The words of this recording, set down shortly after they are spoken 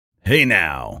Hey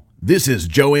now, this is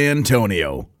Joe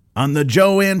Antonio on The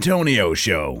Joe Antonio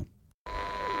Show.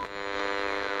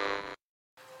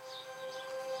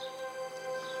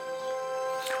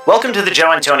 Welcome to The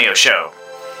Joe Antonio Show.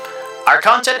 Our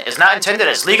content is not intended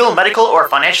as legal, medical, or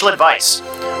financial advice.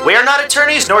 We are not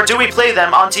attorneys, nor do we play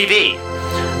them on TV.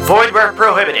 Void where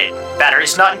prohibited.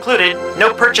 Batteries not included.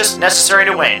 No purchase necessary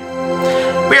to win.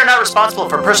 We are not responsible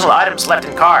for personal items left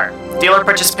in car. Dealer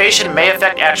participation may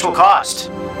affect actual cost.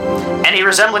 Any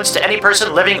resemblance to any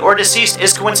person living or deceased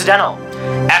is coincidental.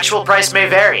 Actual price may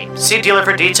vary. See dealer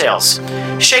for details.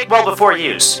 Shake well before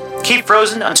use. Keep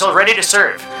frozen until ready to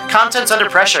serve. Contents under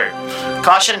pressure.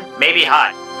 Caution may be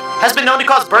hot. Has been known to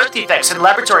cause birth defects in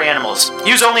laboratory animals.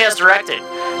 Use only as directed.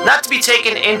 Not to be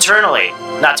taken internally.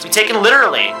 Not to be taken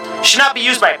literally. Should not be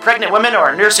used by pregnant women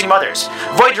or nursing mothers.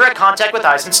 Avoid direct contact with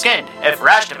eyes and skin. If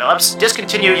rash develops,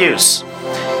 discontinue use.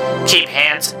 Keep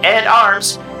hands and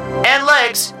arms and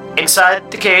legs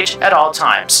inside the cage at all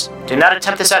times. Do not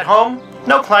attempt this at home.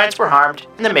 No clients were harmed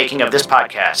in the making of this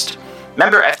podcast.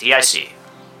 Member FDIC.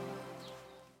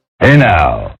 Hey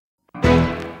now.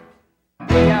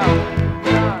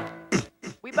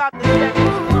 We about to set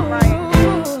this one right.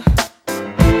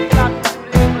 We about to do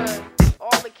this for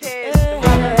all the kids, the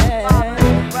mothers, the fathers,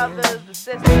 the brothers, the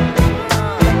sisters.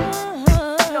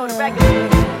 You know the record.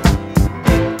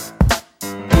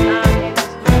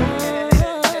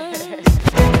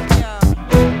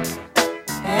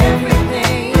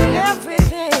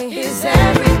 Everything is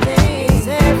everything.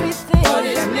 What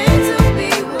it's meant to be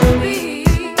will be.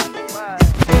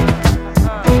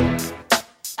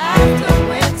 After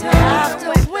winter,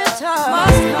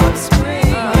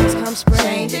 must come spring.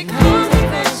 Change it comes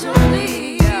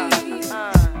eventually.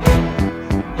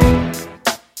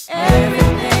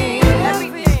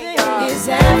 Everything is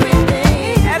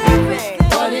everything.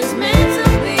 What is meant to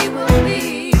be will be.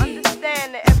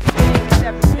 Understand that everything is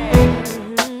everything.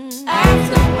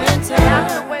 After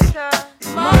winter,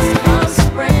 must come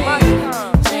spring.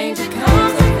 Change it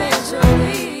comes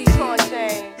eventually.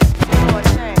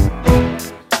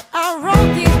 I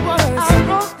wrote these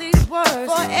words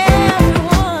for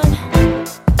everyone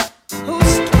who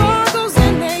struggles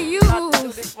in their youth,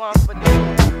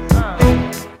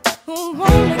 who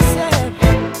won't accept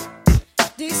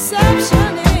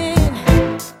deception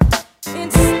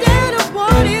instead of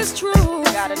what is true.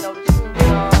 Gotta know the truth,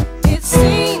 y'all. It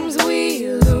seems we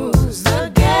lose the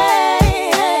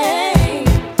game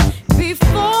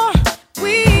before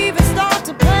we even start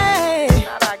to play.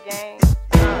 Not our game.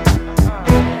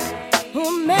 Who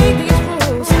made these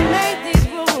rules?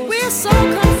 We're so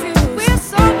confused.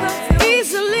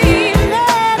 Easily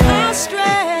led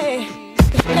astray.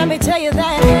 Let me tell you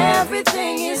that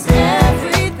everything is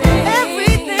everything.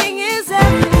 Everything is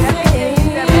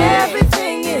everything.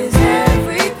 Everything is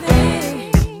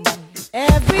everything.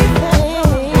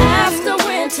 Everything. After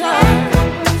winter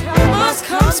must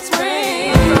come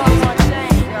spring.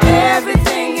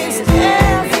 Everything is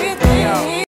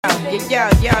everything. Yo.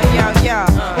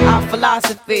 Our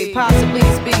philosophy, possibly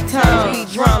speak tongues, beat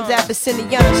drums,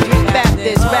 Abyssinian Street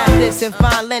Baptist, rap this and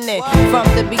fine linen. From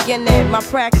the beginning, my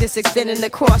practice extending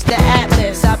across the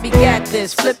atlas. I begat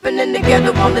this, flipping in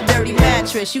together on the dirty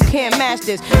mattress. You can't match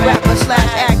this, rapper /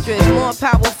 actress, more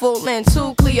powerful than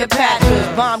two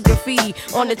Cleopatras. Bomb graffiti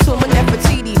on the tomb of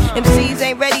Nefertiti. MCs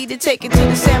ain't ready to take it to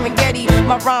the Serengeti.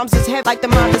 My rhymes is heavy like the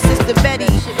mind of Sister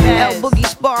Betty. L Boogie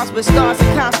spars with stars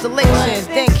and constellations.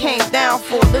 Then came down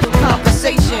for a little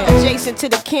conversation. Adjacent to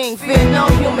the king, fear no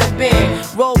human being.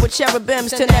 Roll with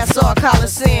cherubims to Nassau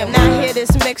Coliseum. Now hear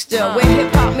this mixture where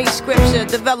hip hop meets scripture.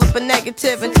 Develop a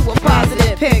negative into a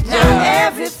positive picture.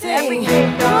 Everything is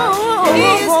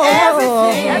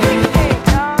everything.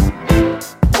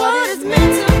 What is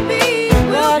meant to be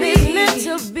will be.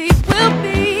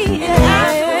 And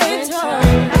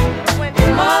after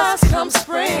winter must come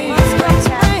spring.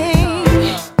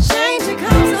 Change it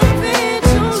comes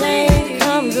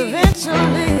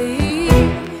eventually.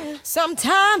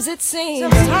 Sometimes it seems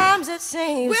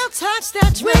we'll touch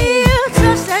that dream.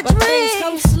 But things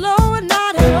come slow and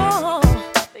not at all.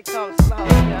 They come slow,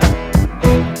 yeah.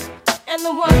 And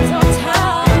the ones on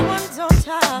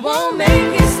top won't make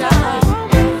it stop.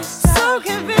 So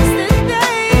convinced that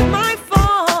they might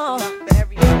fall.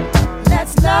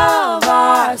 Let's love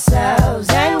ourselves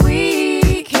and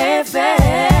we can't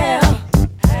fail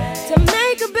to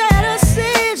make a better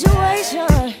situation.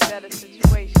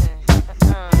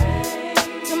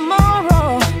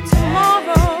 Tomorrow,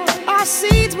 our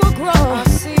seeds will grow.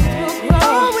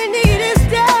 All we need is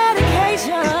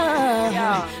dedication.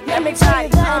 Let me tell you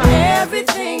that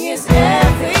everything is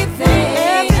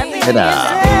everything. Hey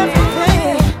now.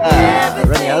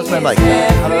 Ready, how's my mic.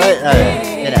 All right.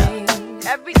 Get out.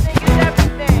 Everything is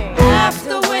everything.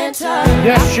 After winter,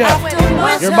 Yes, chef.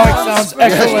 Your mic sounds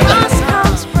excellent.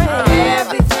 comes spring.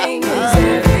 Everything is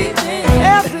everything.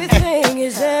 Everything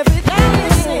is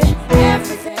everything.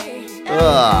 Everything.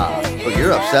 But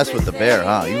you're obsessed with the bear,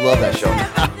 huh? You love that show.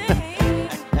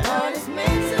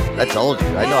 I told you.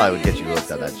 I know I would get you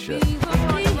hooked on that shit.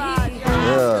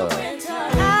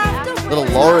 Little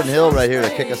Lauryn Hill right here to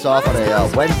kick us off on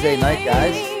a Wednesday night,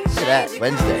 guys. Look at that.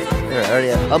 Wednesday. We're already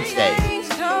at Hump Day.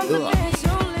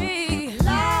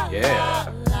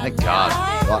 Yeah. Thank God.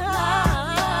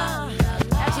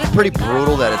 It's pretty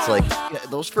brutal that it's like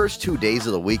those first 2 days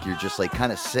of the week, you're just like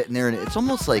kind of sitting there and it's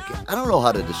almost like, I don't know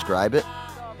how to describe it.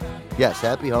 Yes,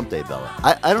 happy Hump Day, Bella.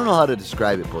 I don't know how to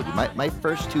describe it, Boogie. My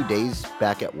first 2 days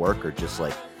back at work are just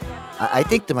like, I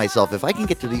think to myself, if I can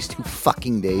get to these 2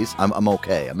 fucking days, I'm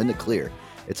okay. I'm in the clear.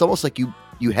 It's almost like you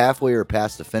halfway are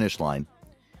past the finish line.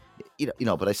 You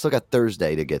know, but I still got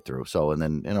Thursday to get through. So, and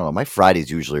then, you know, my Fridays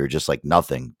usually are just like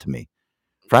nothing to me.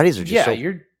 Fridays are just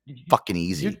you're fucking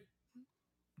easy.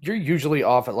 You're usually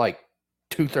off at like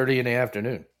 2:30 in the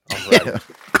afternoon. Yeah.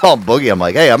 Call Boogie. I'm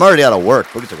like, hey, I'm already out of work.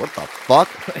 Boogie's like, what the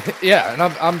fuck? Yeah, and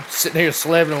I'm sitting here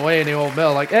slaving away in the old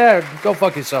mill, like, yeah, go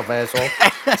fuck yourself, asshole.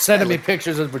 Sending me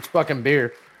pictures of his fucking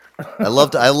beer. I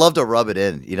love to rub it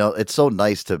in. You know, it's so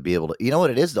nice to be able to. You know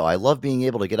what it is though? I love being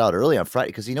able to get out early on Friday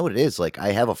because you know what it is. Like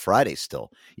I have a Friday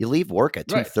still. You leave work at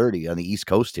 2:30 on the East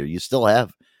Coast here. You still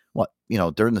have what, you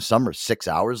know, during the summer 6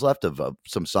 hours left of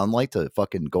some sunlight to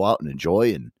fucking go out and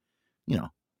enjoy, and you know.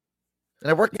 And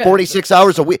I work 46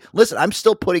 hours a week. Listen, I'm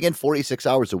still putting in 46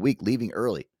 hours a week, leaving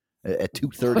early at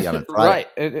 2:30 on a Friday. Right,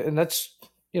 and that's,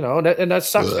 you know, and that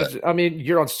sucks. I mean,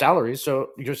 you're on salary, so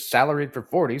you're salaried for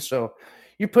 40. So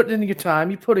you're putting in your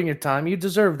time. You put in your time. You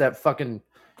deserve that fucking.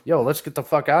 Yo, let's get the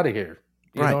fuck out of here.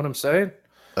 You know what I'm saying?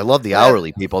 I love the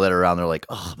hourly people that are around there. Like,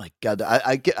 oh my god,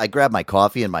 I grab my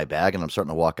coffee in my bag and I'm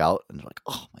starting to walk out, and they're like,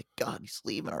 oh my god, he's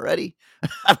leaving already.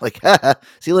 I'm like,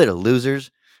 see you later, losers.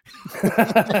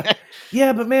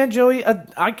 Yeah, but man, Joey,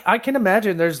 I can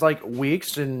imagine there's like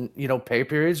weeks and, you know, pay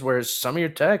periods where some of your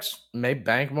techs may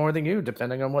bank more than you,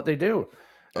 depending on what they do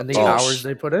and the hours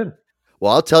they put in.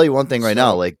 Well, I'll tell you one thing right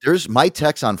now. Like, there's my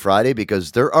techs on Friday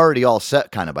because they're already all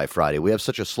set kind of by Friday. We have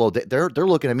such a slow day. They're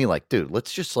looking at me like, dude,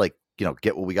 let's just like, you know,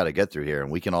 get what we got to get through here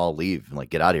and we can all leave and like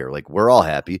get out of here. Like, we're all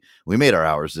happy. We made our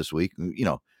hours this week. You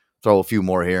know, throw a few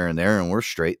more here and there and we're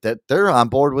straight. That they're on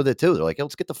board with it too. They're like, hey,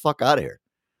 let's get the fuck out of here.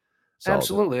 So,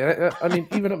 absolutely. I mean,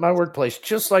 even at my workplace,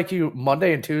 just like you,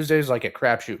 Monday and Tuesday is like a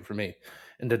crapshoot for me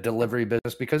in the delivery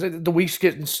business because the week's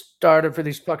getting started for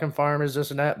these fucking farmers, this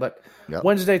and that. But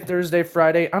Wednesday, Thursday,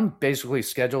 Friday, I'm basically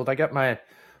scheduled. I got my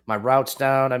routes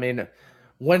down. I mean,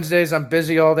 Wednesdays I'm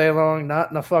busy all day long, not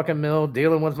in the fucking mill,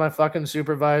 dealing with my fucking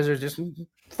supervisors. Just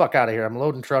fuck out of here. I'm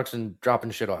loading trucks and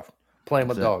dropping shit off, playing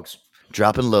with dogs,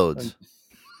 dropping loads.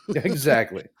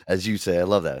 Exactly. As you say, I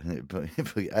love that.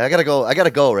 I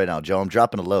gotta go right now, Joe. I'm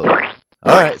dropping a load. All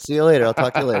right, see you later. I'll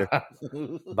talk to you later.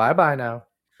 Bye now.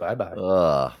 Bye.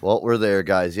 Well, we're there,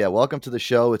 guys. Yeah, welcome to the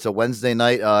show. It's a Wednesday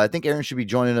night. I think Aaron should be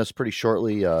joining us pretty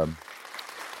shortly. He's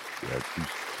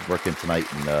working tonight,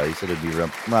 and he said it'd be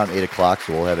around 8 o'clock,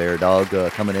 so we'll have Air Dog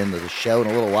coming into the show in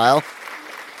a little while.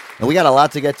 And we got a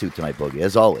lot to get to tonight, Boogie,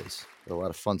 as always. A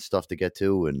lot of fun stuff to get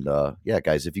to. And yeah,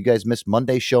 guys, if you guys missed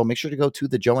Monday's show, make sure to go to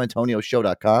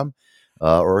thejoeantonioshow.com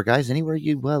or, guys, anywhere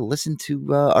you listen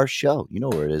to our show. You know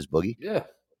where it is, Boogie.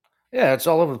 Yeah, it's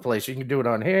all over the place. You can do it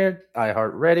on here,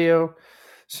 iHeartRadio,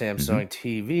 Samsung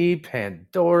TV,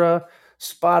 Pandora,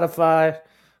 Spotify,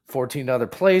 14 other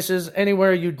places.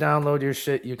 Anywhere you download your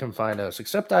shit, you can find us.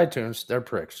 Except iTunes. They're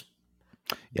pricks.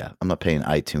 Yeah, I'm not paying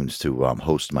iTunes to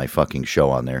host my fucking show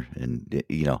on there, and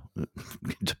you know,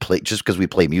 to play just because we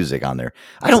play music on there.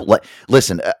 I don't like.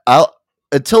 Listen,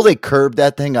 until they curb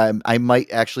that thing, I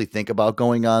might actually think about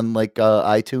going on like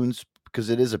iTunes because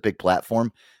it is a big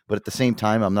platform. But at the same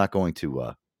time, I'm not going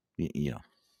to, you know.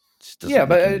 Yeah,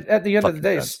 but at the end of the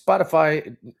day,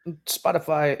 Spotify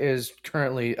is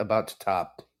currently about to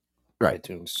top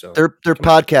iTunes. So their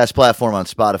podcast platform on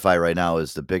Spotify right now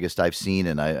is the biggest I've seen,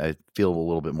 and I feel a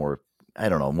little bit more, I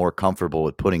don't know, more comfortable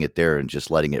with putting it there and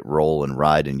just letting it roll and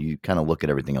ride. And you kind of look at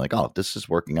everything like, oh, this is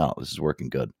working out. This is working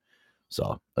good.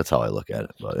 So that's how I look at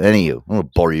it. But I'm going to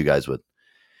bore you guys with,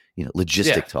 you know,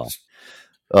 logistic talk.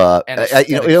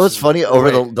 You know what's funny? Over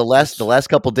the last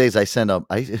couple of days,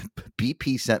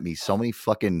 BP sent me so many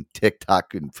fucking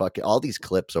TikTok and fucking all these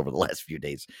clips over the last few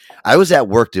days. I was at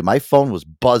work, dude. My phone was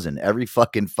buzzing every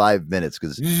fucking 5 minutes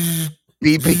because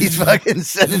BP's fucking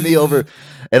sending me over,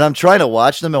 and I'm trying to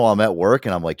watch them while I'm at work,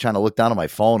 and I'm like trying to look down at my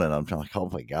phone, and I'm like, oh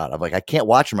my God. I'm like, I can't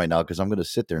watch them right now because I'm going to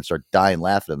sit there and start dying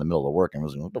laughing in the middle of work. And I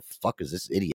was like, what the fuck is this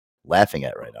idiot laughing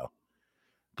at right now?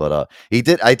 But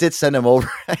I did send him over.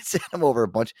 I sent him over a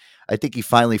bunch. I think he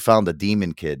finally found the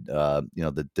demon kid,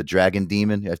 the dragon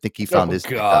demon. I think he found his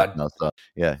God. No, so,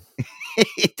 yeah. I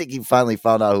think he finally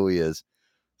found out who he is.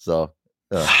 So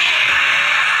this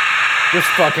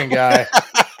fucking guy.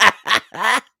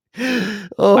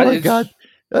 Oh my God.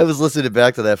 I was listening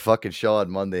back to that fucking show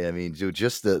on Monday. I mean, dude,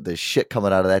 just the shit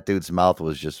coming out of that dude's mouth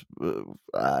was just,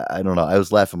 I don't know. I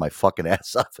was laughing my fucking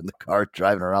ass off in the car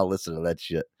driving around listening to that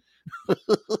shit.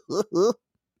 The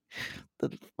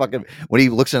fucking, when he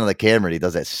looks into the camera and he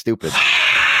does that stupid.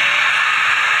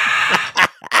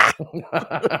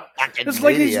 It's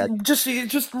like he's just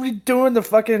redoing the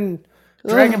fucking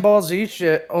Dragon Ball Z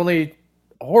shit, only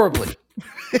horribly.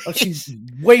 She's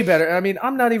way better. I mean,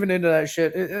 I'm not even into that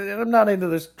shit. I'm not into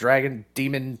this dragon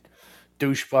demon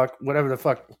douche fuck, whatever the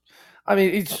fuck. I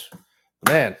mean, it's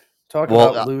talk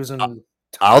about losing time.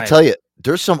 I'll tell you,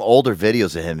 there's some older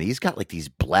videos of him. He's got like these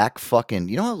black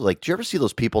fucking, like, do you ever see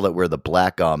those people that wear the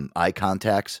black eye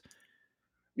contacts?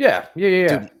 Yeah.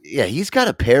 Dude, yeah, he's got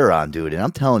a pair on, dude. And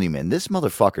I'm telling you, man, this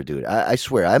motherfucker, dude, I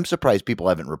swear, I'm surprised people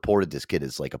haven't reported this kid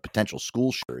as like a potential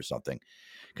school shooter or something.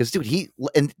 Because, dude,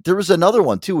 and there was another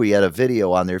one, too, where he had a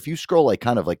video on there. If you scroll, like,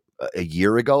 kind of like a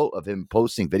year ago of him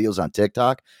posting videos on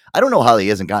TikTok, I don't know how he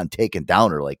hasn't gotten taken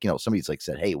down or, like, somebody's, like,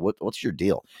 said, hey, what's your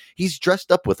deal? He's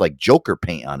dressed up with, like, Joker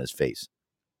paint on his face.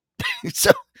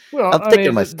 So, well, I'm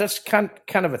thinking that's kind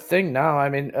of a thing now. I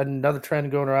mean, another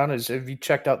trend going around is, have you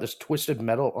checked out this Twisted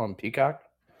Metal on Peacock?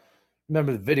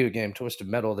 Remember the video game Twisted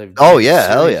Metal? Oh, yeah,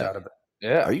 hell yeah. Out of it.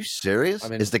 Yeah. Are you serious? I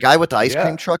mean, is the guy with the ice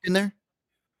cream truck in there?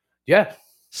 Yeah.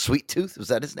 Sweet Tooth, was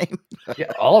that his name?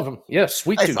 Yeah, all of them. Yeah,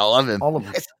 Sweet Tooth. I love him. All of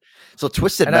them. So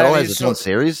Twisted Metal has its own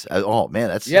series? Oh, man,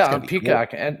 that's on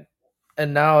Peacock. Cool.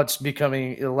 And now it's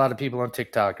becoming, a lot of people on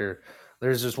TikTok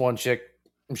there's this one chick,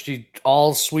 she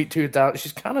all Sweet Tooth out.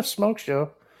 She's kind of Smoke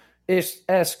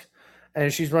Show-esque.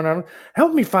 And she's running around,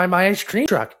 help me find my ice cream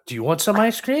truck. Do you want some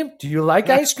ice cream? Do you like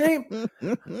ice cream?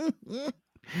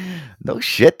 No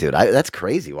shit, dude. That's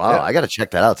crazy. Wow, yeah. I got to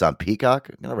check that out. It's on Peacock.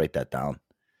 I'm going to write that down.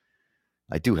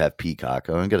 I do have Peacock.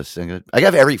 I'm gonna sing it. I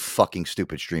have every fucking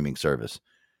stupid streaming service.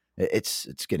 It's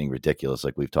getting ridiculous,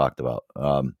 like we've talked about.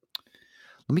 Let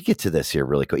me get to this here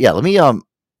really quick. Yeah, let me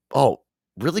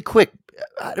really quick.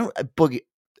 Boogie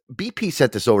BP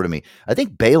sent this over to me. I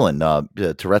think Balin,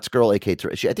 the Tourette's girl, aka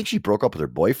Tourette's, I think she broke up with her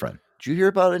boyfriend. Did you hear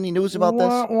about any news about this?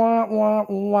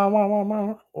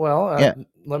 Well, yeah.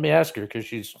 Let me ask her because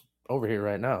she's over here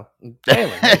right now.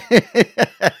 Balin,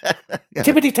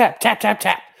 tippity tap, tap, tap,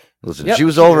 tap. Listen, if she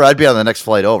was over, I'd be on the next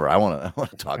flight over. I want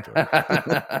to talk to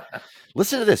her.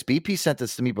 Listen to this. BP sent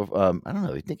this to me. I don't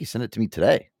know. I think he sent it to me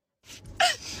today.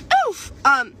 Oof.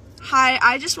 Hi.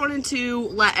 I just wanted to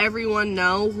let everyone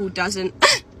know who doesn't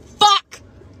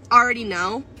already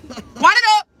know. Wind it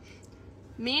up.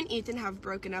 Me and Ethan have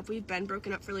broken up. We've been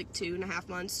broken up for like 2.5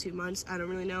 months, 2 months. I don't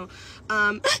really know.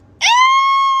 Fuck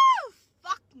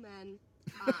men.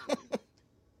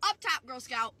 Up top, Girl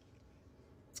Scout.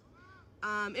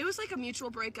 It was like a mutual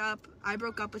breakup. I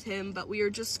broke up with him, but we were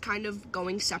just kind of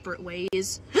going separate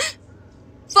ways.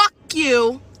 Fuck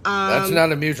you. That's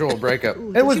not a mutual breakup.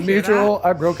 It was mutual.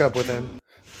 I broke up with him.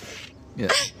 Yeah.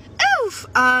 Oof.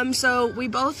 So we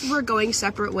both were going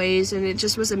separate ways, and it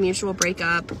just was a mutual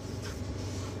breakup.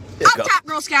 Up top,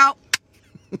 Girl Scout.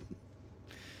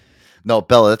 No,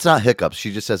 Bella, that's not hiccups.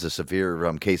 She just has a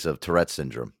severe case of Tourette's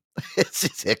syndrome.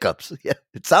 It's hiccups. Yeah,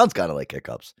 it sounds kind of like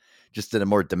hiccups. Just in a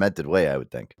more demented way, I would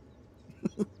think.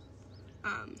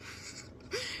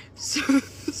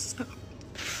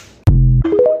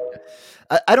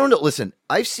 I don't know. Listen,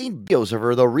 I've seen videos of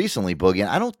her though recently, Boogie. And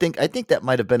I think that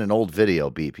might have been an old video,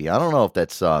 BP. I don't know if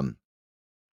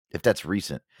that's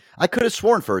recent. I could have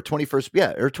sworn for her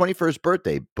 21st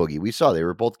birthday, Boogie. We saw they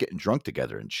were both getting drunk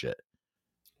together and shit.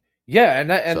 Yeah, and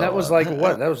that was like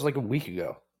what? That was like a week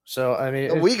ago. So I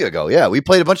mean, a week ago, yeah, we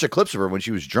played a bunch of clips of her when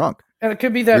she was drunk, and it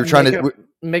could be that we were trying to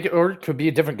make it, or it could be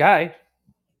a different guy.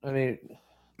 I mean,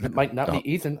 it might not be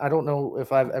Ethan. I don't know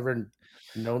if I've ever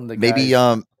known the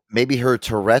guy. Maybe her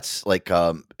Tourette's, like,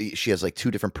 she has like 2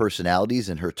 different personalities,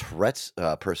 and her Tourette's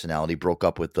personality broke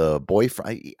up with the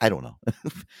boyfriend. I don't know.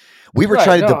 We were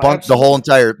trying to debunk the whole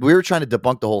We were trying to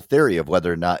debunk the whole theory of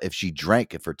whether or not if she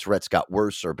drank, if her Tourette's got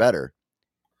worse or better.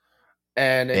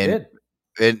 And it did.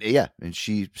 And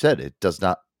she said it does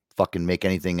not fucking make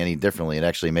anything any differently. It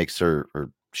actually makes her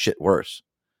shit worse.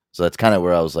 So that's kind of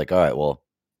where I was like, all right, well,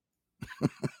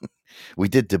 we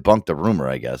did debunk the rumor,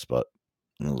 I guess, but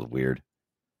That was weird.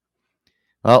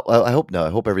 Well, I hope no. I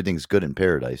hope everything's good in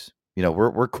paradise. You know,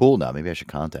 we're cool now. Maybe I should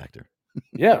contact her.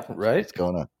 Yeah, right. What's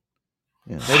going on?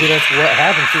 Yeah. Maybe that's what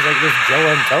happened. She's like this Joe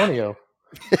Antonio.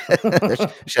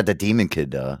 She had the demon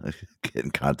kid get in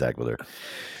contact with her.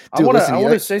 Dude, I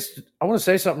want to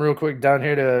say something real quick down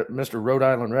here to Mr. Rhode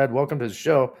Island Red. Welcome to the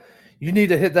show. You need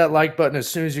to hit that like button as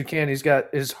soon as you can. He's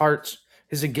got his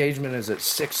engagement is at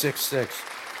 666.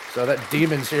 So that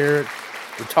demon's here.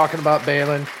 We're talking about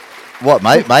Balin. What,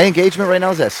 my engagement right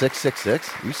now is at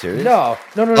 666? Are you serious? No.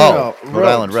 Rhode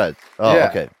Island Red. Oh, yeah.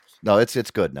 Okay. No,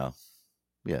 it's good now.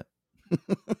 Yeah.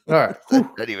 All right.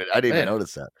 I didn't even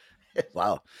notice that.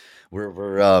 Wow.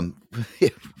 We're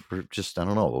just, I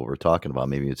don't know what we're talking about.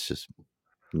 Maybe it's just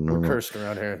we're cursing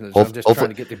around here. I'm just trying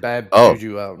to get the bad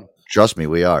juju out. Trust me,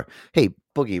 we are. Hey,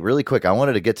 Boogie, really quick, I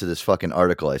wanted to get to this fucking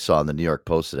article I saw in the New York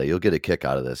Post today. You'll get a kick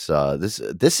out of this.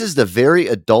 This is the very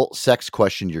adult sex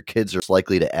question your kids are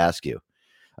likely to ask you.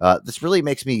 This really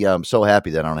makes me so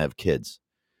happy that I don't have kids.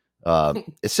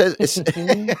 It says,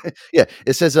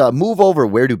 move over.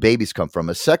 Where do babies come from?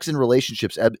 A sex and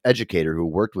relationships educator who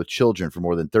worked with children for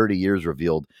more than 30 years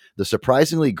revealed the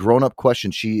surprisingly grown-up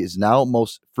question she is now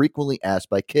most frequently asked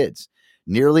by kids.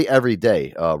 Nearly every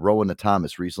day, Rowan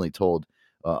Thomas recently told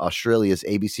Australia's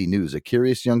ABC News, a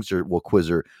curious youngster will quiz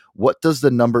her, what does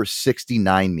the number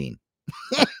 69 mean?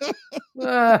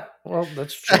 Well,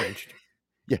 that's changed.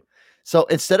 Yeah. So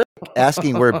instead of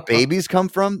asking where babies come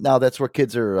from, now that's where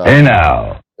kids are. Hey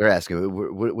now. They're asking,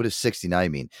 what does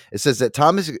 69 mean? It says that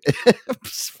Thomas,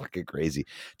 it's fucking crazy.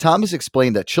 Thomas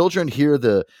explained that children hear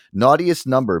the naughtiest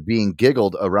number being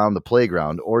giggled around the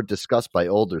playground or discussed by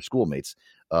older schoolmates.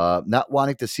 Not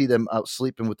wanting to see them out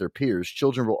sleeping with their peers,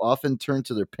 children will often turn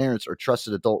to their parents or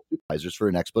trusted adult supervisors for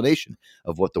an explanation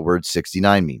of what the word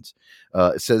 69 means.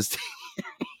 It says,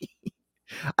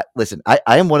 listen, I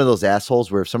am one of those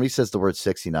assholes where if somebody says the word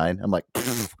 69, I'm like,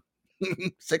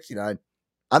 69.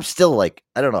 I'm still like,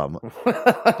 I don't know.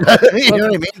 You know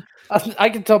what I mean? I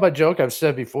can tell by joke I've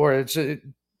said before.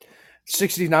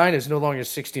 69 is no longer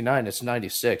 69. It's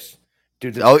 96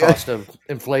 due to the cost of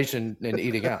inflation and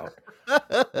eating out.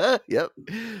 Yep,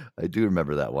 I do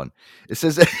remember that one. It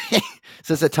says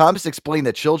that Thomas explained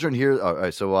that children here.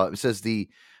 It says the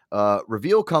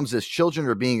reveal comes as children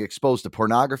are being exposed to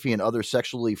pornography and other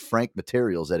sexually frank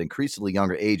materials at increasingly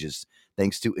younger ages,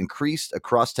 thanks to increased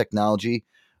across technology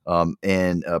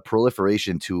and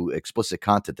proliferation to explicit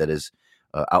content that has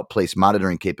outplaced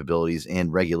monitoring capabilities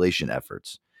and regulation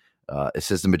efforts. It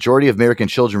says the majority of American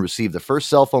children received the first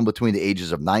cell phone between the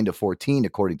ages of 9 to 14,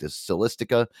 according to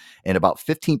Stylistica, and about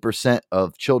 15%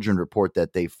 of children report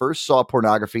that they first saw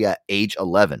pornography at age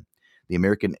 11. The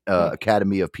American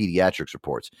Academy of Pediatrics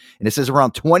reports. And it says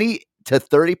around 20 to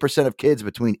 30% of kids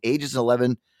between ages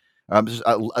 11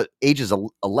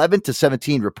 to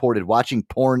 17 reported watching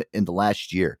porn in the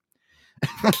last year.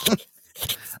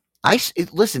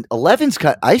 Listen, 11's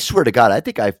cut. I swear to God, I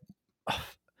think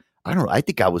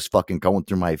I was fucking going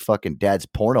through my fucking dad's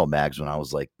porno mags when I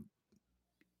was like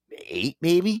 8,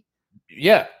 maybe.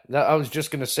 Yeah, I was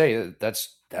just gonna say that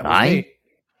 9? was me.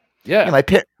 Yeah,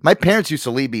 my parents used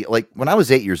to leave me like when I was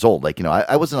 8 years old. Like, you know,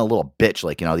 I wasn't a little bitch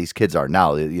like, you know, these kids are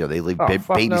now. You know, they leave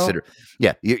babysitter. No.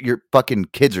 Yeah, your fucking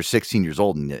kids are 16 years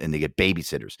old and they get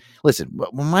babysitters. Listen,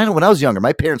 when I was younger,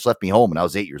 my parents left me home when I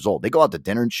was 8 years old. They go out to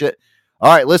dinner and shit.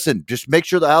 All right, listen, just make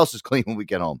sure the house is clean when we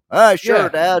get home. All right, sure,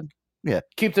 Dad. Yeah.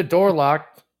 Keep the door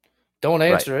locked. Don't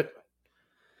answer it.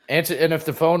 Answer, and if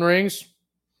the phone rings,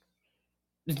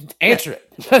 answer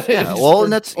it. Yeah, well,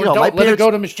 and that's, you know, don't let it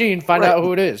go to machine. Find out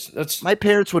who it is. That's my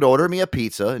parents would order me a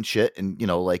pizza and shit, and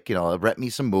rent me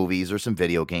some movies or some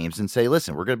video games, and say,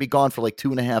 "Listen, we're gonna be gone for like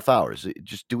 2.5 hours.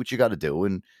 Just do what you got to do,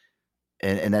 and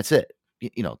that's it.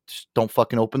 You know, just don't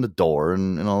fucking open the door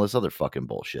and all this other fucking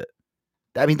bullshit."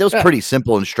 I mean, those pretty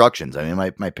simple instructions. I mean,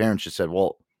 my parents just said,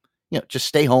 "Well, you know, just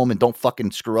stay home and don't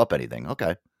fucking screw up anything."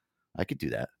 Okay, I could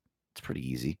do that. It's pretty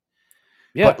easy.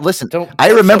 Yeah. But listen, don't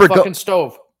I remember fucking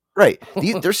stove. Right.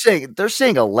 They're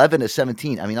saying 11 to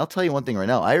 17. I mean, I'll tell you one thing right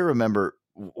now. I remember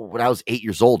when I was 8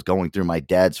 years old going through my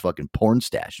dad's fucking porn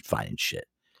stash and finding shit.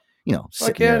 You know,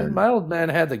 my old man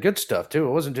had the good stuff too.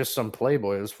 It wasn't just some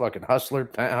Playboy. It was fucking Hustler,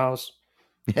 Penthouse,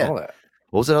 all that.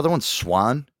 What was that other one?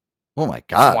 Swan. Oh my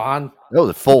God. Swan. There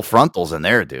was full frontals in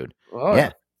there, dude. Oh,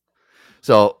 yeah.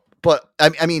 So, but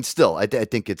I mean, still, I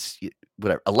think it's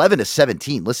whatever. 11 to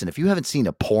 17. Listen, if you haven't seen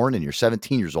a porn and you're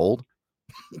 17 years old,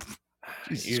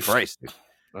 Jesus Christ.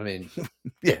 I mean,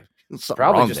 yeah,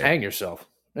 probably just hang yourself.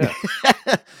 Yeah.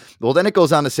 Well, then it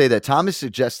goes on to say that Thomas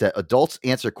suggests that adults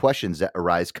answer questions that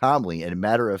arise calmly and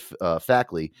matter of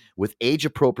factly with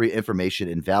age-appropriate information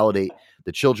and validate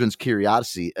the children's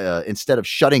curiosity instead of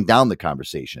shutting down the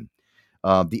conversation.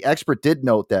 The expert did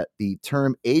note that the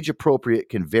term age-appropriate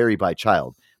can vary by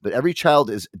child, but every child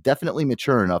is definitely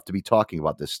mature enough to be talking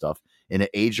about this stuff in an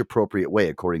age-appropriate way,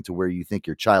 according to where you think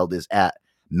your child is at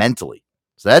mentally.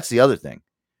 So that's the other thing.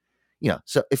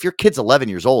 So if your kid's 11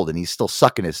 years old and he's still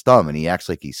sucking his thumb and he acts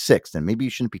like he's 6, then maybe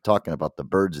you shouldn't be talking about the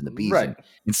birds and the bees and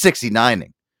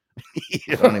 69ing.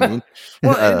 You know what I mean?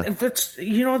 Well, and that's,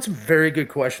 it's a very good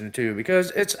question too,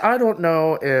 because I don't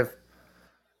know if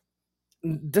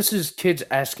this is kids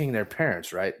asking their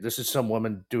parents, right? This is some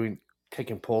woman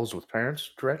taking polls with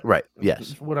parents, correct? Right. Yes. This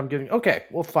is what I'm getting. Okay.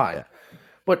 Well, fine. Yeah.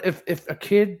 But if a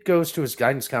kid goes to his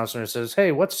guidance counselor and says,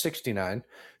 "Hey, what's 69?"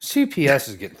 CPS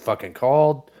is getting fucking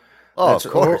called. Oh, of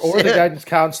course. Or the guidance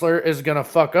counselor is going to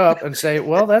fuck up and say,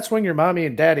 well, that's when your mommy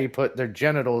and daddy put their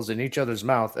genitals in each other's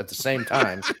mouth at the same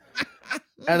time.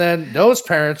 And then those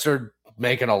parents are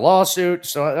making a lawsuit.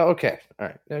 So, okay. All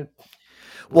right.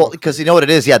 Well, because you know what it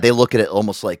is? Yeah, they look at it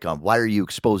almost like, why are you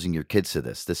exposing your kids to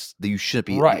this? You shouldn't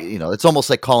be, right. It's almost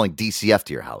like calling DCF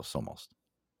to your house almost,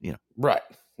 Right.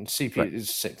 And CP is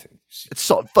the same thing. It's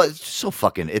so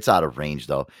fucking, it's out of range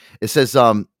though. It says,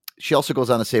 she also goes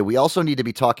on to say, we also need to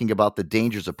be talking about the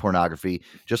dangers of pornography,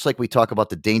 just like we talk about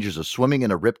the dangers of swimming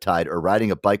in a riptide or riding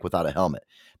a bike without a helmet.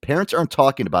 Parents aren't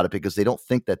talking about it because they don't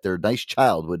think that their nice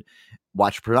child would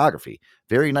watch pornography.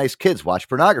 Very nice kids watch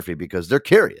pornography because they're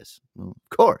curious. Well,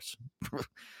 of course.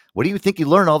 What do you think you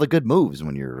learn all the good moves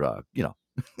when you're,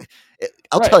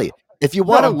 I'll tell you, if you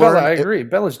want to learn. Bella, I agree.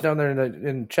 Bella's down there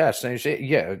in chat saying,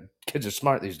 yeah, kids are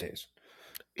smart these days.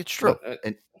 It's true.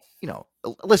 And,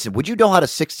 listen, would you know how to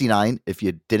 69 if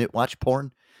you didn't watch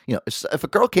porn? If a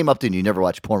girl came up to you and you never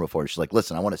watched porn before, she's like,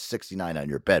 listen, I want a 69 on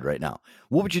your bed right now.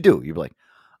 What would you do? You'd be like,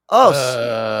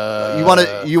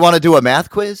 you want to do a math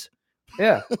quiz?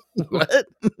 Yeah. What?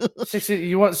 60,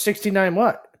 you want 69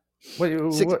 what?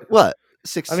 What?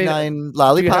 69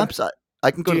 lollipops? I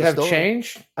can go to the store. Do you have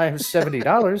change? I have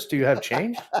 $70. Do you have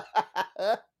change?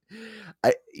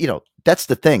 That's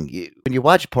the thing. When you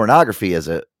watch pornography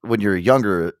when you're a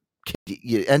younger kid,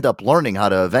 you end up learning how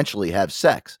to eventually have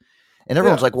sex. And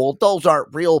everyone's like, well, those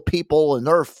aren't real people. And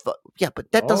they're,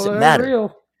 but that doesn't matter.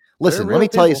 Real. Listen, let me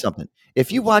tell you something.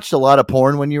 If you watched a lot of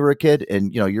porn when you were a kid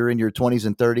and, you're in your 20s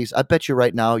and 30s, I bet you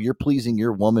right now you're pleasing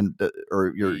your woman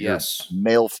or your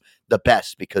male the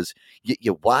best because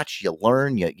you watch, you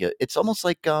learn, it's almost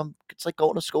like, it's like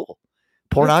going to school.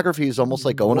 Pornography is almost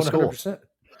like going 100%. To school.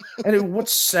 And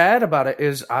what's sad about it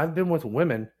is I've been with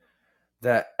women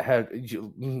that have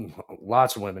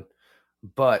lots of women,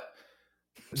 but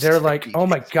they're like, oh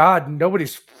my God,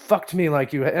 nobody's fucked me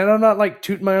like you. And I'm not like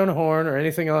tooting my own horn or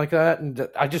anything like that. And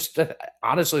I just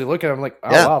honestly look at them like, oh,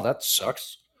 wow, that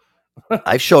sucks.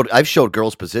 I've showed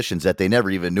girls positions that they never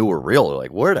even knew were real. They're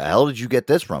like, where the hell did you get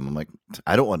this from? I'm like,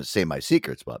 I don't want to say my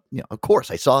secrets, but of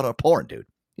course I saw it on porn, dude.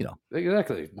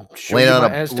 Exactly. Laying on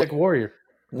an Aztec warrior.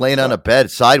 Laying on a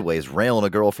bed sideways, railing a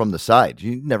girl from the side.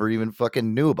 You never even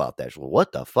fucking knew about that. Well,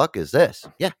 what the fuck is this?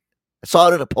 Yeah. I saw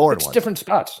it in a porn once. Different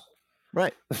spots.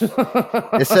 Right.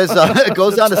 It says, it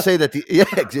goes on to say that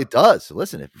it does.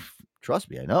 Listen, trust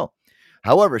me, I know.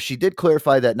 However, she did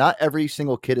clarify that not every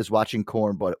single kid is watching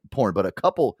porn, but a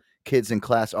couple kids in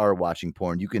class are watching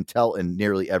porn. You can tell in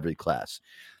nearly every class.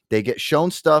 They get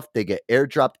shown stuff. They get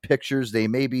airdropped pictures. They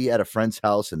may be at a friend's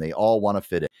house and they all want to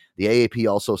fit in. The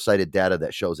AAP also cited data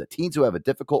that shows that teens who have a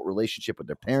difficult relationship with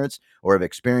their parents or have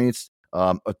experienced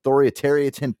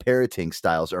authoritarian parenting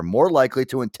styles are more likely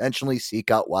to intentionally seek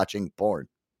out watching porn.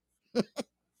 So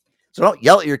don't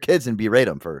yell at your kids and berate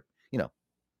them for, Can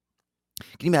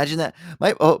you imagine that?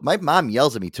 My mom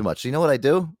yells at me too much. So you know what I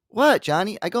do? What,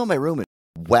 Johnny? I go in my room and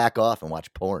whack off and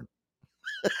watch porn.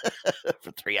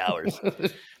 For 3 hours.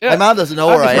 Yeah. My mom doesn't know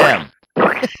where I am.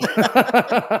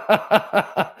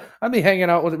 I'd be hanging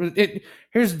out with it.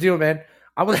 Here's the deal, man.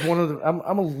 I was one of the.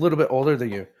 I'm a little bit older than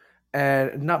you,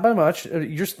 and not by much.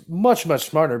 You're much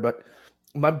smarter. But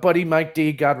my buddy Mike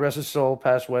D, God rest his soul,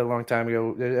 passed away a long time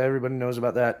ago. Everybody knows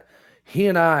about that. He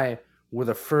and I were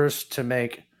the first to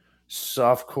make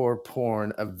softcore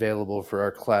porn available for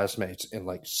our classmates in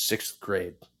like 6th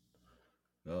grade.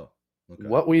 Oh. Okay.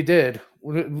 What we did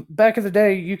back in the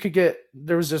day,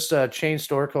 there was this chain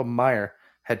store called Meijer,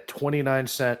 had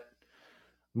 29-cent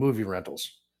movie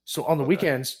rentals. So on the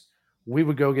weekends, we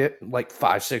would go get like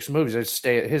 5-6 movies. I'd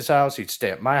stay at his house, he'd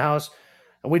stay at my house,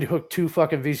 and we'd hook 2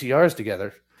 fucking VCRs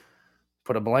together,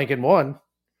 put a blank in one,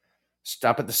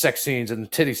 stop at the sex scenes and the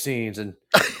titty scenes, and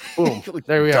Boom.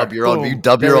 There we are. You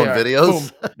dub your own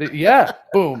videos? Boom. Yeah.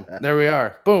 Boom. There we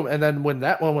are. Boom. And then when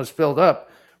that one was filled up,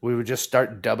 we would just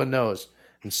start dubbing those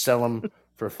and sell them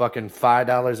for fucking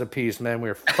 $5 a piece, man. We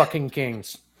were fucking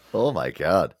kings. Oh, my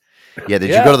God. Yeah, did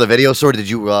you go to the video store? Did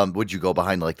you would you go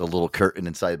behind like the little curtain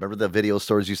inside? Remember the video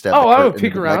stores used to have? I would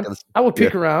peek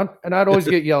around. And I'd always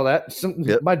get yelled at.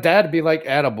 My dad would be like,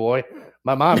 "Attaboy."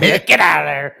 My mom would be like, "Get out of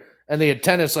there." And the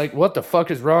attendant's like, "What the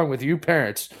fuck is wrong with you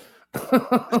parents?"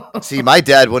 See, my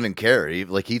dad wouldn't care.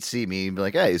 He'd see me and be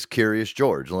like, "Hey, he's Curious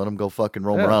George. Let him go fucking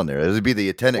roam around there." It'd be the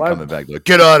attendant coming back like,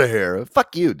 "Get out of here."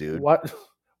 Fuck you, dude.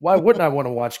 Why wouldn't I want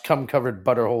to watch Cum Covered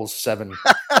Butterholes 7?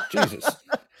 Jesus.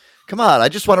 Come on, I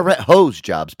just want to rent Hose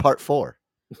Jobs Part 4.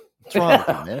 What's wrong with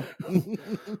you,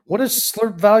 man? What is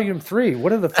Slurp Volume 3?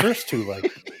 What are the first two like?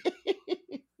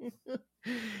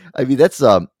 I mean, that's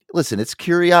listen, it's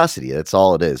curiosity. That's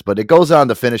all it is. But it goes on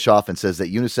to finish off and says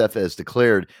that UNICEF has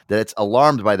declared that it's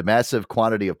alarmed by the massive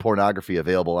quantity of pornography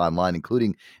available online,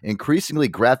 including increasingly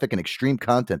graphic and extreme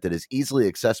content that is easily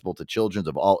accessible to children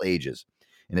of all ages.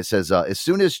 And it says, as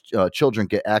soon as children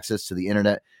get access to the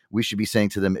internet, we should be saying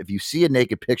to them, if you see a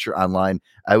naked picture online,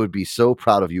 I would be so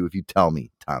proud of you if you tell me,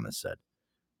 Thomas said.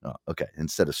 Oh, okay.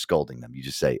 Instead of scolding them, you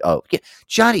just say, oh, yeah,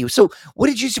 Johnny, so what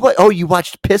did you see? Oh, you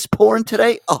watched piss porn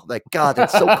today? Oh, my God,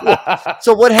 that's so cool.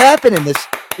 So what happened in this,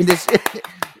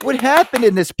 what happened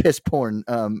in this piss porn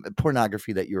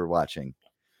pornography that you were watching?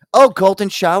 Oh, Golden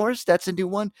Showers? That's a new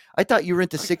one? I thought you were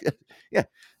into yeah.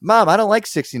 Mom, I don't like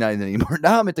 69 anymore.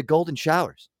 Now I'm into Golden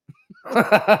Showers.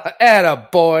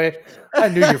 Attaboy. I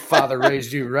knew your father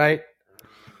raised you right.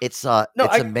 It's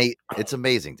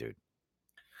amazing, dude.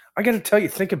 I got to tell you,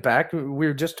 thinking back, we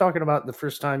were just talking about the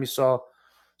first time you saw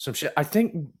some shit. I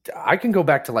think I can go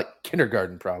back to like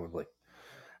kindergarten probably.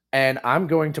 And I'm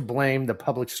going to blame the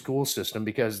public school system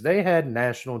because they had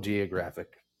National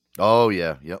Geographic. Oh,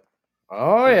 yeah. Yep.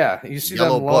 Oh, yeah. You see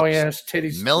them long-ass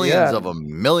titties. Millions of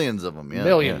them. Yeah.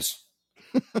 Millions.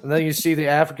 And then you see the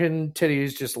African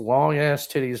titties, just long-ass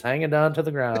titties hanging down to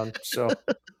the ground. So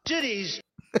titties.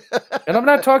 And I'm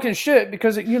not talking shit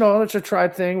because, it's a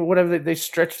tribe thing. Whatever, they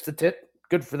stretch the tit.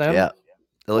 Good for them. Yeah.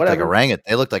 They look like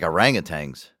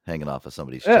orangutans hanging off of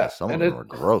somebody's chest. Some of them are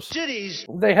gross. Titties.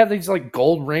 They have these like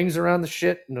gold rings around the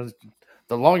shit.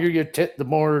 The longer your tit, the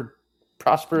more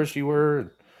prosperous you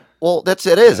were. Well, it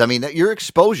is. I mean, your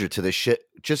exposure to this shit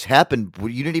just happened.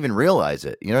 You didn't even realize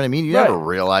it. You know what I mean? You never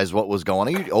realized what was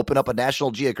going on. You open up a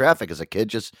National Geographic as a kid,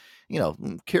 just,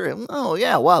 curious. Oh,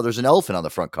 yeah, wow, there's an elephant on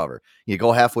the front cover. You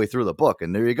go halfway through the book,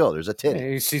 and there you go. There's a titty.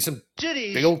 You see some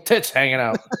big old tits hanging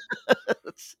out.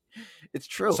 It's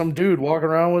true. Some dude walking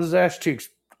around with his ass cheeks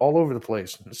all over the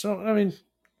place. So, I mean...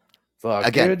 Fuck,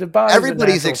 again, dude,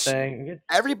 everybody's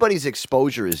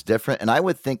exposure is different, and I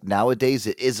would think nowadays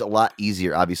it is a lot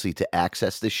easier, obviously, to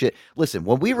access this shit. Listen,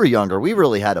 when we were younger, we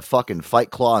really had to fucking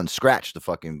fight, claw, and scratch to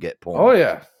fucking get porn. Oh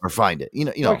yeah, or find it.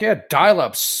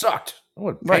 Dial-up sucked.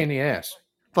 What a pain in the ass.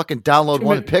 Fucking download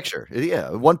one picture.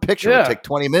 Yeah, one picture would take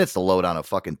 20 minutes to load on a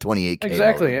fucking 28K.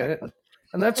 Exactly,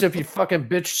 and that's if your fucking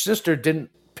bitch sister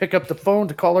didn't pick up the phone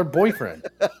to call her boyfriend.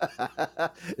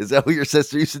 Is that what your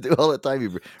sister used to do all the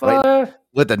time?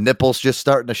 With the nipples just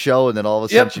starting to show, and then all of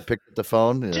a sudden she picked up the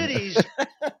phone. Titties.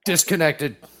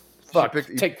 Disconnected. Fuck.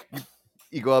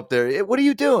 You go up there. What are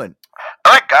you doing?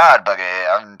 Oh my God,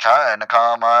 Boogie, I'm trying to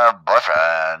call my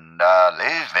boyfriend.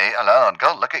 Leave me alone.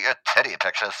 Go look at your titty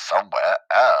pictures somewhere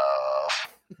else.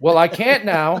 Well, I can't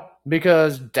now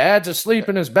because Dad's asleep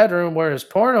in his bedroom where his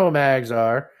porno mags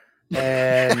are.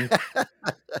 And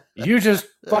you just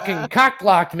fucking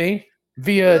cockblocked me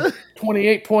via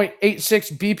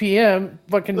 28.86 BPM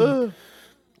fucking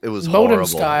it was modem horrible.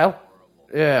 Style.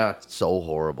 Yeah. So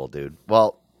horrible, dude.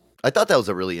 Well, I thought that was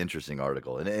a really interesting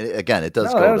article. And again, it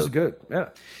does go that was good. Yeah.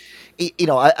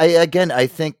 I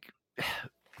think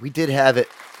we did have it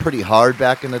pretty hard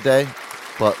back in the day,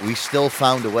 but we still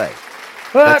found a way.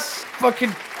 That's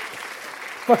fucking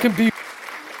be.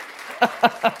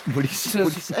 What do you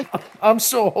say? I'm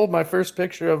so old. My first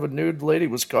picture of a nude lady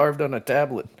was carved on a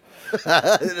tablet.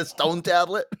 A stone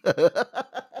tablet?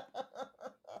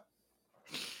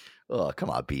 Oh, come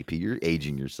on, BP. You're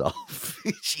aging yourself.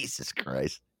 Jesus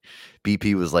Christ.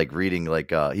 BP was like reading,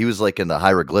 he was like in the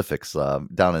hieroglyphics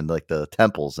down in like the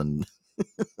temples and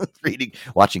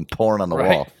watching porn on the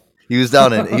wall. He was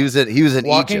in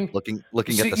Egypt looking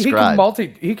at the scribe.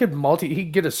 He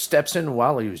could get his steps in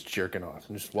while he was jerking off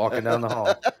and just walking down the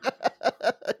hall.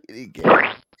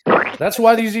 That's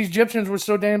why these Egyptians were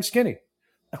so damn skinny.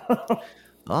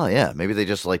 Oh yeah, maybe they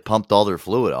just like pumped all their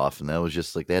fluid off, and that was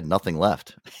just like they had nothing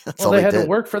left. That's well, all they had did. to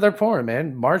work for their porn,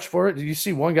 man. March for it. You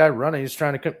see one guy running, he's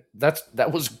trying to.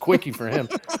 That was quickie for him.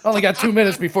 I only got 2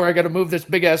 minutes before I got to move this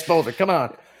big ass boulder. Come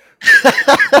on.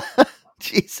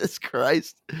 Jesus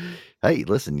Christ. Hey,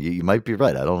 listen, you might be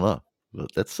right. I don't know,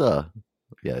 but that's yeah,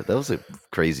 that was a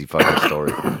crazy fucking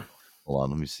story. Hold on,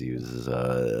 let me see. This is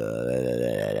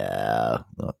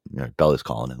Bella's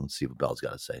calling in. Let's see what Bella's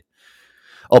got to say.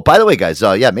 Oh, by the way, guys,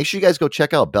 yeah, make sure you guys go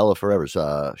check out Bella Forever's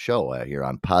show here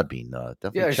on Podbean.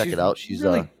 Definitely check it out. She's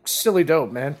really silly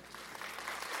dope, man.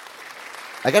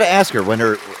 I gotta ask her when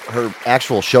her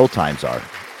actual show times are.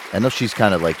 I know she's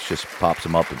kind of like just pops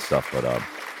them up and stuff, but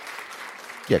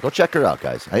yeah, go check her out,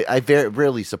 guys. I very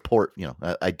rarely support,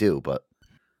 I do, but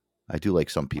I do like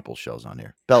some people's shows on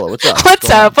here. Bella, what's up?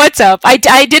 What's up? I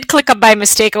did click up by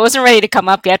mistake. I wasn't ready to come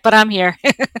up yet, but I'm here.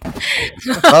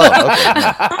 Oh,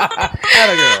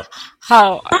 okay.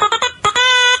 Oh.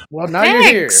 Well, now you're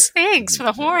here. Thanks for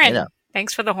the horn.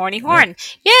 Thanks for the horny horn.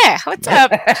 Yeah, what's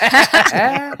up?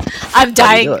 I'm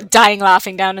dying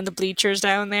laughing down in the bleachers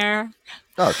down there.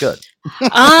 Oh, good.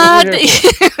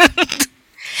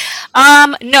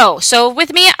 No. So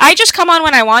with me, I just come on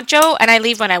when I want, Joe, and I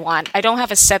leave when I want. I don't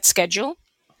have a set schedule.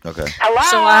 Okay.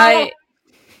 Hello.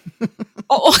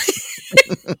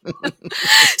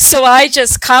 So I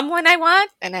just come when I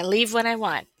want and I leave when I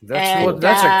want. That's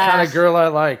the kind of girl I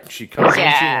like. She comes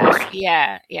when she wants.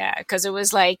 Yeah. Because it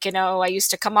was like, I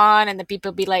used to come on and the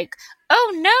people be like,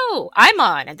 "Oh no, I'm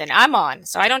on," and then I'm on.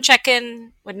 So I don't check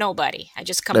in with nobody. I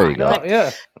just come on. You go.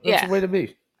 That's the way to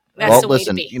be. That's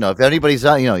listen, if anybody's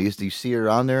out, you see her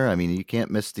on there. I mean, you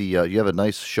can't miss the. You have a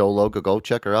nice show logo. Go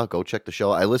check her out. Go check the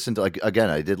show. I listened to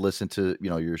I did listen to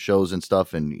your shows and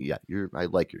stuff, and yeah, I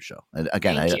like your show. And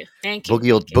again, Thank you.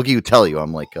 Boogie will tell you.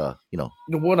 I'm like,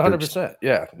 100%.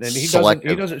 Yeah, and he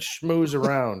doesn't schmooze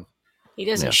around. He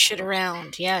doesn't shit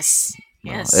around. Yes.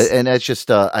 Yes. And it's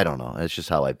just I don't know. It's just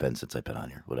how I've been since I've been on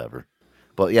here. Whatever.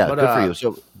 But yeah, good for you.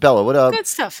 So Bella, what good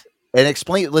stuff. And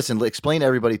explain to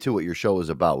everybody too what your show is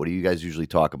about. What do you guys usually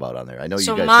talk about on there? I know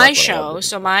you guys.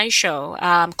 My show.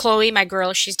 Chloe, my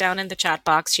girl, she's down in the chat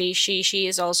box. She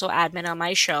is also admin on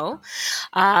my show.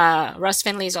 Russ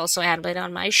Finley is also admin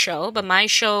on my show. But my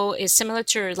show is similar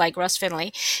to like Russ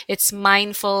Finley. It's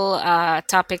mindful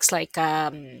topics like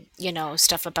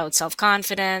stuff about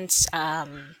self-confidence,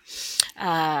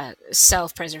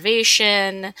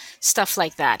 self-preservation, stuff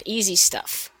like that. Easy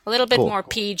stuff. A little bit more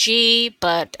PG,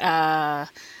 but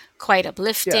quite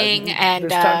uplifting. Yeah, and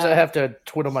there's times I have to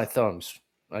twiddle my thumbs.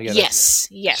 Yes.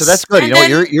 So that's good.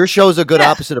 Your show is a good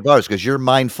opposite of ours because you're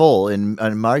mindful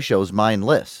and my show is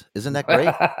mindless. Isn't that great?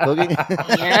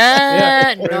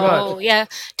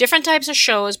 Different types of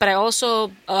shows, but I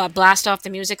also blast off the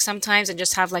music sometimes and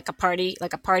just have like a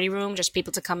party room, just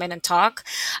people to come in and talk.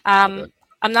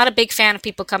 I'm not a big fan of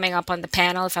people coming up on the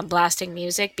panel if I'm blasting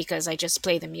music because I just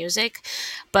play the music.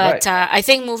 But I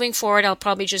think moving forward, I'll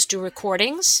probably just do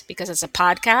recordings because it's a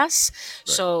podcast. Right.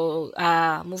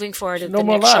 So moving forward, no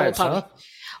more lives, show will probably. Huh?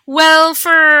 Well,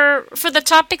 for the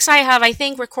topics I have, I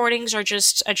think recordings are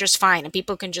just fine, and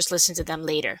people can just listen to them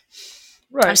later.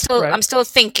 Right. I'm still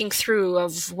thinking through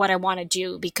of what I want to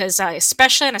do because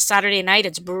especially on a Saturday night,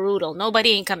 it's brutal.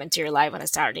 Nobody ain't coming to your live on a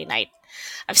Saturday night.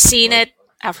 I've seen it.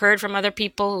 I've heard from other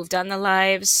people who've done the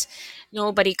lives.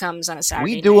 Nobody comes on a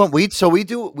Saturday night.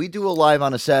 We do a live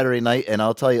on a Saturday night, and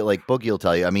I'll tell you, like Boogie will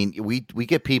tell you. I mean, we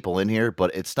get people in here,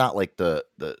 but it's not like the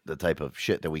type of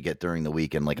shit that we get during the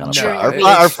week and like on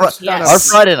our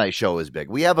Friday night show is big.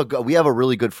 We have a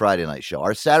really good Friday night show.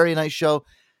 Our Saturday night show,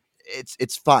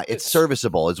 it's fine. It's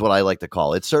serviceable, is what I like to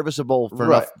call it. It's serviceable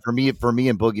enough for me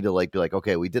and Boogie to like be like,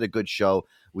 okay, we did a good show.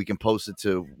 We can post it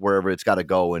to wherever it's got to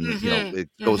go, and it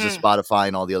goes to Spotify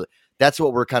and all the other. That's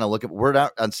what we're kind of looking. We're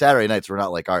not on Saturday nights. We're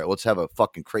not like, all right, let's have a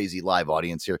fucking crazy live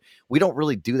audience here. We don't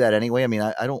really do that anyway. I mean,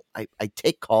 I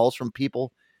take calls from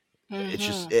people.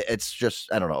 It's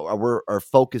just I don't know. Our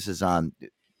focus is on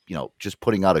just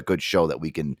putting out a good show that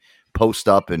we can post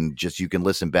up and just you can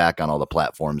listen back on all the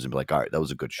platforms and be like, all right, that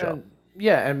was a good show.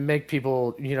 And make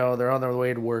people, they're on their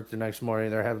way to work the next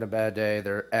morning. They're having a bad day.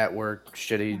 They're at work,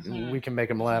 shitty. We can make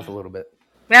them laugh a little bit.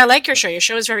 Yeah, I like your show. Your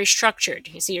show is very structured.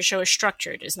 You see, your show is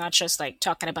structured. It's not just like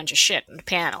talking a bunch of shit on the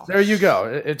panel. There you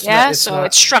go. It's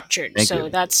structured. Thank you.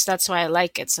 That's why I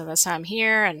like it. So that's why I'm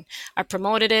here, and I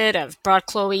promoted it. I've brought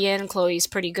Chloe in. Chloe's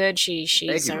pretty good.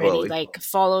 She's already like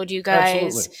followed you guys.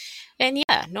 Absolutely. And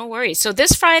yeah, no worries. So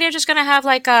this Friday, I'm just gonna have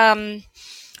like I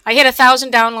hit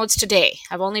 1,000 downloads today.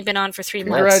 I've only been on for 3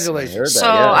 months. Congratulations! So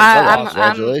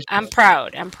I'm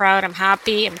proud. I'm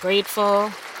happy. I'm grateful.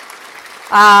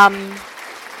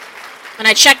 When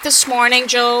I checked this morning,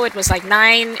 Joe, it was like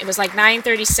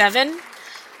 9:37.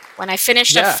 When I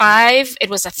finished at 5, it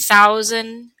was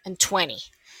 1,020.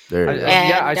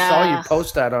 I saw you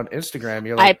post that on Instagram.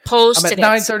 You're like, I posted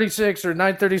I'm at 9:36 or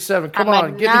 9:37. Come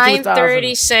on, get me to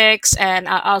 9:36, and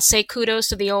I'll say kudos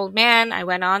to the old man. I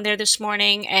went on there this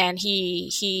morning, and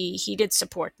he did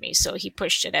support me, so he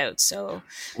pushed it out. So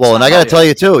and I got to tell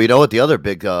you too. You know what? The other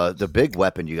big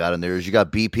weapon you got in there is you got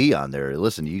BP on there.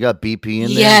 Listen, you got BP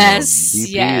in there. Yes,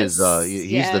 BP is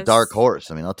he's the dark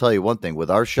horse. I mean, I'll tell you one thing with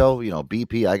our show. You know,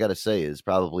 BP, I got to say, is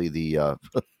probably the.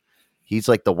 He's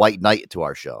like the white knight to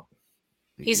our show.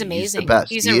 He's amazing. He's the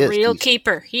best. He's a real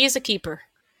keeper. He is a keeper.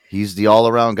 He's the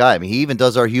all-around guy. I mean, he even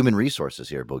does our human resources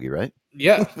here, Boogie, right?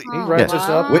 Yeah. He writes us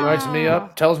up, writes me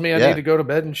up, tells me I need to go to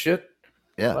bed and shit.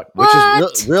 Yeah. Like, which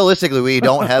is realistically, we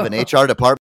don't have an HR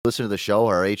department. Listen to the show.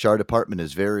 Our HR department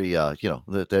is very, they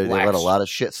let a lot of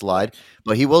shit slide.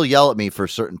 But he will yell at me for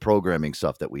certain programming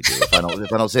stuff that we do. If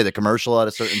I don't say the commercial at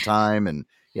a certain time. And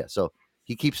so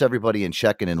he keeps everybody in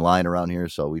check and in line around here,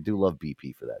 so we do love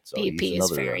BP for that. So BP is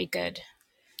very good.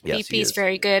 Yes, BP is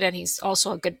very good, and he's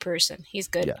also a good person. He's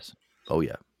good. Yes. Oh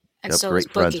yeah. And so is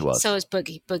Boogie. So is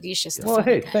Boogie. Boogie's just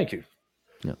hey, thank you.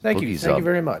 Yeah, thank you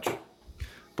very much.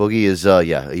 Boogie is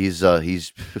he's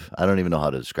I don't even know how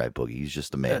to describe Boogie. He's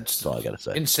just a man. That's all I gotta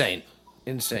say. Insane,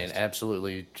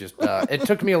 absolutely. Just it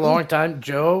took me a long time.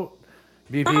 Joe,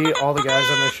 BP, all the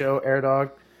guys on the show, Air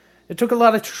Dog. It took a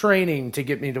lot of training to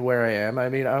get me to where I am. I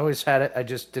mean, I always had it. I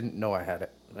just didn't know I had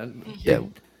it. And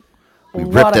we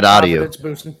ripped it out of you.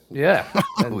 Boosting. Yeah.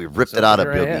 We ripped it out of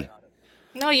Boogie.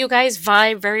 No, you guys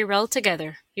vibe very well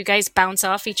together. You guys bounce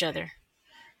off each other.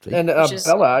 And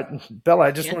Bella,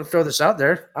 I just want to throw this out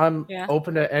there. I'm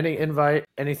open to any invite,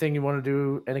 anything you want to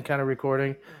do, any kind of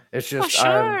recording. It's just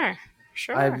sure.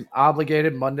 I'm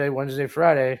obligated Monday, Wednesday,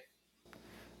 Friday,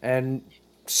 and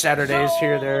Saturdays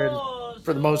here, there, and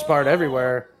for the most part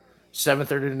everywhere, 7:30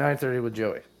 to 9:30 with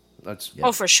Joey. That's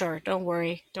Oh, for sure. Don't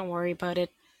worry about it.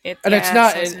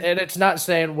 It's not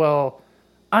saying, well,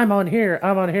 I'm on here.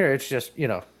 It's just,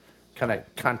 kind of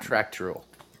contractual.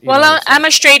 I'm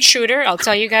a straight shooter. I'll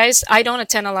tell you guys. I don't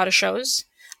attend a lot of shows.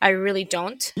 I really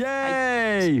don't.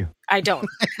 Yay! I don't.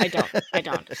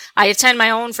 I attend my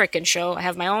own freaking show. I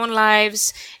have my own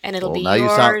lives, and it'll be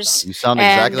yours. You sound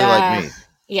exactly like me.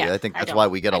 Yeah, I think that's why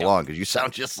we get along, because you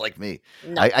sound just like me.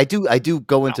 No. I do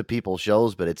go into people's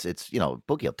shows, but it's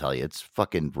Boogie will tell you it's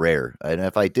fucking rare. And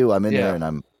if I do, I'm in there and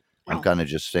I'm kind of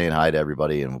just saying hi to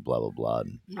everybody and blah blah blah.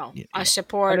 No, I'll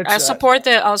support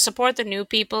the new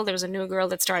people. There was a new girl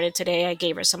that started today. I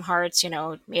gave her some hearts.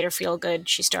 Made her feel good.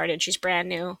 She's brand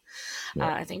new.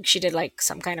 I think she did like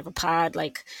some kind of a pod.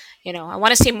 Like, I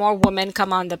want to see more women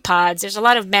come on the pods. There's a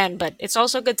lot of men, but it's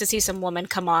also good to see some women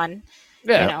come on.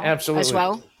 Absolutely. As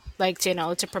well, like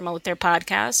to promote their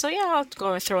podcast. So I'll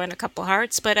go and throw in a couple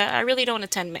hearts, but I really don't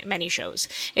attend many shows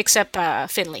except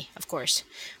Finley, of course,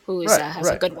 who has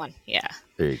a good one. Yeah,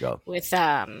 there you go. With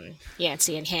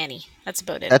Yancy and Hanny. That's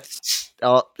about it. That's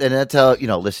how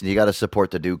listen, you got to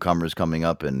support the newcomers coming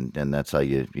up, and that's how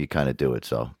you kind of do it.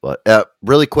 So, but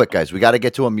really quick, guys, we got to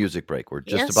get to a music break. We're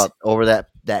just about over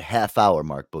that half hour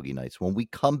mark, Boogie Nights. When we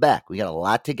come back, we got a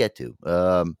lot to get to.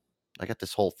 I got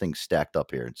this whole thing stacked up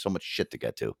here and so much shit to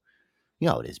get to. You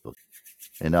know how it is, Boogie.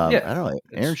 And I don't know.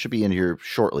 Aaron should be in here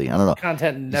shortly. I don't know.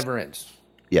 Content never ends.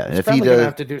 Yeah, and he's if probably he gonna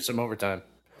have to do some overtime,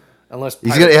 unless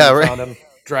he's gonna him,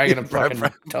 dragging him fucking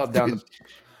tub down.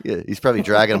 Yeah, he's probably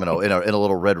dragging him in a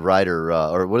little Red Rider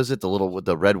or what is it?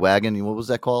 The red wagon. What was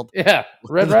that called? Yeah,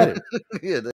 Red Rider.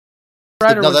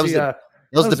 That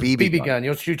was the BB gun.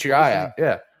 You'll shoot your eye out.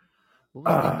 Yeah.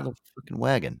 The fucking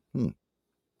wagon.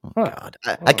 Oh, God.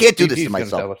 I can't do this to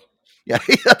myself. Yeah,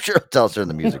 I'm sure I'll tell us during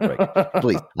the music break.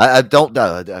 Please. I don't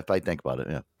if I think about it.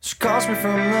 Yeah. She calls me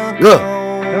from the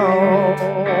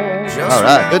all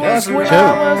right. Good tune.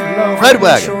 Red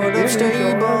Wagon.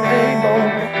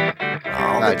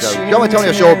 All right, Joe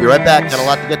Antonio Show. We'll be right back. Got a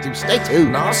lot to get to. Stay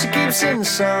tuned. All she keeps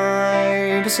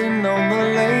inside is in on the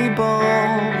label.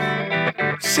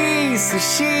 She says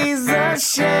she's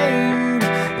ashamed.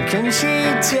 Can she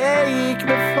take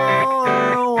me for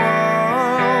a while?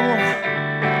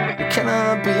 Can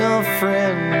I be a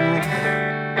friend?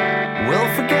 We'll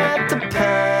forget the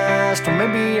past, or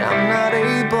maybe I'm not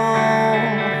able.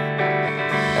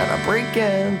 And I break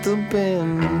at the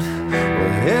bend.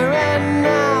 We're here and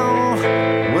now.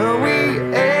 Will we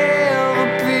ever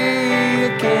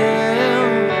be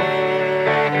again?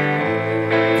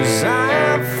 'Cause I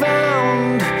have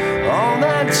found all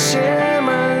that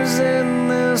shimmers in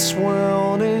this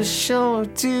world is sure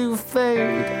to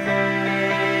fade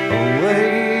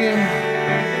away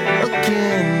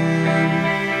again.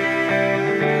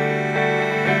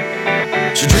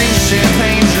 She drinks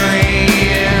champagne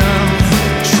dream,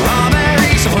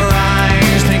 strawberry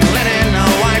surprise, pink linen,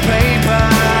 white paper,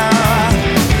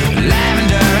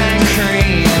 lavender and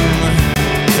cream,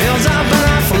 fills up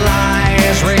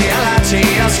butterflies, reality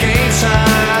escapes her.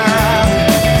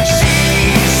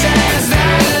 She says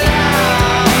that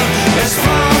love is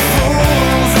for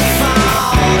fools that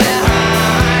fall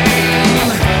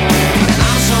behind, and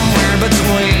I'm somewhere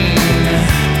between.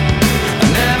 I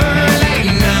never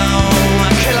really know a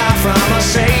killer from a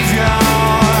savior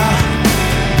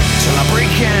till I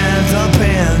break at the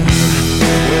pen.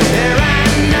 We're here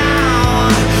and now.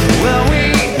 Will we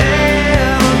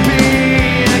ever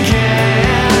be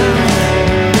again?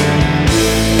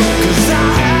 'Cause I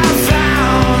have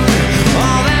found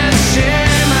all that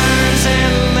shimmers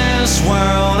in this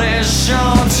world is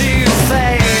sure to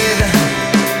fade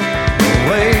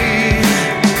away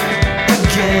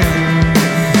again.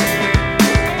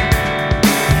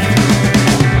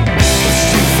 It's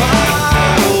too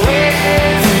far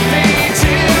away from me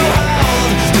to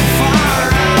hold, too far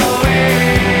away.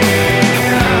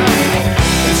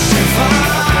 It's too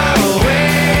far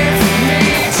away from me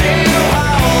to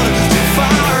hold, too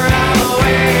far away. Too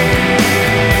far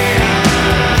away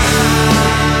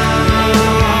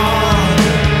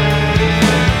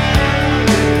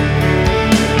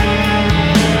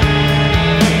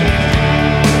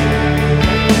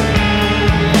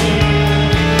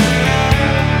me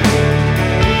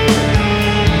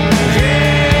to hold,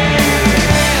 too far away.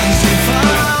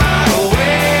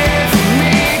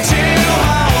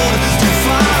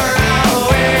 Too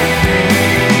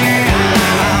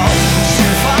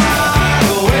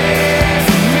far away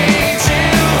from me to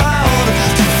hold,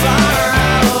 too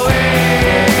far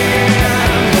away.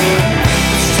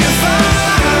 It's too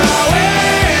far away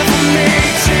from me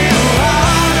to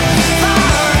hold,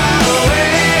 far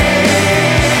away.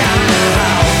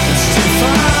 It's too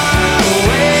far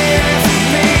away from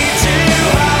me to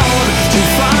hold, too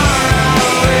far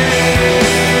away.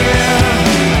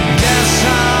 Guess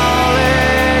I'll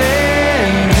let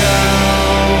it go.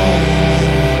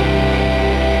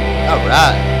 All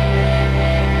right.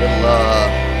 Little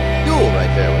duel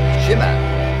right there with Shimmer.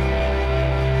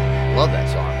 Love that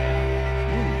song.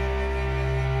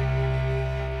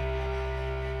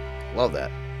 Love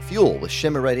that. Fuel with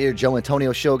Shimmer right here. Joe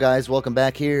Antonio Show, guys. Welcome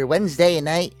back here. Wednesday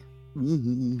night.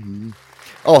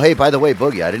 Oh, hey, by the way,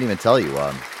 Boogie, I didn't even tell you.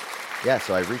 Yeah,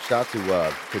 so I reached out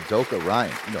to Doka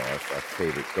Ryan. You know, our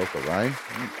favorite Doka Ryan.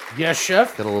 Yes,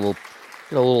 chef. Got a little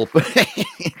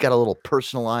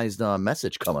personalized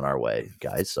message coming our way,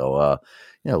 guys. So, a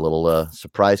little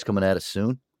surprise coming at us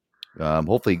soon.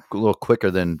 Hopefully a little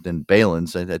quicker than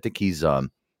Balin's. I think he's, I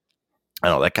don't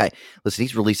know, that guy, listen,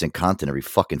 he's releasing content every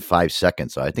fucking 5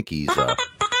 seconds. So I think he's, I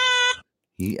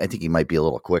think he might be a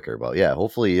little quicker, but yeah,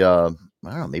 hopefully, I don't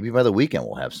know, maybe by the weekend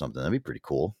we'll have something. That'd be pretty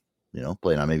cool. You know,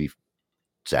 playing on maybe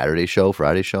Saturday show,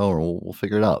 Friday show, or we'll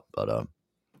figure it out. But, I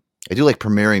do like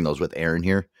premiering those with Aaron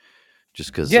here. Just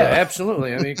because, yeah,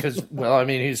 absolutely. I mean, because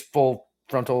he's full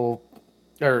frontal,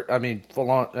 or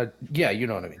full on. Yeah, you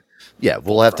know what I mean. Yeah,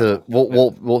 we'll have to.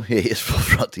 We'll. Yeah, it's full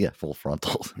front. Yeah, full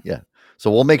frontal. Yeah.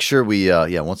 So we'll make sure we.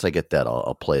 Once I get that,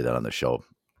 I'll play that on the show.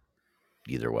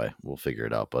 Either way, we'll figure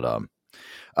it out. But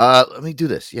let me do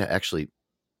this. Yeah, actually,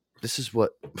 this is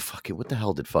what. Fucking, what the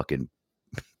hell did fucking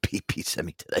PP send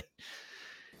me today?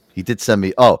 He did send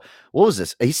me. Oh, what was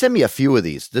this? He sent me a few of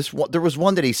these. This one, there was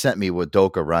one that he sent me with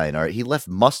Doka Ryan. All right, he left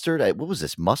mustard. What was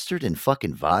this? Mustard and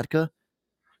fucking vodka.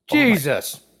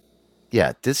 Jesus.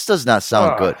 Yeah, this does not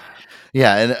sound good.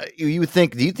 Yeah, and you would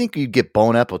think. Do you think you'd get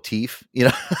Bon Appetit? You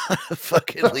know,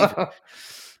 fucking leave.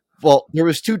 Well, there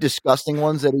was two disgusting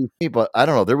ones that he, but I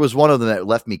don't know. There was one of them that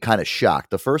left me kind of shocked.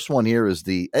 The first one here is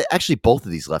actually both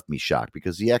of these left me shocked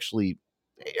because he actually.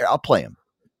 I'll play him.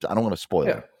 I don't want to spoil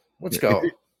it. Let's go.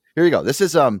 Here you go. This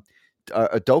is a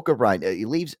Doka Ryan. He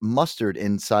leaves mustard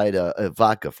inside a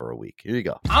vodka for a week. Here you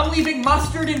go. I'm leaving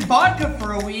mustard in vodka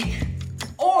for a week,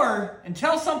 or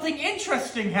until something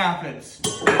interesting happens.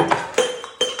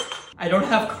 I don't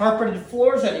have carpeted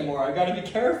floors anymore. I gotta be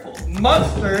careful.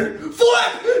 Mustard.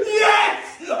 Flip!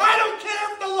 Yes! I don't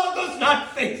care if the logo's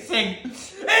not facing.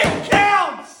 It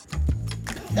counts!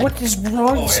 What is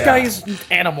wrong? This guy is an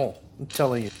animal. I'm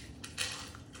telling you.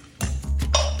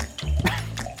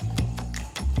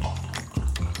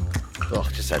 Oh,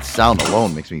 just that sound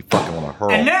alone makes me fucking want to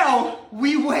hurl. And now,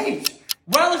 we wait.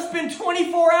 Well, it's been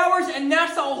 24 hours, and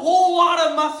that's a whole lot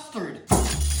of mustard.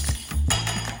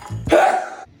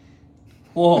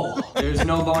 Whoa, there's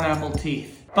no bone apple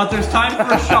teeth. But there's time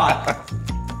for a shot.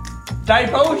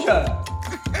 Dibosia.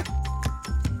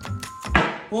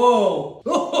 Whoa.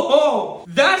 Oh,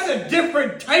 that's a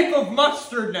different type of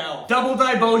mustard now. Double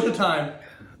Diboja time.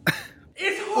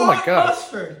 It's hot Oh my God.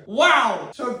 mustard.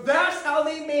 Wow. So that's how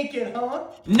they make it, huh?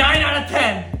 9 out of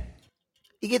 10.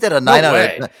 You get that a 9 out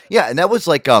way. of 10. Yeah, and that was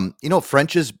like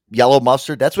French's yellow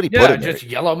mustard. That's what he put Yeah, in there. just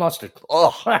yellow mustard.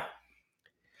 Oh,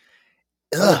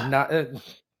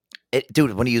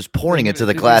 dude, when he was pouring into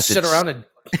the glass, sit around and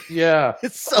yeah,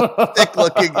 it's so thick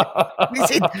looking. We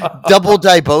say double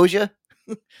Diboja.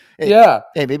 Hey, yeah.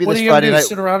 Hey, maybe What this are you Friday gonna do? night.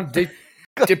 Sit around and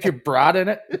dip your brat in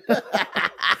it?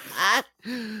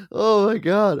 Oh my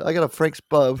God! I got a Frank's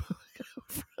Pub.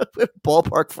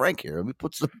 Ballpark Frank here. Let me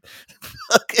put some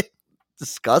fucking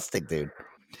disgusting, dude.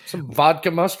 Some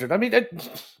vodka mustard. I mean,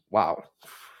 wow.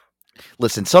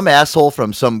 Listen, some asshole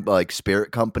from some like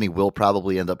spirit company will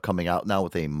probably end up coming out now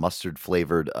with a mustard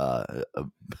flavored vodka.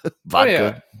 Oh,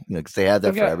 yeah. Because they have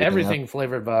that They've for got everything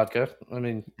flavored vodka. I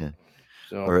mean, yeah.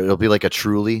 So. Or it'll be like a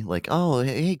Truly, like, oh,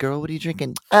 hey girl, what are you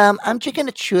drinking? I'm drinking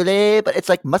a Truly, but it's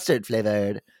like mustard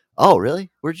flavored. Oh,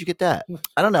 really? Where'd you get that?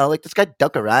 I don't know. Like this guy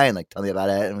Duck Ryan, like, tell me about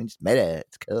it, and we just made it.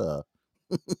 It's cool.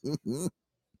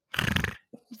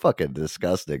 Fucking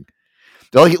disgusting.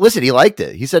 Oh, listen, he liked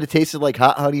it. He said it tasted like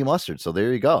hot honey mustard. So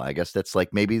there you go. I guess that's like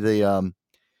maybe the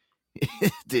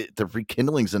the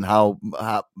rekindlings and how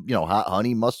hot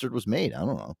honey mustard was made. I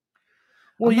don't know.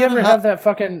 Well, you ever have that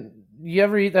fucking? You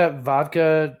ever eat that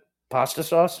vodka pasta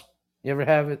sauce? You ever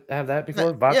have that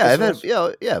before? Vodka yeah,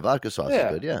 sauce? Vodka sauce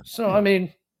is good. Yeah. So I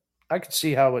mean, I could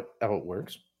see how it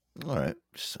works. All right,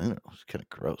 it's kind of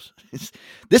gross.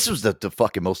 This was the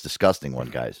fucking most disgusting one,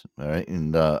 guys. All right,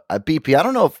 and BP, I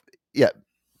don't know if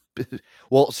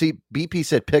well, see, BP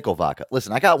said pickle vodka.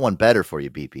 Listen, I got one better for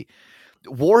you, BP.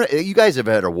 You guys have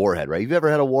had a Warhead, right? You've ever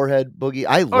had a Warhead, Boogie?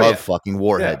 I love fucking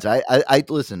Warheads. Yeah. I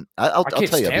listen. I'll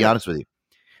tell you. I'll be honest with you.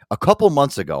 A couple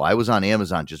months ago, I was on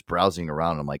Amazon just browsing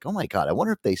around. I'm like, oh my God, I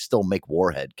wonder if they still make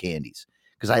Warhead candies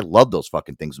because I love those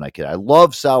fucking things when I kid. I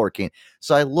love sour candy.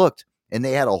 So I looked, and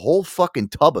they had a whole fucking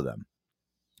tub of them.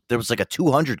 There was like a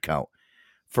 200 count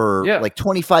for like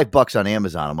 $25 on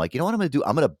Amazon. I'm like, you know what I'm going to do?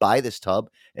 I'm going to buy this tub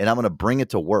and I'm going to bring it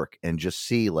to work and just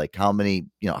see like how many,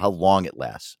 how long it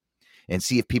lasts and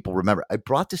see if people remember. I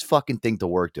brought this fucking thing to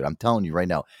work, dude. I'm telling you right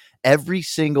now, every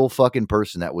single fucking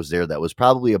person that was there that was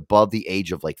probably above the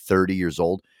age of like 30 years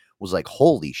old was like,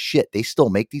 holy shit, they still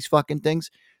make these fucking things?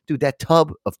 Dude, that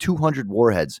tub of 200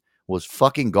 Warheads was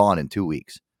fucking gone in 2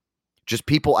 weeks. Just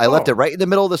people, I left it right in the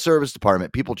middle of the service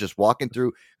department. People just walking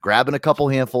through, grabbing a couple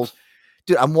handfuls.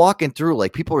 Dude, I'm walking through,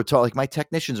 like people are talking, like my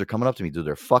technicians are coming up to me, dude.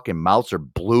 Their fucking mouths are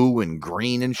blue and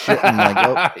green and shit. And like,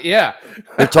 oh. Yeah,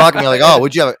 they're talking to me like, oh,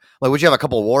 would you have a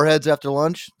couple of Warheads after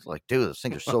lunch? It's like, dude, those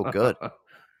things are so good.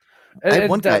 I had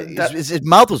one guy, his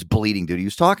mouth was bleeding, dude. He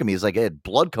was talking to me. He's like, he had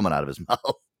blood coming out of his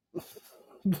mouth.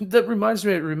 That reminds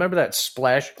me. Remember that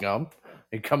Splash gum?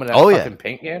 It come in that fucking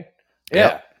paint can. Yeah.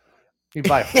 Yep. You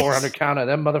buy 400 count of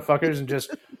them motherfuckers and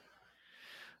just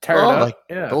tear it up.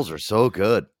 Yeah, those are so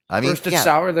good. I mean, first it's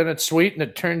sour, then it's sweet, and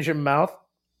it turns your mouth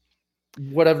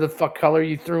whatever the fuck color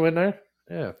you threw in there.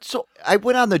 Yeah. So I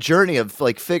went on the journey of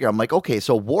like I'm like, okay,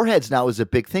 so Warheads now is a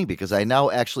big thing because I now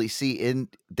actually see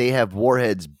they have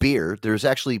Warheads beer. There's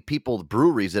actually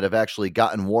breweries that have actually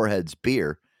gotten Warheads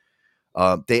beer.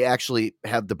 They actually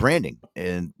have the branding,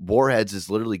 and Warheads is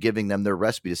literally giving them their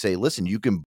recipe to say, listen, you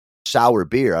can sour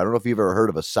beer. I don't know if you've ever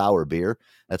heard of a sour beer.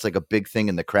 That's like a big thing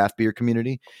in the craft beer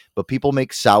community, but people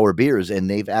make sour beers and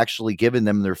they've actually given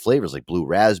them their flavors like blue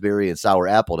raspberry and sour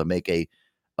apple to make a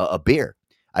beer.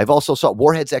 I've also saw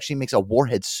Warheads actually makes a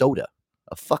Warhead soda,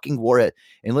 a fucking Warhead.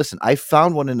 And listen, I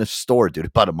found one in a store, dude,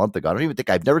 about a month ago. I don't even think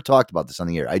I've never talked about this on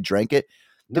the air. I drank it.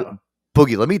 No. Dude,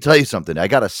 Boogie, let me tell you something. I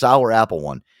got a sour apple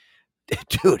one.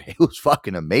 Dude, it was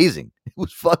fucking amazing. It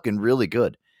was fucking really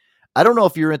good. I don't know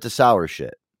if you're into sour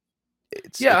shit.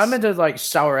 I'm into like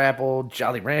sour apple,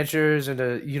 Jolly Ranchers, and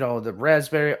the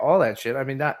raspberry, all that shit. I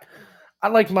mean, I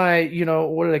like my,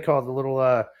 what do they call it? The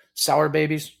little sour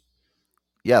babies.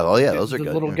 Yeah, oh yeah, those are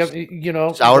good.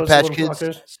 Little, Sour Patch Kids.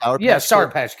 Sour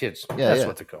Patch Kids. Yeah, that's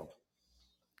what they're called.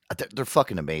 They're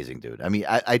fucking amazing, dude. I mean,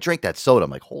 I drank that soda.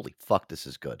 I'm like, holy fuck, this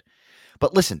is good.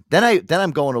 But listen, then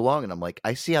I'm going along and I'm like,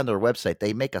 I see on their website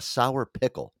they make a sour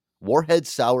pickle. Warhead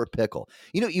sour pickle.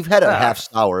 You've had a half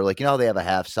sour, like they have a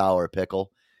half sour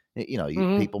pickle.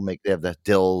 People they have the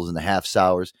dills and the half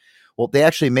sours. Well, they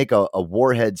actually make a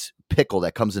Warhead's pickle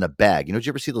that comes in a bag. Did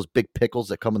you ever see those big pickles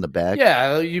that come in the bag?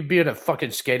 Yeah, you'd be in a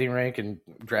fucking skating rink and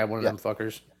grab one of them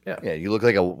fuckers. Yeah, yeah, you look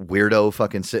like a weirdo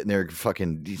fucking sitting there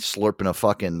fucking slurping a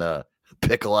fucking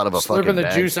pickle out of a fucking bag. Slurping the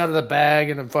bag. Juice out of the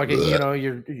bag and then fucking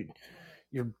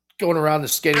you're going around the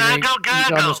skating rink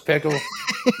eating on this pickle.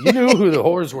 You knew who the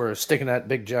whores were, sticking that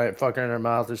big giant fucker in their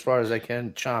mouth as far as they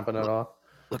can, chomping it off.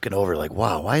 Looking over like,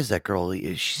 wow, why is that girl?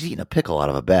 She's eating a pickle out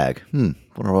of a bag. Wonder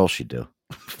what else she'd do.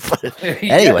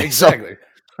 Anyway, exactly.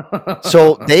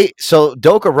 So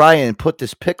Doka Ryan put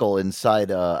this pickle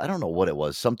inside. I don't know what it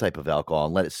was, some type of alcohol,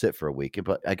 and let it sit for a week.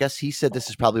 But I guess he said this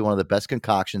is probably one of the best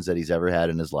concoctions that he's ever had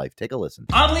in his life. Take a listen.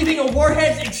 I'm leaving a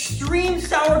Warhead's extreme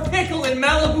sour pickle in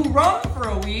Malibu rum for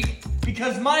a week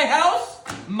because my house,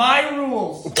 my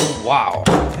rules. Wow.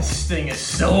 This thing is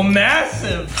so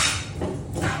massive.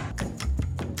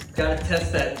 Gotta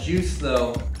test that juice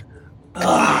though.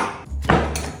 Ugh.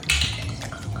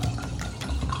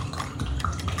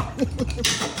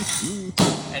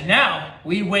 And now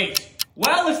we wait.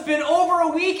 Well, it's been over a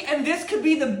week and this could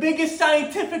be the biggest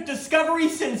scientific discovery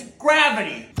since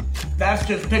gravity. That's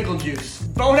just pickle juice.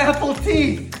 Bone apple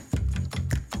tea.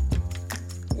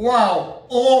 Wow.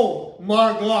 Oh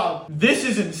my God. This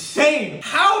is insane.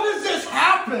 How does this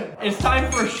happen? It's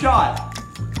time for a shot.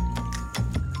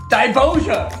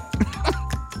 Diboja.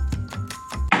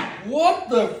 What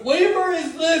the flavor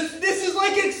is this? This is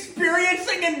like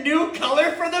experiencing a new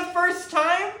color for the first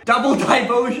time. Double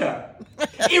Diboja.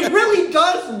 It really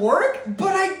does work,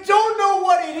 but I don't know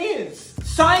what it is.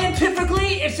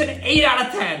 Scientifically, it's an 8 out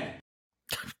of 10.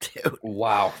 Dude.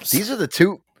 Wow. These are the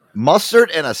two, mustard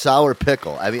and a sour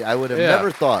pickle. I mean, I would have never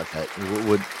thought that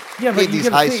would get these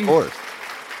high scores.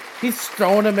 He's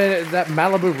throwing them in that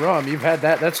Malibu rum. You've had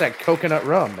that. That's that coconut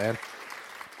rum, man.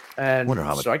 And I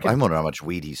wonder how much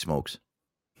weed he smokes.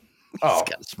 Oh, he's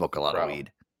got to smoke a lot of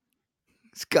weed.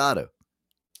 He's got to,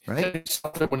 right?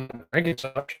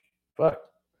 Fuck.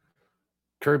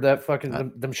 Curb that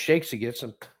fucking them shakes he gets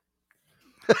him.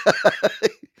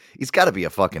 He's got to be a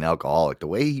fucking alcoholic. The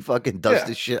way he fucking does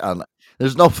this shit on.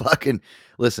 There's no fucking.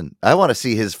 Listen, I want to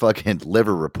see his fucking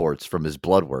liver reports from his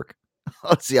blood work.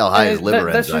 Let's see how high his liver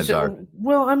enzymes are.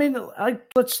 Well, I mean,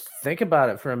 let's think about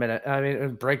it for a minute. I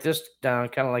mean, break this down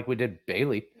kind of like we did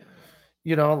Bailey.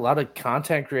 You know, a lot of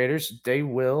content creators, they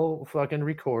will fucking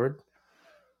record.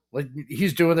 Like,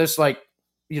 he's doing this,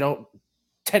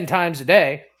 10 times a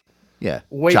day. Yeah.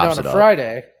 Waiting on a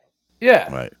Friday.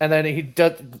 Yeah. Right. And then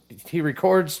he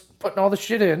records putting all the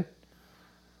shit in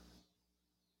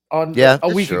on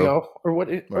a week ago or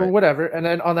whatever. And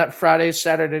then on that Friday,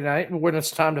 Saturday night, when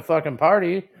it's time to fucking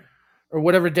party or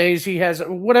whatever days he has,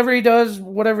 whatever he does,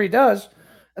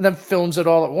 and then films it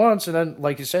all at once. And then,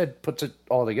 like you said, puts it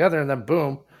all together and then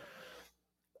boom,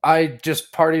 I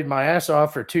just partied my ass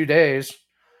off for 2 days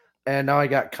and now I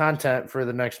got content for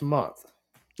the next month.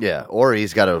 Yeah, or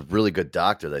he's got a really good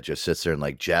doctor that just sits there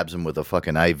and jabs him with a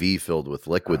fucking IV filled with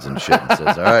liquids and shit and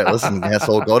says, "All right, listen,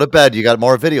 asshole, go to bed. You got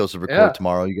more videos to record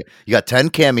tomorrow. You got 10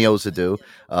 cameos to do.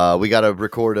 We got to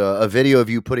record a video of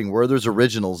you putting Werther's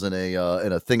Originals in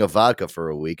a thing of vodka for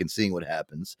a week and seeing what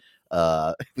happens.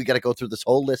 We got to go through this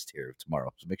whole list here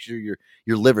tomorrow. So make sure your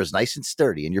liver is nice and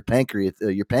sturdy and your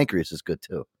pancreas is good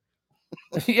too."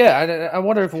 Yeah, I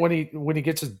wonder if when he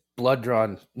gets his blood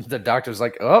drawn, the doctor's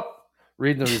like, "Oh,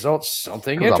 reading the results,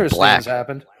 something interesting has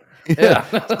happened." Yeah.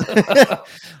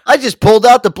 I just pulled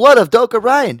out the blood of Doka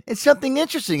Ryan and something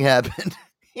interesting happened.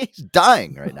 He's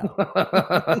dying right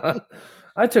now.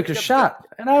 I took a shot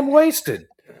and I'm wasted.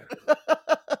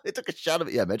 They took a shot of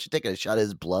it. Yeah, imagine taking a shot of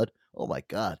his blood. Oh my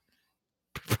God.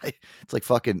 It's like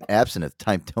fucking absinthe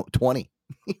time 20.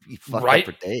 You fuck up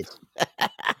for days.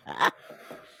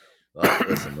 Well,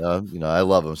 listen, I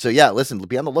love him. So yeah, listen,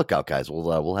 be on the lookout, guys.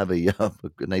 We'll have a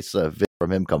nice video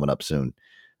from him coming up soon.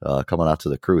 Coming out to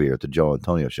the crew here at the Joe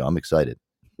Antonio Show. I'm excited.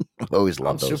 I always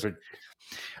love those. Super.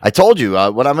 I told you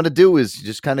what I'm going to do is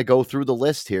just kind of go through the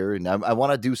list here, and I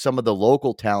want to do some of the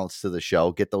local talents to the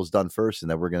show, get those done first,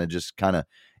 and then we're going to just kind of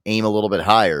aim a little bit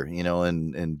higher,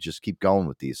 and just keep going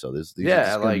with these. So it's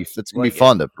going to be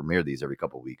fun to premiere these every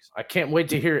couple of weeks. I can't wait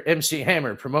to hear MC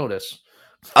Hammer promote us.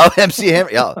 Oh, MC Hammer.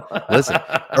 Yeah, listen.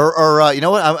 Or you know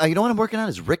what? I'm working on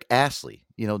is Rick Astley.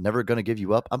 Never Gonna Give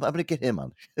You Up. I'm going to get him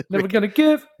on. Never gonna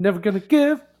give. Never gonna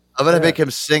give. I'm going to make him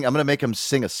sing. I'm going to make him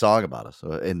sing a song about us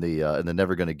in the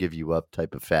Never Gonna Give You Up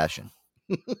type of fashion.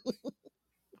 Oh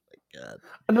my God.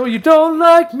 I know you don't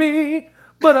like me,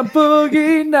 but I'm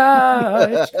Boogie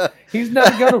Nights. He's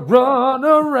never gonna run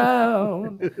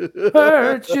around,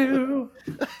 hurt you.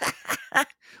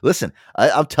 Listen,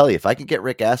 I'll tell you, if I can get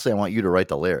Rick Astley, I want you to write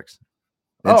the lyrics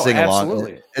and sing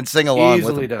along. And sing along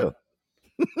Easily with him.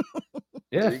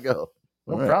 Yeah, there you go.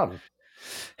 No problem.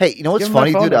 Hey, you know what's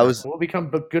funny, dude? We'll become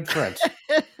good friends.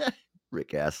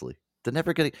 Rick Astley. They're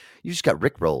never gonna. You just got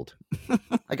Rick rolled.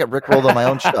 I got Rick rolled on my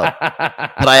own show,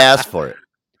 but I asked for it.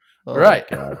 Oh, right.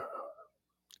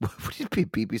 What did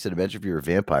Pee-Pee said? Imagine if you were a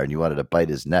vampire and you wanted to bite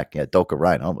his neck. Yeah, Doka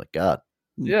Ryan. Oh my God.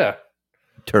 Yeah.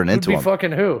 Turn into him.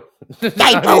 Fucking who?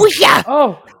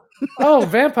 Oh,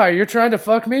 vampire! You're trying to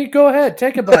fuck me? Go ahead,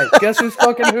 take a bite. Guess who's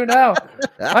fucking who now?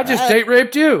 I just date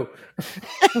raped you.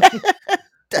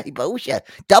 Daibosha.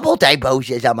 Double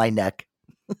Daibosha's on my neck.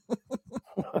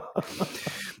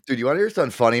 Dude, you want to hear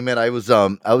something funny, man? I was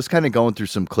kind of going through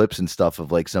some clips and stuff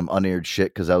of like some unaired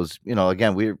shit because I was,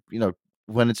 again,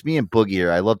 when it's me and Boogie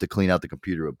here, I love to clean out the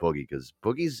computer with Boogie because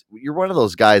you're one of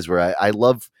those guys where I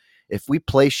love. If we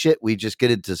play shit, we just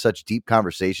get into such deep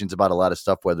conversations about a lot of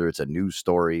stuff, whether it's a news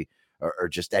story or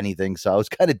just anything. So I was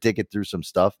kind of digging through some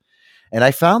stuff. And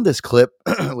I found this clip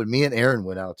when me and Aaron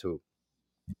went out to.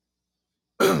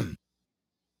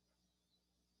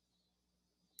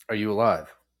 Are you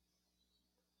alive?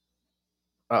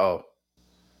 Uh-oh.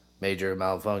 Major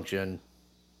malfunction.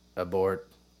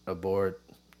 Abort.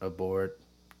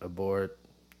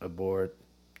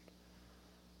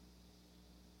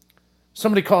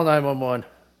 Somebody call 911.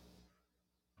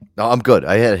 No, I'm good.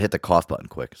 I had to hit the cough button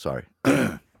quick. Sorry.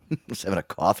 I was having a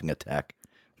coughing attack.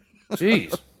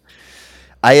 Jeez.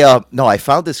 I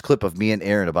found this clip of me and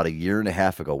Aaron about a year and a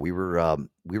half ago. We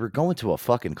were going to a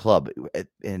fucking club,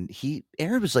 and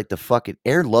Aaron was like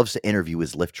Aaron loves to interview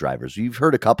his Lyft drivers. You've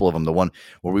heard a couple of them. The one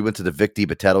where we went to the Vic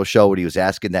DiBitetto show when he was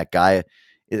asking that guy.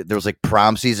 There was like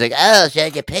prom. He's like, "Oh, so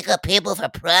you pick up people for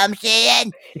prom,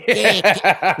 Shan?"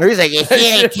 Yeah. Or he's like, "You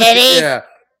see any titties?" Yeah.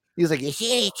 He was like, "You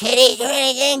see any titties or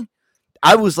anything?"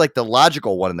 I was like the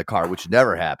logical one in the car, which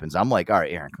never happens. I'm like, "All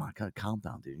right, Aaron, come on, calm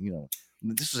down, dude."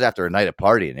 This was after a night of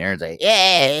party, and Aaron's like,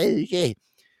 "Yeah."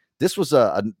 This was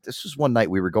one night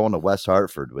we were going to West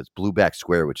Hartford with Blueback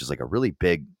Square, which is like a really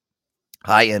big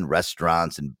high-end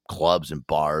restaurants and clubs and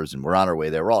bars, and we're on our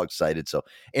way there. We're all excited. So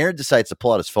Aaron decides to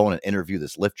pull out his phone and interview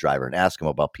this Lyft driver and ask him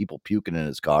about people puking in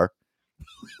his car.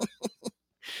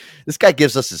 This guy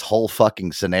gives us his whole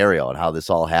fucking scenario on how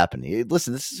this all happened.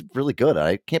 Listen, this is really good.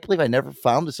 I can't believe I never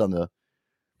found this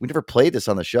we never played this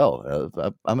on the show.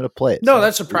 I'm going to play it. No,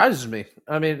 that surprises me.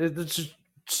 I mean, it's just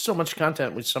so much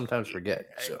content we sometimes forget.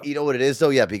 So. You know what it is though?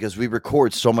 Yeah, because we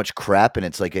record so much crap and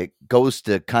it's like it goes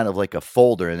to kind of like a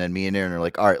folder, and then me and Aaron are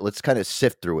like, all right, let's kind of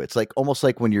sift through it. It's like almost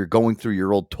like when you're going through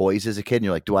your old toys as a kid and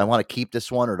you're like, do I want to keep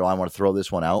this one or do I want to throw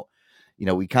this one out?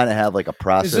 We kind of have like a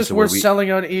process. Is this worth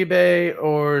selling on eBay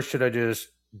or should I just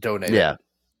donate? Yeah.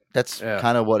 That's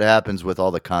kind of what happens with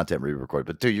all the content we record.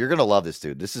 But dude, you're going to love this,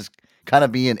 dude. This is kind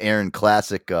of me and Aaron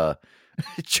classic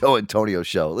Joe Antonio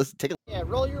show. Let's take a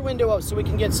roll your window up so we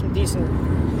can get some decent.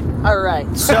 All right,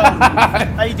 so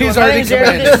how you doing? He's already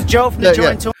committed. This is Joe from the Joe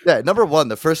Antonio. Yeah, number one,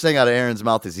 the first thing out of Aaron's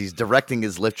mouth is he's directing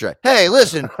his Lyft driver. Hey,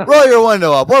 listen, roll your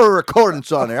window up. We're recording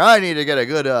on there. I need to get a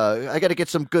good. I got to get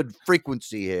some good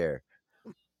frequency here.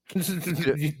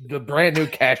 The brand new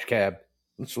cash cab.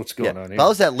 That's what's going on here. If I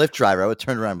was that Lyft driver, I would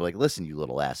turn around and be like, "Listen, you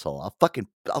little asshole.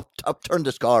 I'll turn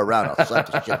this car around. I'll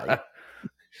slap the shit out of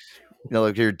you."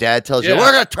 Like your dad tells you,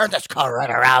 we're going to turn this car right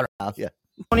around. Yeah.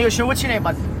 Antonio Show, what's your name,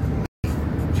 bud?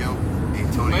 Joe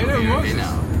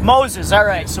Antonio. Moses, all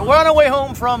right. So we're on our way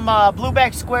home from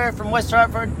Blueback Square from West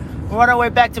Hartford. We're on our way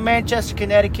back to Manchester,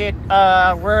 Connecticut.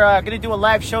 We're going to do a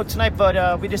live show tonight,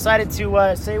 but we decided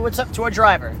to say what's up to our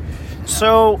driver.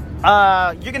 So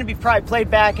you're going to be probably played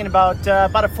back in about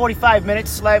a 45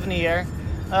 minutes live in the air.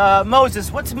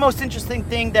 Moses, what's the most interesting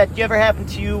thing that ever happened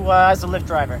to you as a Lyft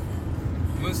driver?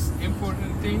 Most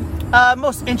important thing?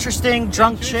 Most interesting,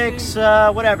 drunk chicks,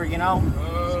 whatever,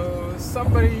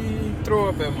 Somebody threw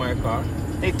up in my car.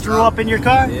 They threw up in your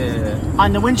car? Yeah.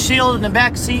 On the windshield, in the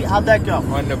back seat? How'd that go?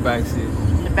 On the back seat.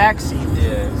 The back seat?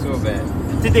 Yeah, so bad.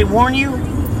 Did they warn you?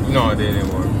 No, they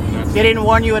didn't warn me. They didn't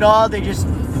warn you at all? They just...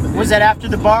 Was that after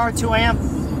the bar at 2 a.m.?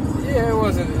 Yeah, it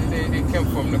wasn't. They came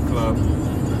from the club.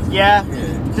 Yeah?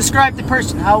 Describe the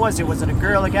person. How was it? Was it a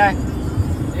girl, a guy?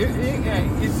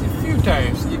 It's a few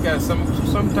times. You got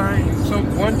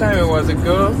one time it was a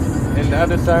girl, and the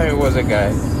other time it was a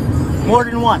guy. More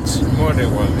than once? More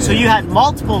than once, yeah. So you had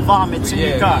multiple vomits in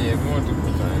your car? Yeah,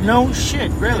 multiple times. No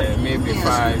shit, really? Yeah, maybe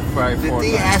five, 4 Did times.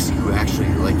 they ask you actually,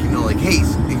 hey,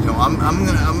 I'm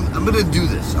gonna do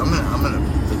this. I'm gonna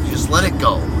just let it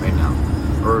go right now,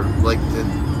 or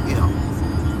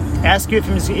ask you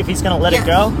if he's gonna let it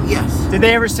go? Yes. Did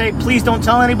they ever say, please don't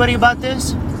tell anybody about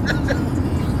this?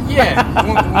 Yeah,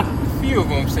 a few of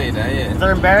them say that, yeah.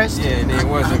 They're embarrassed? Yeah, they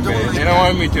was embarrassed. They don't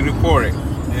want me to report it,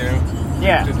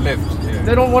 Yeah. To Lyft, yeah.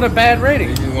 They don't want a bad rating.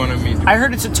 They just wanted me to. I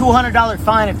heard it's a $200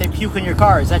 fine if they puke in your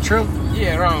car. Is that true?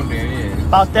 Yeah, around there, yeah.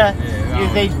 About that?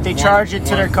 Yeah, they charge it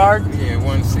to their card? Yeah,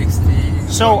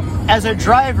 160. So, as a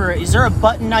driver, is there a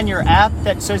button on your app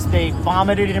that says they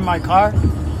vomited in my car?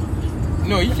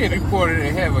 No, you can report it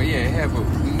and have a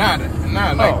not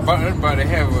like button, but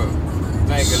have a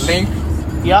link.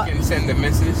 Yeah. You can send a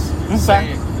message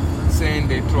saying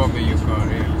they trouble your car.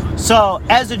 Yeah. So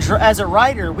as a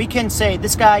rider, we can say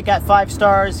this guy got 5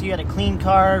 stars. He had a clean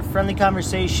car, friendly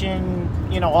conversation,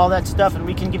 all that stuff, and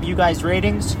we can give you guys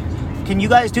ratings. Can you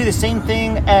guys do the same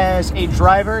thing as a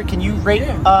driver? Can you rate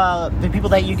the people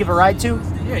that you give a ride to?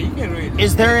 Yeah, you can rate.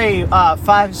 Is there a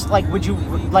 5? Like, would you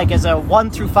as a 1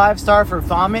 through 5 star for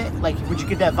vomit? Like, would you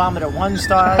give that vomit a 1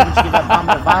 star? Would you give that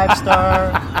vomit a 5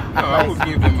 star? No, I would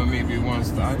give them maybe 1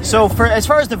 star. Yeah. So as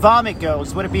far as the vomit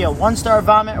goes, would it be a 1-star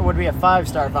vomit or would it be a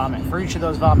 5-star vomit for each of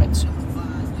those vomits?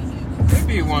 It'd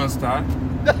be 1 star.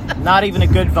 Not even a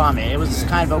good vomit. It was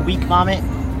kind of a weak vomit.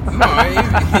 No,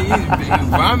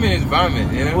 vomit is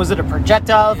vomit. Was it a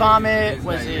projectile vomit?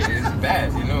 It's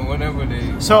bad, whatever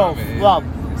they. So,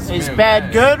 is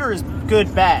bad good or is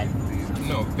good bad?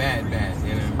 No, bad.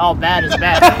 Oh, bad is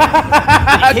bad.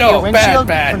 Did you hit your windshield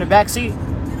bad. from the back seat?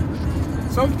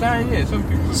 Sometimes, yeah, some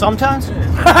people. Sometimes?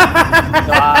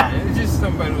 Yeah. It's just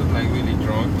somebody who's like really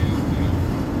drunk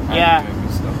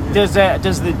and Does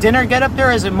the dinner get up there?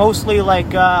 Or is it mostly like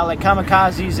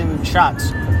kamikazes and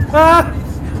shots?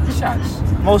 Shots.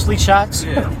 Mostly shots?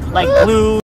 Yeah. Like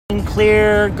blue,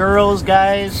 clear, girls,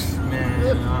 guys?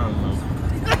 Man, I don't know.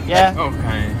 Yeah?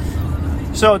 Okay.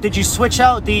 So did you switch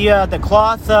out the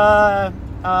cloth,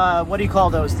 what do you call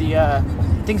those? The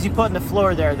things you put in the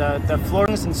floor there, the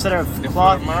floorings instead of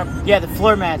cloth? Floor mat? Yeah, the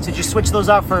floor mats. Did you switch those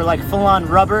out for like full-on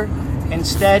rubber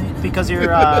instead because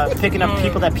you're picking up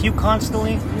people that puke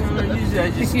constantly? Usually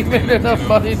I just Even enough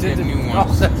money to do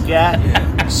Yeah.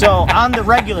 So on the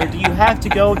regular, do you have to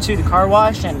go to the car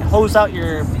wash and hose out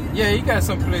your? Yeah, you got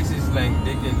some places like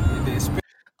they spit.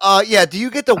 Yeah. Do you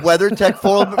get the WeatherTech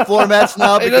floor mats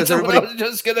now? Because That's what I was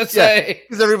just gonna say.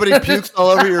 Because everybody pukes all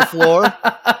over your floor.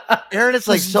 Aaron is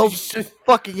like so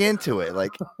fucking into it.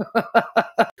 Like,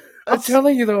 I'm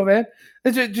telling you though, man.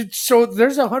 So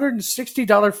there's a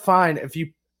 $160 fine if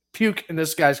you puke in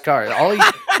this guy's car. All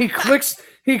he clicks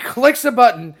a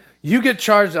button, you get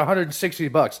charged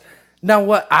 $160. Now,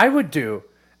 what I would do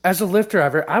as a Lyft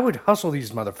driver, I would hustle these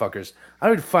motherfuckers.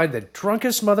 I would find the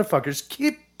drunkest motherfuckers,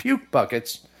 keep puke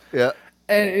buckets, and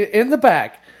in the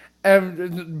back,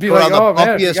 and be like, "Oh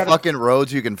man, bumpiest fucking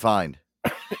roads you can find."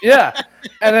 Yeah,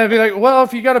 and then be like, "Well,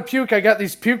 if you got to puke, I got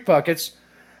these puke buckets,"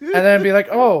 and then be like,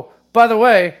 "Oh, by the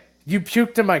way, you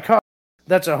puked in my car.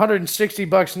 That's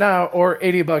 $160 now, or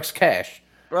 $80 cash."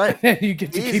 Right. And you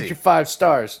get to keep your 5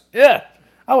 stars. Yeah.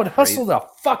 I would hustle the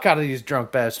fuck out of these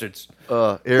drunk bastards.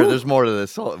 Here, there's more to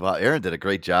this. Wow, Aaron did a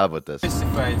great job with this.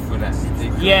 Specified for that.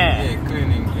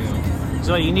 Cleaning.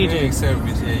 So you need cleaning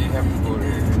service. Yeah, you have to go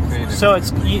there and clean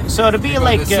them. So to be because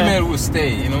like the smell will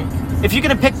stay. If you're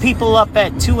gonna pick people up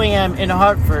at 2 a.m. in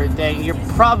Hartford, then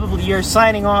you're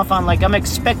signing off on like I'm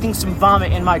expecting some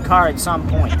vomit in my car at some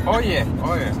point. Oh yeah,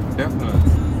 definitely.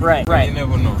 Right. You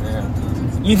never know. Yeah.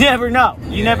 You never know.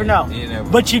 You never know.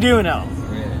 But you do know.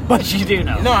 Yeah. But you do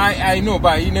know. No, I know,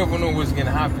 but you never know what's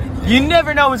gonna happen. You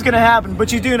never know what's gonna happen,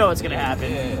 but you do know what's gonna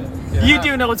happen. Yeah. You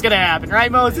do know what's gonna happen,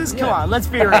 right, Moses? Come on, let's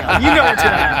be real. You know what's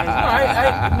gonna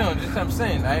happen. No, that's what I'm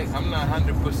saying. I'm not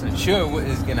 100% sure what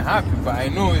is gonna happen, but I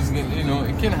know it's gonna,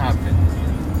 it can happen.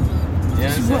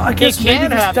 Well, I guess it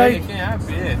can happen. It can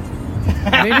happen. Yeah.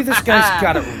 Maybe this guy's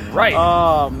got it right.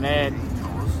 Oh man.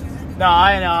 No,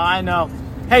 I know.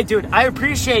 Hey, dude, I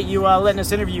appreciate you letting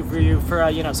us interview for you for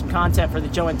some content for the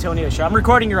Joe Antonio show. I'm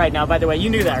recording you right now, by the way. You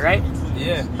knew that, right?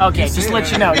 Yeah. Okay, just to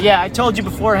let you know. Yeah, I told you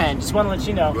beforehand. Just want to let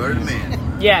you know. Word of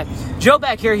man. Yeah, Joe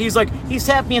back here, he's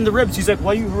tapped me in the ribs. He's like,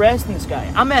 why are you harassing this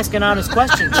guy? I'm asking honest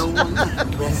questions.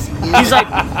 He's like,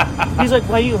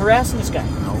 why are you harassing this guy?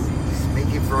 No, he's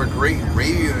making for a great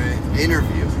radio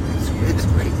interview. It's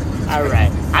great. All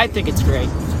right, I think it's great.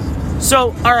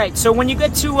 So, all right. So when you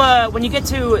get to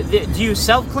do you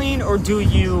self clean or do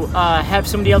you have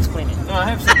somebody else clean it? No, I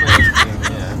have somebody else clean it.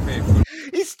 Yeah, I pay for it.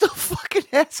 He's still fucking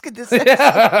asking this. He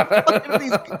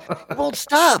won't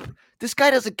stop. This guy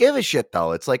doesn't give a shit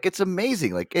though. It's like it's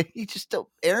amazing. Like he just don't.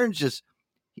 Aaron's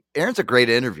a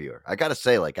great interviewer. I gotta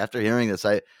say, like after hearing this,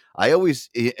 I always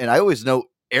know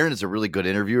Aaron is a really good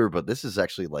interviewer, but this is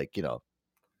actually like Yeah,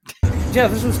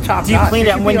 this was top. Do you clean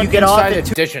it when you get off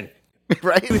at edition?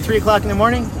 Right? 2, 3 o'clock in the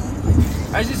morning?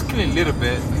 I just clean a little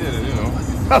bit,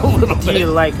 A little bit. Do you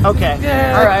like, okay.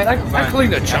 Yeah, all right. I clean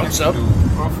the chunks up.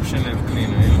 Professional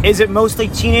cleaner. Is it mostly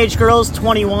teenage girls,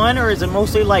 21, or is it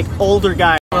mostly like older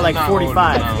guys, or like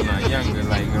 45? No, younger,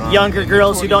 like younger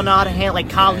girls who don't know how to handle, like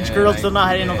college girls like, don't know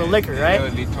how to handle the liquor, right?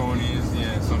 Early 20s,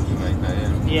 yeah, something like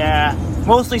that, Yeah.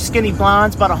 Mostly skinny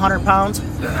blondes, about 100 pounds.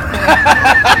 Right?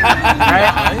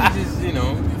 It's just,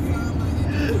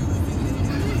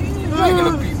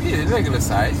 regular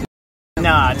size.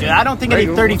 Nah, dude, I don't think any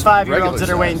 35-year-olds that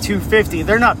are weighing 250,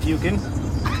 they're not puking.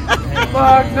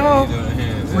 Fuck no.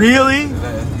 Really?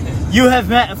 You have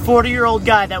met a 40-year-old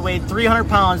guy that weighed 300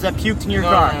 pounds that puked in your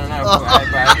car. No.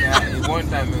 One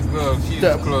time a girl, she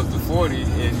was close to 40,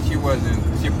 and she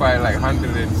probably like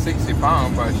 160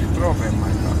 pounds, but she threw up in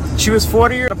my car. She was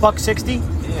 40 or $160?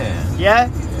 Yeah. Yeah?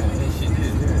 Yeah, she did,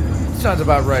 yeah. Sounds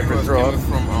about right for throw up.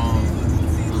 From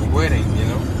a wedding, you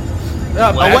know?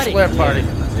 A wedding. Party.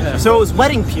 Yeah. So it was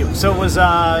wedding puke. So it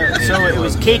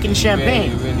was cake and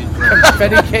champagne.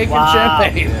 Confetti cake and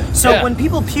champagne. So when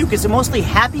people puke, is it mostly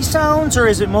happy sounds, or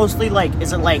is it mostly like,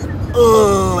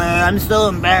 oh, I'm so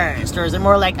embarrassed, or is it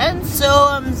more like I'm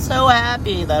so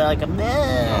happy that like I'm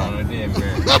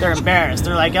They're embarrassed.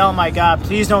 They're like, oh my god,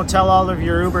 please don't tell all of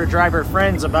your Uber driver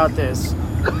friends about this.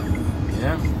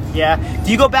 Yeah. Yeah.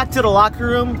 Do you go back to the locker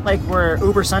room, like where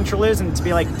Uber Central is, and to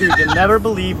be like, dude, you'll never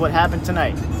believe what happened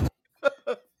tonight?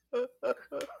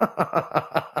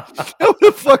 I would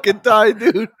have fucking died,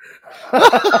 dude.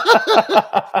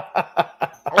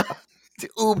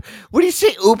 What do you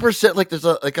say? Uber said like there's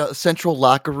a central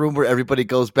locker room where everybody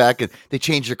goes back and they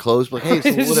change their clothes. But hey, so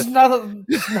it's not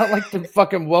like the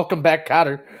fucking Welcome Back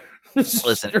Kotter.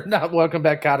 Listen, they're not Welcome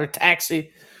Back Kotter.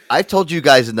 Taxi. I've told you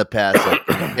guys in the past, like,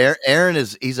 Aaron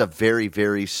he's a very,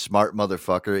 very smart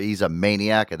motherfucker. He's a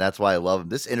maniac, and that's why I love him.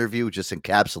 This interview just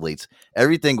encapsulates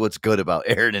everything what's good about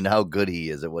Aaron and how good he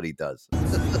is at what he does.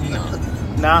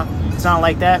 Nah, it's not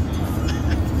like that.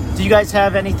 Do you guys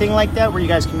have anything like that where you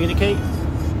guys communicate?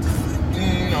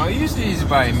 No, usually it's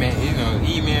by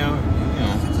email,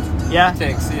 Yeah?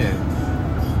 Text,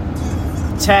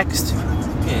 yeah. Text?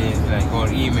 Yeah, like, or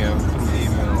email, through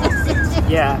email.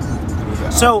 Yeah.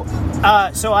 So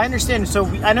I understand. So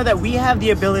I know that we have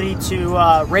the ability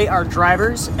to rate our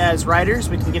drivers as riders.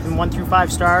 We can give them 1 through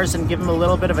 5 stars and give them a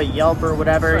little bit of a Yelp or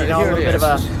whatever, right, a little bit of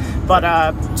a.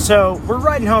 But so we're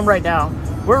riding home right now.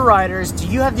 We're riders. Do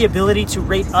you have the ability to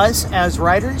rate us as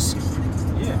riders?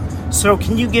 Yeah. So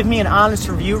can you give me an honest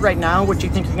review right now? What you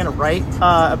think you're gonna write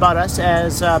about us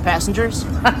as passengers?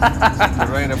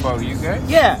 Write about you guys?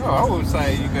 Yeah. No, I would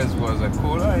say you guys was a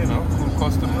cool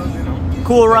customer,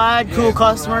 Cool ride, cool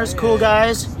customers, cool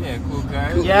guys. Yeah, cool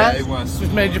guys. Yeah. It was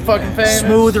just made you fucking famous.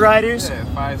 Smooth riders. Yeah,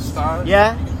 5 stars.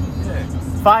 Yeah.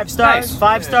 5 stars. Nice.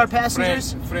 5-star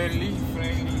passengers. Friendly.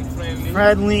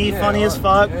 Friendly, funny as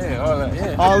fuck. Yeah, all that.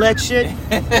 Yeah. All that shit.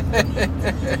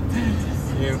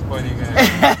 You're a funny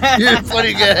guy. You're a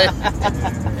funny guy.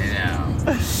 Yeah.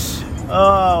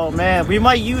 Oh man, we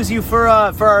might use you for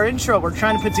our intro. We're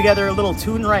trying to put together a little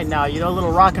tune right now. A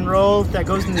little rock and roll that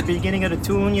goes in the beginning of the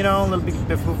tune. A little bit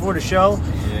before the show.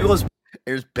 Yeah. It was.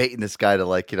 Here's baiting this guy to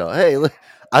hey, look,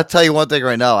 I'll tell you one thing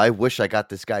right now. I wish I got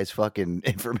this guy's fucking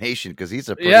information because he's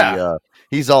a pretty.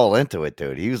 He's all into it,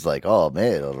 dude. He was like, "Oh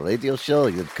man, a radio show,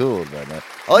 you're cool." Man.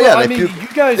 Oh yeah, you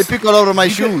guys. They pick all over my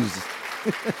shoes.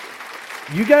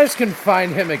 You guys can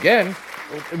find him again.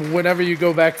 Whenever you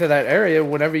go back to that area,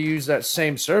 whenever you use that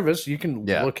same service, you can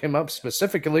look him up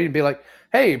specifically and be like,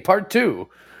 "Hey, part 2."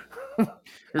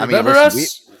 Remember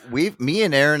us? Me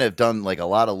and Aaron have done like a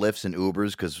lot of lifts and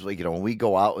Ubers because when we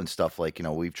go out and stuff,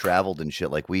 we've traveled and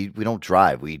shit. Like we don't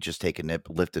drive, we just take a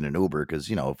lift in an Uber because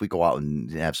if we go out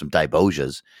and have some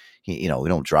dibojas, we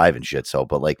don't drive and shit. So,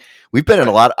 but we've been in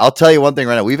a lot. I'll tell you one thing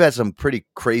right now. We've had some pretty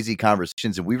crazy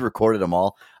conversations and we've recorded them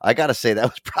all. I gotta say that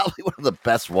was probably one of the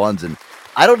best ones, and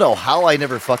I don't know how I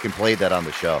never fucking played that on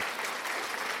the show.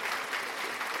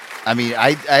 I mean,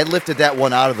 I lifted that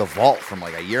one out of the vault from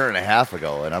like a year and a half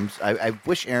ago, and I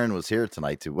wish Aaron was here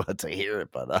tonight to hear it,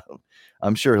 but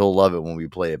I'm sure he'll love it when we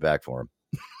play it back for him.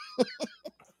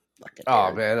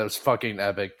 Oh man, that was fucking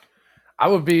epic.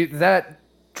 That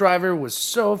driver was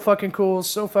so fucking cool,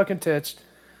 so fucking tits.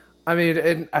 I mean,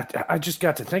 and I just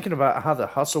got to thinking about how the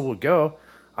hustle would go.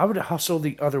 I would hustle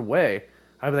the other way.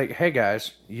 I'd be like, hey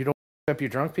guys, you don't up your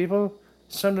drunk people?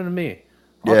 Send them to me.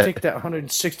 I'll take that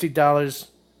 $160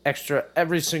 extra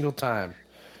every single time.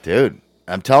 Dude,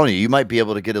 I'm telling you, you might be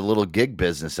able to get a little gig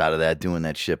business out of that doing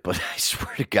that shit, but I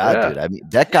swear to God, dude, I mean,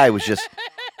 that guy was just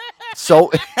so...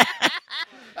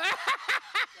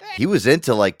 He was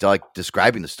into like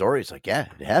describing the story. He's like, yeah,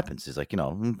 it happens. He's like,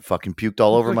 fucking puked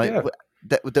all over my... Yeah.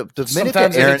 The minute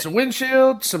sometimes that Aaron, it's a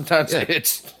windshield, sometimes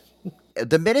it's...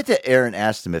 The minute that Aaron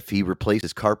asked him if he replaced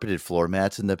his carpeted floor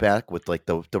mats in the back with like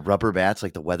the rubber mats,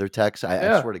 like the WeatherTechs,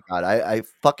 I swear to God, I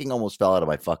fucking almost fell out of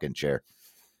my fucking chair.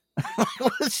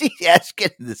 What is he asking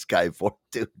this guy for,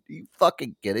 dude? Are you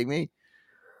fucking kidding me?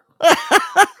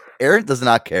 Aaron does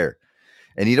not care.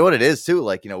 And you know what it is too?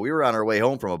 Like, we were on our way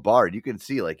home from a bar, and you can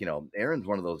see, like, Aaron's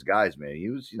one of those guys, man. He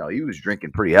was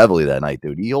drinking pretty heavily that night,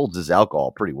 dude. He holds his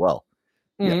alcohol pretty well.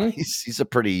 Mm-hmm. Yeah, he's a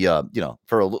pretty,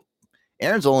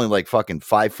 Aaron's only like fucking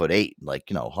 5'8", like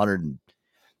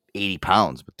 180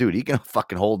 pounds, but dude, he can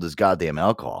fucking hold his goddamn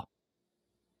alcohol.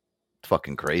 It's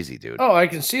fucking crazy, dude. Oh, I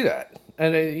can see that.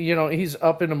 And he's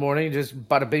up in the morning, just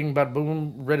bada bing, bada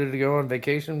boom, ready to go on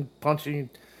vacation,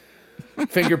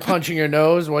 finger punching your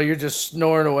nose while you're just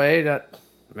snoring away. That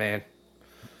man.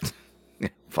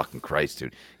 Fucking Christ,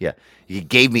 dude. Yeah, he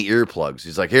gave me earplugs.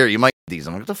 He's like, "Here, you might need these."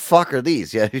 I'm like, "What the fuck are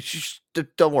these?" Yeah,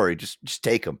 don't worry, just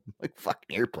take them. I'm like,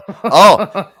 fucking earplugs.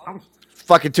 Oh,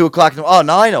 fucking 2:00. Oh,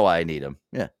 now I know why I need them.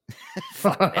 Yeah.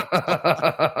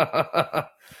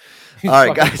 All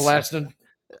right, guys. Blasting.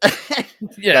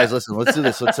 Yeah, guys, listen. Let's do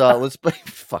this. Let's play.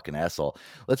 Fucking asshole.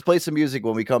 Let's play some music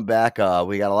when we come back.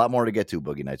 We got a lot more to get to.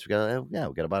 Boogie Nights. We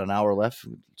got about an hour left.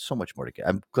 So much more to get.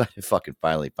 I'm glad I fucking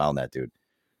finally found that, dude.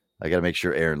 I got to make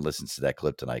sure Aaron listens to that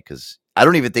clip tonight, because I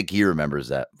don't even think he remembers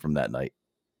that from that night.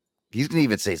 He's going to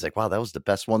even say, he's like, wow, that was the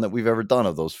best one that we've ever done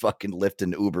of those fucking Lyft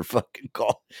and Uber fucking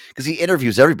call. Because he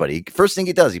interviews everybody. First thing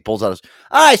he does, he pulls out his,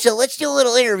 all right, so let's do a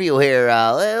little interview here.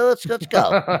 Let's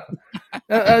go.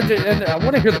 And I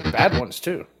want to hear the bad ones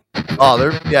too. Oh,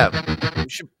 we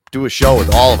should do a show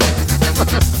with all of them.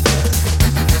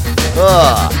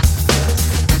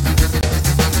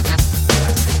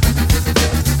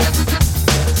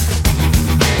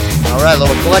 All right,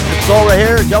 little collective soul right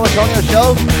here. Joe Antonio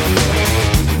Show.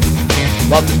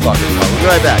 Love this fucking song. We'll be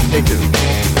right back. Stay tuned.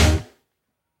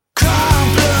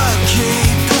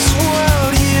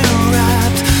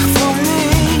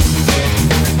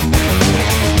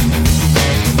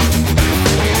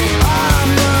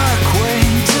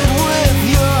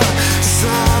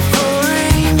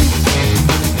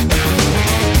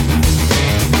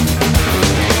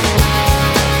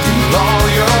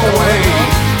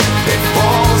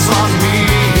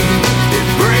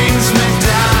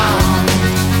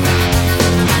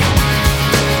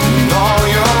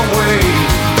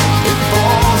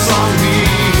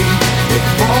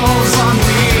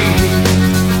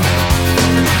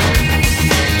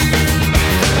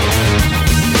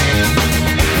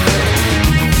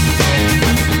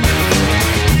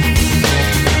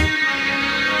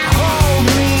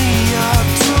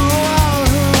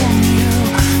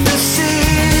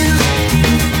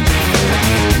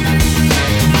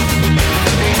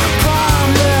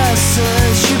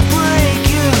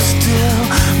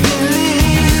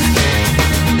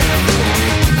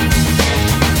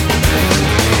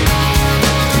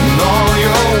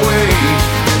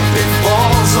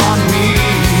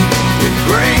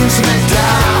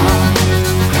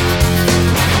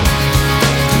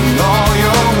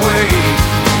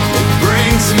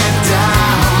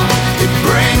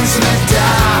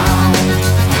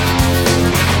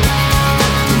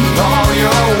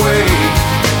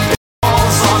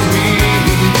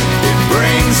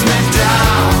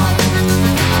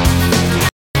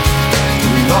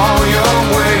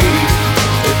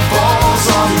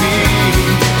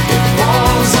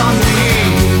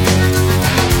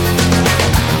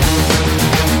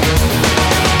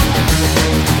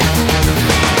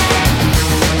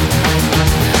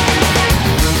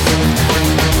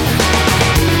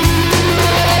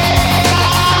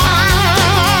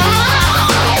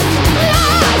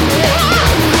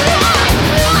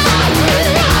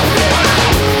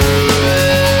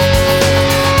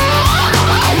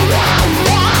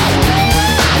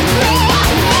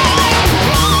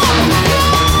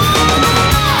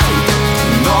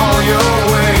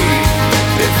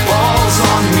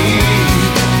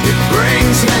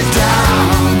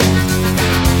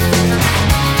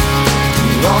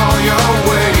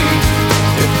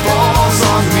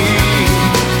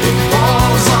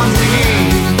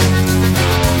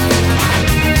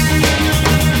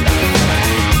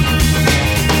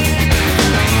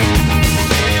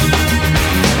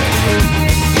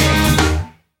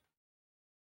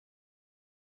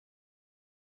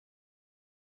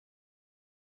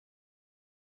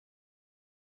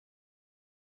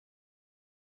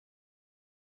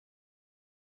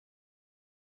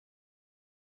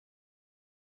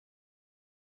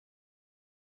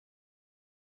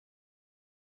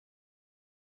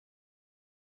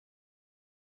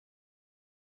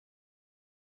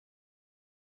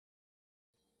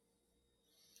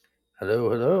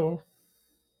 Hello, hello.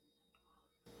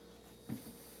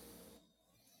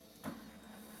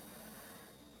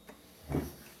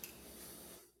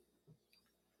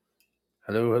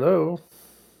 Hello, hello.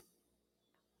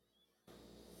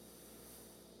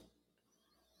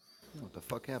 What the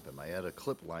fuck happened? I had a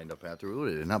clip lined up after.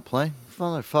 Did it not play?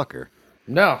 Motherfucker.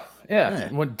 No.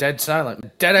 Yeah. Went dead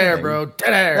silent. Dead air, bro.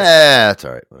 Dead air. That's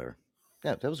all right. Whatever.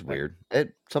 Yeah, that was weird.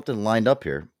 Something lined up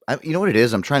here. You know what it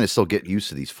is? I'm trying to still get used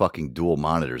to these fucking dual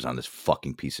monitors on this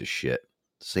fucking piece of shit.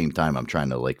 At the same time, I'm trying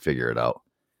to like figure it out.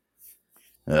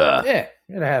 Yeah,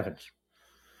 it happens.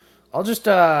 I'll just,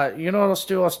 you know what I'll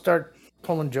do? I'll start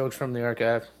pulling jokes from the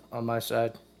archive on my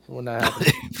side when that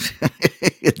happens.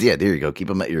 Yeah, there you go. Keep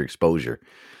them at your exposure.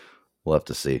 We'll have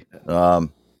to see.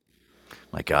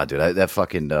 My God, dude, that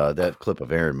fucking that clip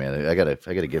of Aaron, man, I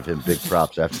gotta give him big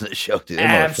props after the show, dude.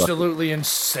 Absolutely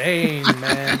insane,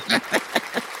 man.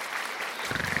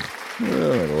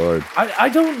 Oh my Lord. I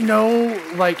don't know.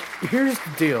 Like, here's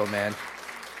the deal, man.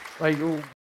 Like,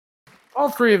 all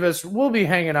three of us will be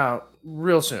hanging out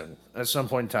real soon at some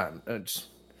point in time.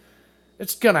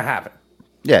 It's gonna happen.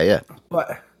 Yeah.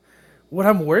 But what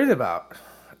I'm worried about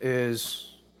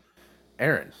is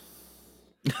Aaron.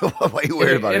 What are you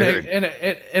worried about Aaron?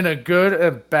 In a good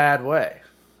and bad way.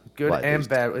 Good and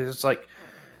bad. It's like,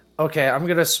 okay, I'm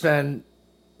gonna spend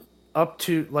up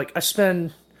to like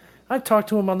I talk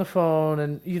to him on the phone,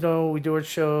 and we do our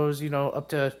shows.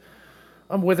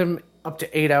 I'm with him up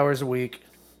to 8 hours a week.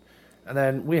 And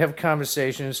then we have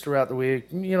conversations throughout the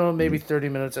week, maybe 30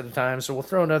 minutes at a time. So we'll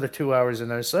throw another 2 hours in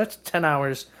there. So that's 10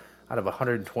 hours out of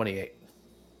 128.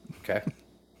 Okay.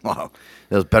 Wow.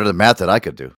 That was better than math that I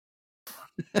could do.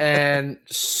 And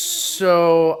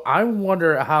so I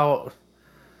wonder how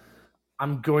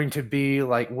I'm going to be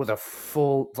like with a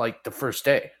full, like the first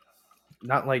day,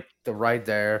 not like the ride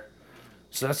there.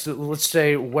 So that's, let's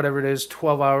say whatever it is,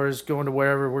 12 hours going to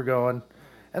wherever we're going.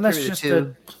 And that's just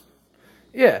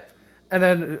yeah. And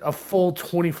then a full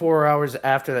 24 hours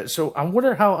after that. So I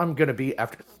wonder how I'm going to be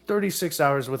after 36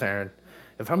 hours with Aaron.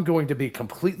 If I'm going to be a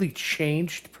completely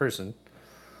changed person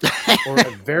or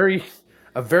a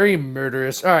very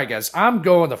murderous. All right, guys, I'm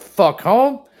going the fuck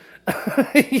home.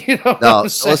 No,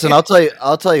 listen,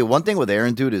 I'll tell you one thing with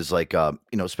Aaron, dude, is like,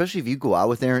 especially if you go out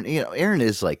with Aaron, Aaron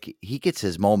is like, he gets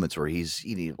his moments where he's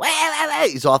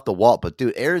off the wall. But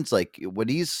dude, Aaron's like, when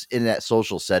he's in that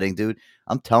social setting, dude,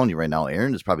 I'm telling you right now,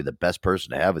 Aaron is probably the best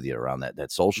person to have with you around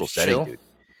that social setting, dude.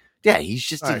 Yeah, he's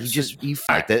just the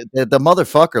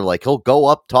motherfucker. Like, he'll go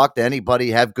up, talk to anybody,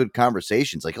 have good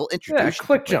conversations. Like, he'll introduce you.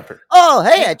 Quick jumper. Oh,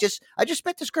 hey, I just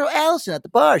met this girl Allison at the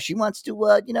bar. She wants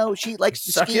to, she likes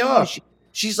to ski.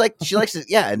 She likes it.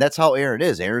 Yeah, and that's how Aaron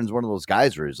is. Aaron's one of those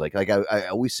guys where he's like I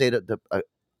always say that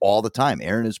all the time.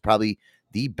 Aaron is probably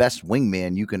the best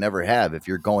wingman you can ever have if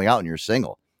you're going out and you're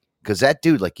single. Because that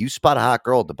dude, like, you spot a hot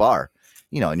girl at the bar,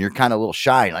 and you're kind of a little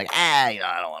shy, and like, I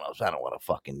don't want to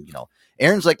fucking,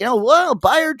 Aaron's like, well,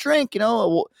 buy her a drink,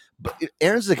 But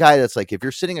Aaron's the guy that's like, if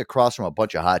you're sitting across from a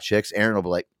bunch of hot chicks, Aaron will be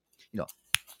like,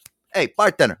 hey,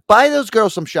 bartender, buy those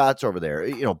girls some shots over there.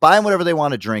 Buy them whatever they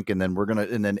want to drink, and then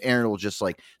and then Aaron will just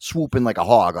like swoop in like a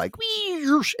hog, like,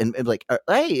 and like,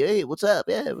 hey, what's up?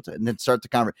 Yeah, what's up? And then start the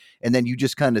conversation, and then you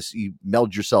just kind of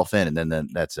meld yourself in, and then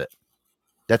that's it.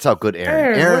 That's how good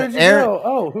Aaron. Where did you go?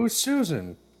 Oh, who's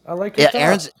Susan? I like it. Yeah,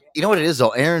 Aaron's. You know what it is though?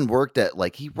 Aaron worked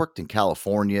in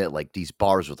California at like these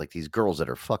bars with like these girls that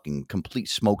are fucking complete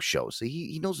smoke shows. So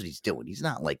he knows what he's doing. He's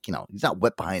not like, he's not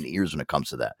wet behind the ears when it comes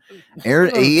to that.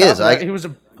 Aaron, he is. He was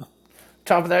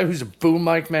top of that. Who's a boom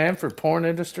mic man for porn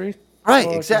industry. Right,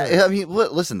 exactly. I mean,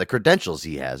 listen, the credentials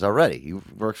he has already. He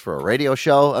works for a radio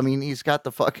show. I mean, he's got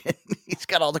he's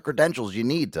got all the credentials you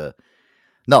need to.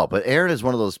 No, but Aaron is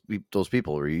one of those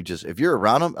people where you just, if you're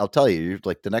around him, I'll tell you, you're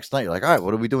like the next night, you're like, all right,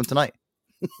 what are we doing tonight?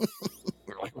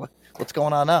 We're like, what's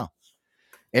going on now?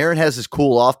 Aaron has his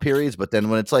cool off periods, but then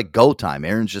when it's like go time,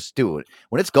 Aaron's just doing it.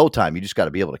 When it's go time, you just got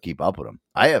to be able to keep up with him.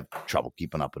 I have trouble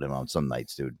keeping up with him on some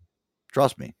nights, dude.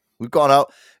 Trust me. We've gone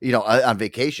out, on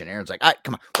vacation. Aaron's like, all right,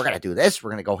 come on, we're going to do this.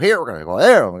 We're going to go here. We're going to go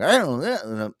there.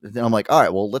 And then I'm like, all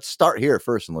right, well, let's start here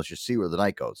first and let's just see where the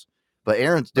night goes. But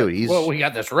Aaron's, dude, we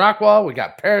got this rock wall. We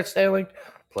got parasailing.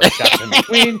 Play shots in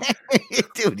between.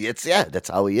 Dude, that's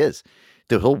how he is.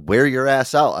 Dude, he'll wear your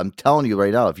ass out. I'm telling you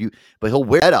right now, but he'll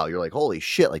wear that out. You're like, holy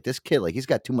shit, like this kid, like he's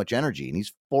got too much energy, and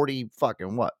he's 40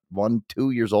 fucking 2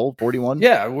 years old, 41.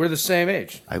 Yeah, we're the same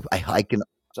age. I can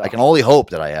only hope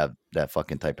that I have that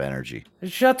fucking type of energy.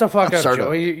 Shut the fuck up,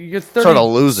 Joey. You're 36. Starting to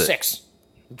lose it.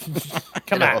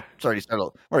 Come on. I'm already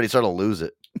starting to lose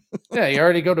it. Yeah, you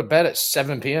already go to bed at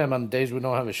 7 p.m. on the days we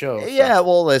don't have a show. So. Yeah,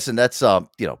 well, listen, that's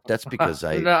that's because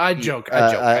I joke.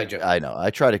 I know.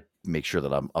 I try to make sure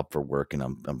that I'm up for work and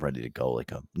I'm ready to go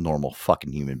like a normal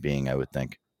fucking human being, I would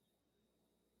think.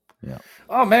 Yeah.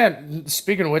 Oh man,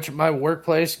 speaking of which, my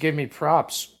workplace gave me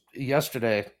props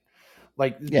yesterday.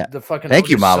 Like the fucking thank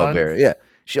you, Mama Bear. Yeah.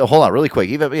 Hold on, really quick.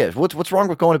 What's wrong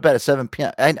with going to bed at 7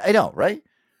 p.m.? I know, right?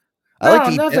 I like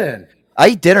to eat nothing. I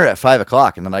eat dinner at 5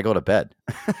 o'clock and then I go to bed.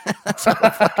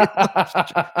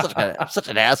 Such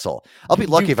an asshole. I'll be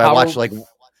lucky if I watch like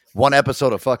one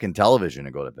episode of fucking television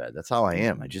and go to bed. That's how I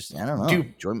am. I don't know.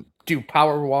 Do you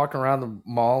power walk around the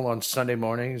mall on Sunday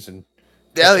mornings and?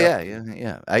 Oh yeah.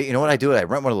 You know what I do? I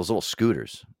rent one of those little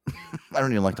scooters. I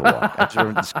don't even like to walk. I just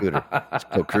rent the scooter. Just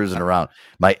go cruising around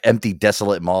my empty,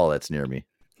 desolate mall that's near me.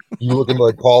 You looking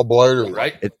like Paul Blart,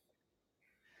 right?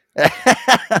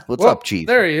 What's up, Chief?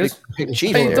 There he is.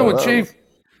 Chief, how you doing, Chief?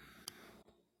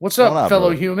 What's up, on, fellow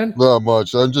brother? human? Not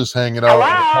much. I'm just hanging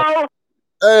out.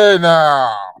 Hey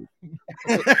now.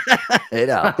 Hey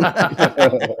now.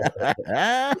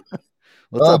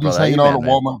 What's I'm up, just brother? hanging How out you at been,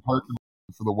 Walmart parking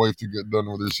for the wife to get done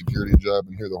with her security job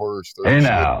and hear the horror story. Hey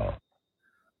now.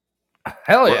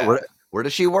 Hell yeah. Where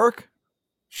does she work?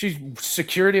 She's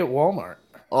security at Walmart.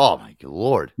 Oh my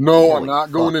lord! No, Holy I'm not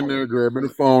going in there grabbing a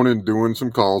phone and doing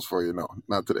some calls for you. No,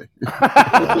 not today.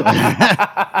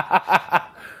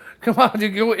 Come on, you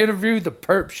go interview the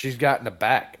perp she's got in the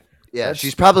back. Yeah,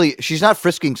 she's not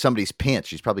frisking somebody's pants.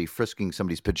 She's probably frisking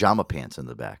somebody's pajama pants in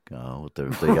the back. With the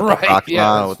Crocs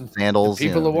on, with the sandals. The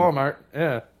people at Walmart.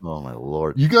 Yeah. Oh my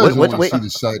lord! You guys want to see the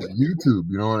side of YouTube?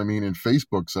 You know what I mean? And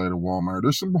Facebook side of Walmart.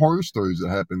 There's some horror stories that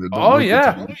happen. That don't make it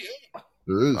to the-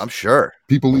 There is. I'm sure.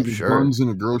 People leaving guns in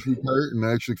a grocery cart and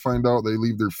actually find out they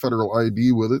leave their federal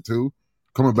ID with it too.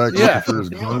 Coming back looking for his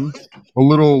gun. A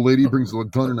little old lady brings a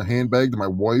gun in a handbag to my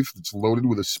wife that's loaded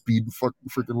with a speed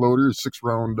freaking loader, a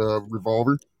 6-round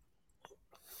revolver.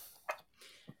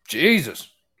 Jesus.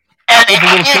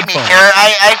 Excuse me, sir.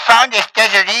 I found this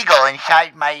Desert Eagle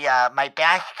inside my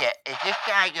basket. Is this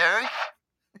yours?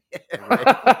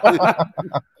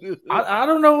 I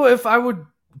don't know if I would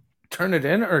turn it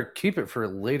in or keep it for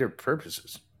later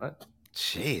purposes.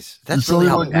 Jeez, that's really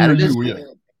how bad it is.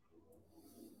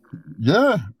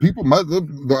 Yeah, people.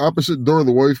 The opposite door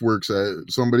the wife works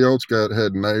at. Somebody else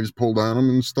had knives pulled on them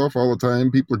and stuff all the time.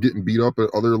 People are getting beat up at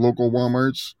other local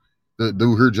WalMarts that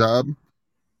do her job.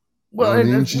 Well, I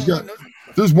mean,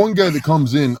 there's one guy that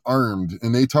comes in armed,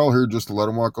 and they tell her just to let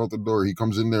him walk out the door. He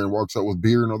comes in there and walks out with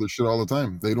beer and other shit all the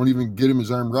time. They don't even get him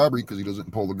his armed robbery because he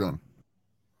doesn't pull the gun.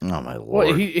 Oh my lord!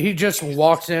 Well, he just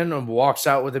walks in and walks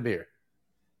out with a beer.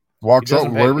 Walks out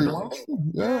wherever he wants.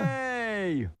 Yeah.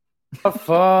 Hey. The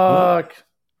fuck.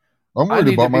 I'm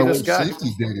worried about my wife's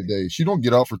safety day to day. She don't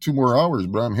get out for 2 more hours,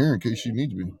 but I'm here in case she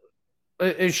needs me.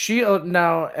 Is she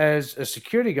now as a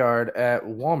security guard at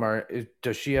Walmart? Is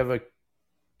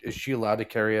she allowed to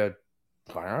carry a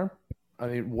firearm? I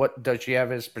mean, what does she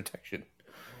have as protection?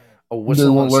 A whistle? They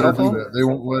won't let her phone? do that.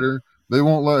 They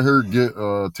won't let her get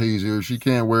a taser. She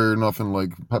can't wear nothing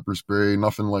like pepper spray,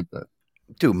 nothing like that.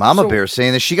 Dude, Mama Bear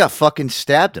saying that she got fucking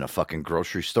stabbed in a fucking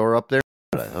grocery store up there.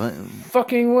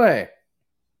 Fucking way.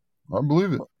 I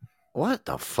believe it. What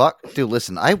the fuck? Dude,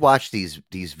 listen, I watch these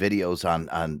videos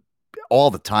on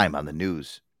all the time on the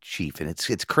news, Chief, and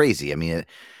it's crazy. I mean,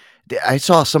 I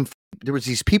saw there was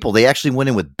these people, they actually went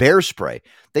in with bear spray.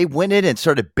 They went in and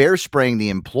started bear spraying the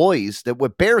employees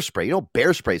with bear spray. You know,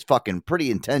 bear spray is fucking pretty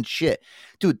intense shit.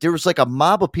 Dude, there was like a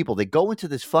mob of people. They go into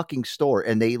this fucking store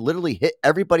and they literally hit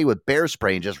everybody with bear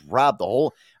spray and just rob the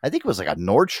whole, I think it was like a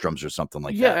Nordstrom's or something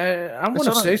like that. Yeah, I want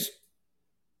to say,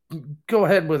 go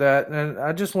ahead with that. And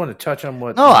I just want to touch on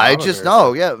what. No, I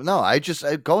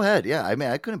go ahead. Yeah, I mean,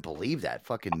 I couldn't believe that.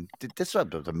 Fucking, that's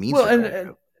what the means.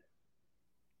 Well,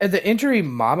 and the injury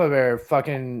Mama Bear,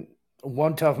 fucking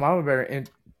one tough Mama Bear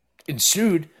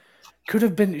ensued, could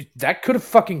have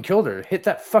fucking killed her. Hit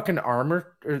that fucking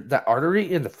armor or that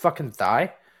artery in the fucking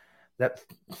thigh.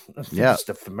 It's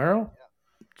the femoral.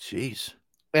 Jeez.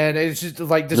 And it's just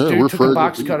like this dude took a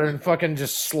box cutter and fucking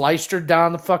just sliced her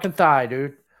down the fucking thigh,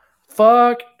 dude.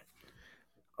 Fuck.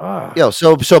 Yo,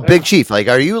 so Big Chief, like,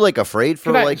 are you like afraid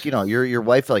for like, you know, your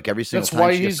wife like every single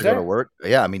time she has to go to work?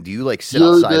 Yeah, I mean, do you like sit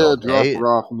outside all day? Drop her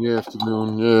off in the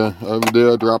afternoon. Yeah, every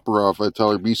day I drop her off. I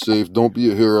tell her, be safe, don't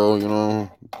be a hero. You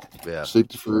know,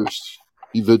 safety first.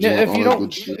 Be vigilant. Yeah, if you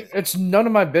don't, it's none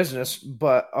of my business.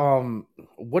 But I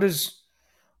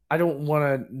don't want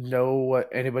to know what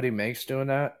anybody makes doing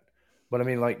that. But I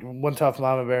mean, like one tough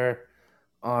Mama Bear.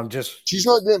 She's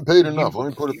not getting paid enough. Let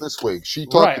me put it this way. She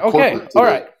talked to corporate today. All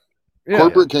right. Yeah,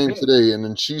 corporate came today, and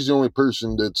then she's the only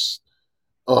person that's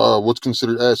what's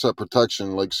considered asset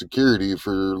protection, like security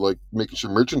for like making sure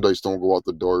merchandise don't go out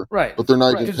the door. Right. But they're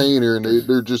not even paying her, and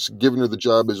they're just giving her the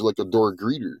job as like a door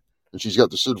greeter, and she's got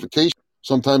the certification.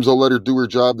 Sometimes they'll let her do her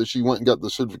job that she went and got the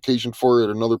certification for at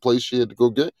another place she had to go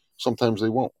get. Sometimes they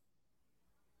won't.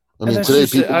 I mean, today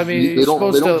people they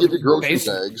don't give you grocery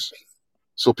bags.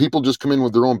 So people just come in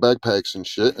with their own backpacks and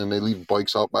shit, and they leave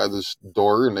bikes out by this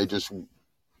door, and they just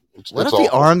What if they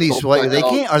arm these?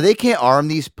 They can't arm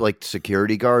these like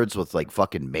security guards with like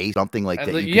fucking mace, something like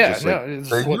that. You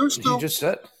just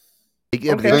said.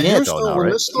 Yeah, They used to, when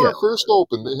this store first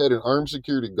opened, they had an armed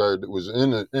security guard that was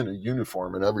in a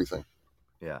uniform and everything.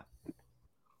 Yeah.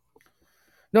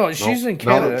 No, she's in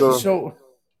Canada. So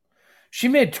she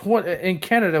made in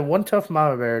Canada. One tough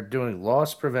mama bear doing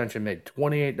loss prevention made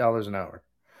 $28 an hour,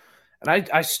 and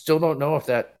I still don't know if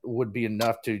that would be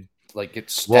enough to like get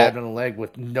stabbed in the leg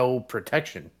with no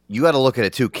protection. You got to look at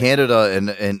it too. Canada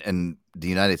and the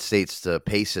United States, the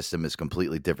pay system is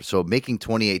completely different. So making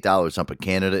 $28 up in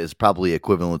Canada is probably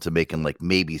equivalent to making like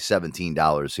maybe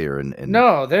 $17 here.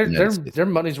 No, their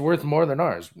money's worth more than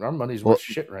ours. Our money's worth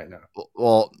shit right now.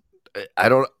 Well,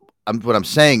 what I'm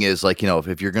saying is like,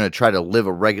 if you're going to try to live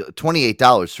a regular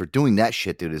 $28 for doing that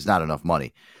shit, dude, is not enough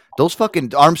money. Those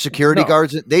fucking armed security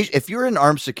guards, if you're an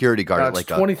armed security guard, it's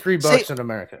like $23 in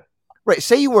America. Right.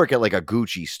 Say you work at like a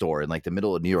Gucci store in like the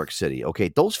middle of New York City. Okay.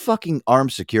 Those fucking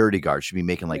armed security guards should be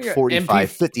making like $45,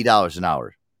 $50 an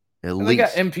hour. At least. They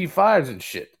got MP5s and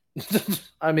shit.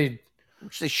 I mean,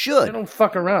 which they should. They don't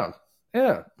fuck around.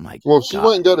 Yeah. Well, if she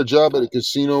went and got a job at a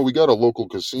casino, we got a local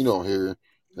casino here,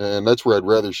 and that's where I'd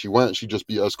rather she went. She'd just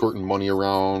be escorting money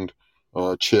around,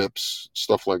 chips,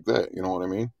 stuff like that. You know what I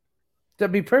mean?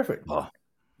 That'd be perfect. Oh.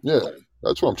 Yeah.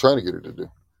 That's what I'm trying to get her to do.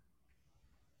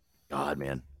 God,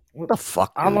 man. What the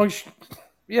fuck? How long?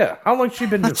 How long she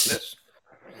been doing this?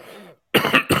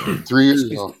 3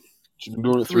 years now. She's been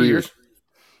doing it 3 years.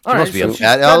 She must be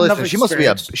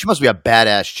she must be a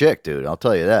badass chick, dude. I'll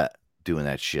tell you that. Doing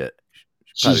that shit.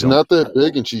 She's not that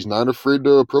big, and she's not afraid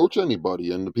to approach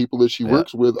anybody. And the people that she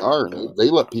works with are. They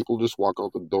let people just walk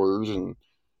out the doors, and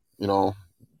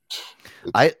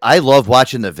I love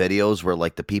watching the videos where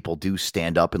like the people do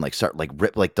stand up and like start like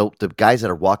rip like the guys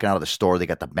that are walking out of the store, they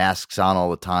got the masks on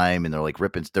all the time and they're like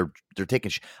ripping, they're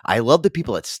taking I love the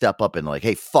people that step up and like,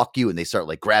 hey, fuck you, and they start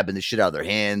like grabbing the shit out of their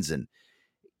hands. And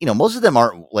most of them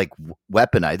aren't like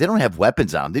weaponized. They don't have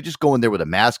weapons on. They just go in there with a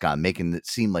mask on, making it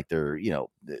seem like they're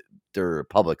they're a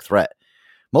public threat.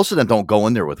 Most of them don't go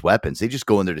in there with weapons. They just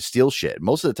go in there to steal shit.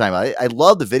 Most of the time, I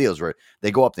love the videos where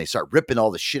they go up and they start ripping all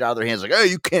the shit out of their hands. Like, oh,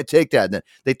 you can't take that. And then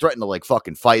they threaten to like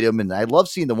fucking fight them. And I love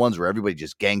seeing the ones where everybody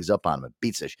just gangs up on them and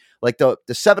beats it. Like the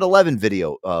 7-Eleven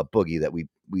video, Boogie, that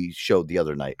we showed the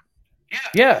other night.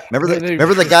 Yeah. Remember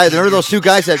the guys? Remember those two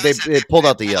guys that they pulled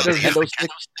out the Nintendo stick?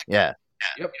 Yeah.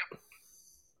 Yep.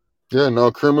 Yeah. Now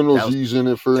criminals using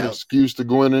it for an excuse to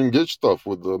go in and get stuff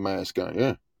with the mask on.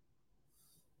 Yeah.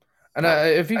 And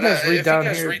if you guys read down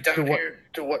here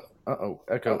to what?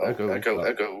 Echo.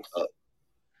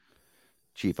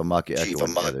 Chief, I'm echoing.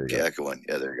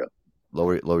 Yeah, there you go.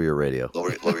 Lower your radio.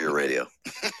 Lower your radio.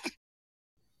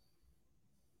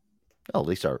 Oh, at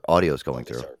least our audio's going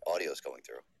through.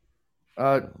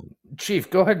 Chief,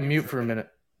 go ahead and mute for a minute.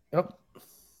 Yep.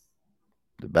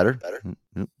 Better?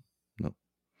 No.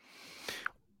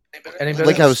 Anybody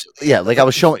like else? I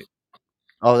was showing.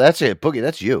 Oh, that's it, Boogie.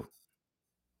 That's you.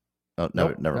 Oh,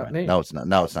 never mind. Me. No, it's not.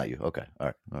 No, it's not you. Okay. All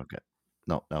right. Okay.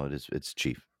 No, it is. It's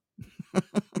Chief.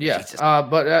 Yeah.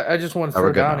 But I just want to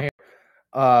throw down here.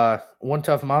 One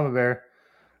tough mama bear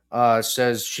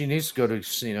says she needs to go to a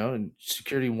casino and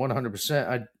security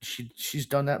 100%. She's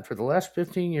done that for the last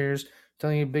 15 years.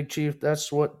 Telling you, Big Chief,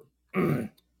 that's what. For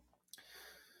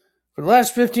the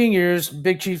last 15 years,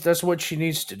 Big Chief, that's what she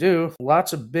needs to do.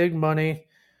 Lots of big money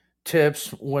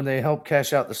tips when they help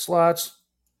cash out the slots.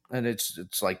 And it's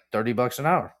like $30 an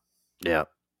hour. Yeah,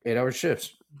 8-hour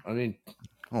shifts. I mean,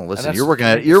 oh, listen, you're working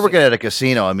at a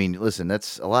casino. I mean, listen,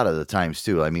 that's a lot of the times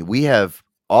too. I mean, we have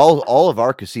all of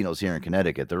our casinos here in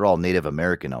Connecticut. They're all Native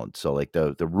American owned, so like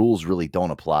the rules really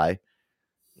don't apply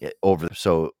over.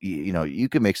 So you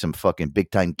can make some fucking big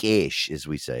time cash, as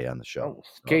we say on the show.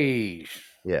 Cash.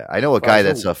 Yeah, I know a guy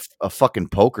that's a fucking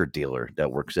poker dealer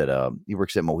that works at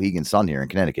Mohegan Sun here in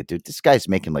Connecticut. Dude, this guy's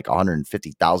making like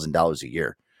 $150,000 a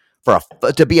year.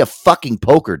 To be a fucking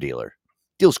poker dealer,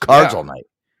 deals cards all night.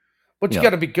 But you got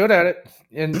to be good at it,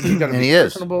 and you got to be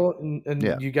personable, and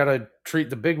Yeah. you got to treat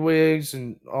the big wigs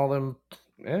and all them.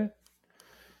 Yeah,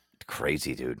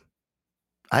 Crazy, dude.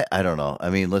 I don't know. I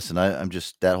mean, listen, I'm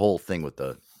just that whole thing with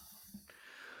the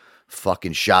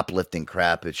fucking shoplifting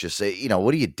crap. It's just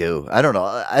what do you do? I don't know.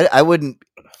 I wouldn't.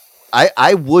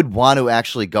 I would want to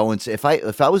actually go and say if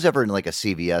I was ever in like a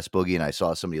CVS, Boogie, and I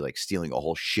saw somebody like stealing a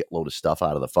whole shitload of stuff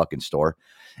out of the fucking store,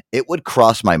 it would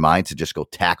cross my mind to just go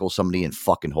tackle somebody and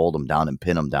fucking hold them down and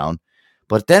pin them down.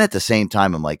 But then at the same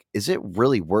time, I'm like, is it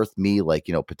really worth me like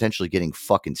potentially getting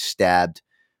fucking stabbed,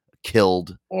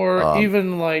 killed, or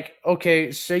even like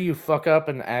say you fuck up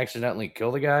and accidentally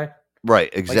kill the guy, right?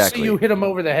 Exactly. Like, say you hit him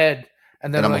over the head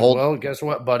And then I'm like, holding. well, guess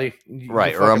what, buddy?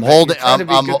 Right, or I'm holding.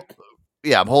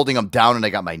 I'm holding him down, and I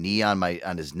got my knee on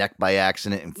his neck by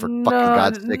accident, and for fucking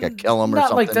God's sake, I kill him or not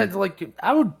something. like that. Like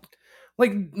I would,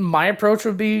 like my approach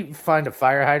would be find a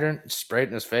fire hydrant, spray it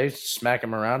in his face, smack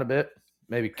him around a bit,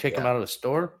 maybe kick him out of the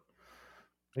store.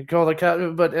 You call the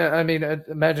cop, but I mean,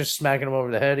 imagine smacking him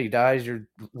over the head. He dies. You're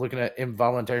looking at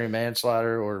involuntary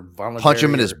manslaughter or voluntary. Punch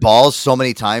him in his balls so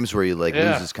many times where he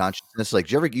loses consciousness. Like,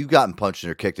 you've gotten punched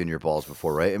or kicked in your balls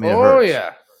before, right? I mean, it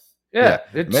hurts. Yeah.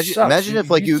 Imagine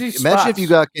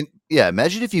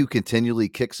if you continually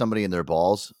kick somebody in their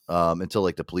balls until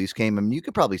like the police came. I mean, you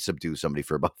could probably subdue somebody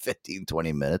for about 15,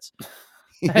 20 minutes.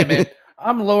 Hey man,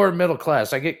 I'm lower middle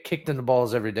class. I get kicked in the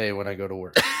balls every day when I go to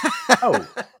work. Oh.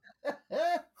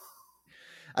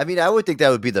 I mean, I would think that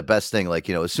would be the best thing. Like,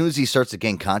 as soon as he starts to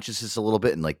gain consciousness a little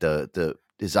bit and like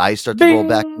his eyes start to roll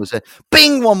back,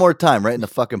 bing, one more time, right in the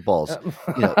fucking balls.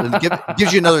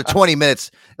 Gives you another 20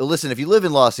 minutes. Listen, if you live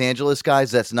in Los Angeles,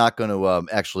 guys, that's not going to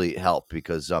actually help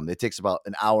because it takes about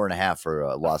an hour and a half for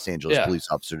a Los Angeles police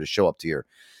officer to show up to your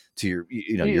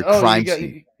your crime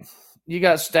scene. You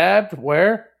got stabbed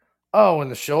where? Oh, in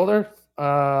the shoulder.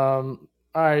 All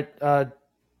right.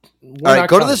 All right,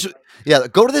 go to this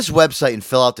website and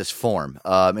fill out this form,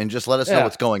 and just let us know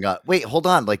what's going on. Wait, hold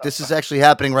on. Like, this is actually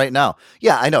happening right now.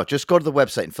 Yeah, I know. Just go to the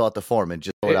website and fill out the form and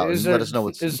just fill it out and let us know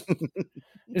what's. Is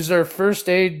there a first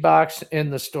aid box in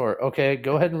the store? Okay,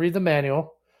 go ahead and read the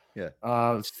manual. Yeah.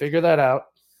 Figure that out.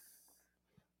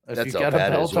 If That's you how got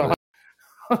bad a belt on.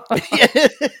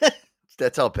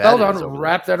 That's how bad. Belt on.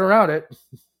 Wrap that around it.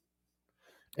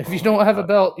 If you don't have a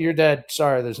belt, you're dead.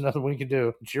 Sorry, there's nothing we can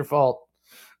do. It's your fault.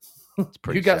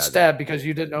 You got stabbed because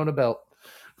you didn't own a belt.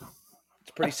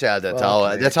 It's pretty sad.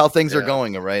 That's how things are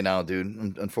going right now,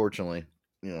 dude. Unfortunately,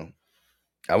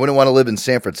 I wouldn't want to live in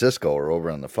San Francisco or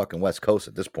over on the fucking West Coast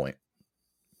at this point.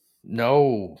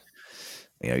 No,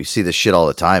 you see this shit all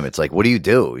the time. It's like, what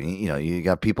do? You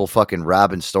got people fucking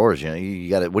robbing stores. You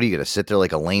got to. What are you gonna sit there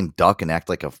like a lame duck and act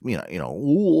like a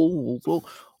ooh,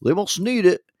 they must need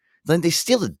it. Then they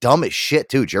steal the dumbest shit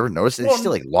too. Did you ever notice they steal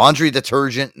like laundry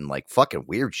detergent and like fucking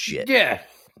weird shit? Yeah,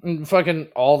 and fucking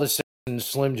all the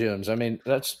Slim Jims. I mean,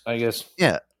 that's I guess.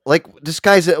 Yeah, like this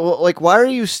guy's like, why are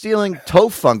you stealing toe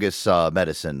fungus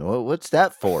medicine? What's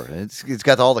that for? It's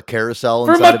got all the carousel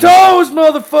for my toes,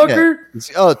 motherfucker.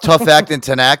 Yeah. Tough actin,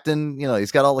 tenactin.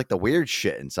 He's got all like the weird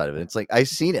shit inside of it. It's like I've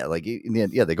seen it. Like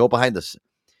they go behind the.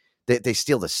 They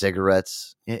steal the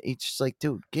cigarettes. It's just like,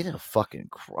 dude, get a fucking.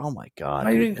 Oh my god!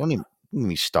 Don't even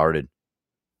me started.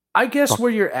 I guess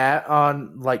where you're at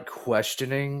on like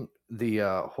questioning the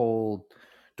whole.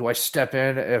 Do I step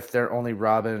in if they're only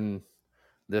robbing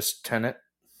this tenant?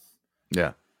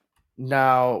 Yeah.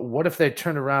 Now, what if they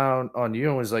turned around on you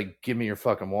and was like, "Give me your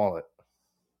fucking wallet,"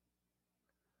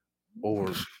 or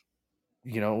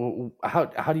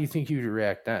how do you think you'd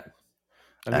react then?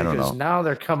 I don't know. Because now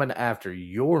they're coming after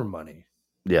your money.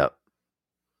 Yeah.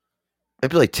 I'd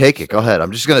be like, take it. Go ahead.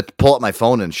 I'm just going to pull up my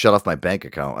phone and shut off my bank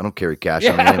account. I don't carry cash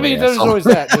on me anyway. I mean, there's always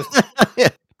that.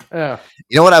 Yeah.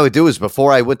 You know what I would do is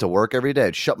before I went to work every day,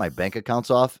 I'd shut my bank accounts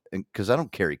off because I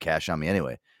don't carry cash on me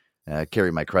anyway. I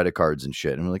carry my credit cards and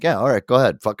shit. And I'm like, yeah, all right, go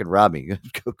ahead. Fucking rob me.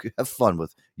 Go have fun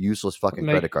with useless fucking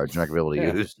credit cards you're not going to be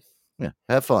able to use. Yeah,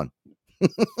 have fun.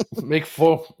 Make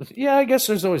 4. Yeah, I guess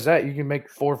there's always that. You can make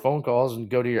 4 phone calls and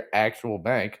go to your actual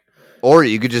bank. Or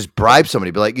you could just bribe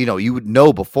somebody. Be like, you would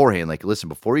know beforehand. Like, listen,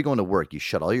 before you go into work, you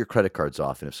shut all your credit cards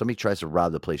off. And if somebody tries to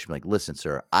rob the place, you're like, listen,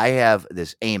 sir, I have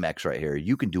this Amex right here.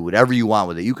 You can do whatever you want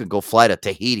with it. You can go fly to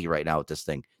Tahiti right now with this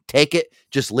thing. Take it.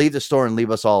 Just leave the store and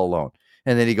leave us all alone.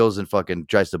 And then he goes and fucking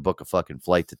tries to book a fucking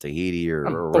flight to Tahiti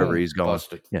or wherever he's going.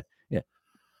 Busted. Yeah.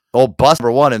 Oh, bust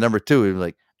number 1 and number 2. He's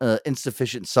like,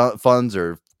 insufficient funds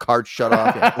or cards shut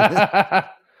off.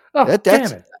 Yeah.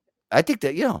 Damn it. I think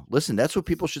that, listen, that's what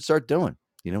people should start doing.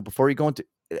 Before you go into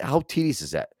how tedious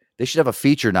is that? They should have a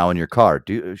feature now in your car.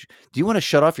 Do you want to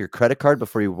shut off your credit card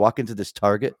before you walk into this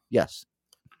Target? Yes.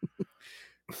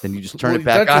 Then you just turn it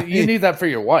back on. You need that for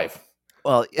your wife.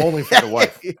 Well, only for the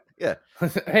wife. Yeah.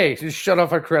 Hey, just shut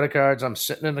off our credit cards. I'm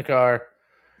sitting in the car.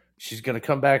 She's going to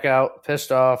come back out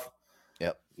pissed off.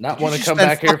 Yep. Not want to come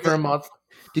back here for a month.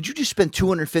 Did you just spend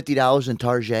 $250 in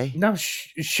Target? No,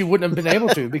 she wouldn't have been able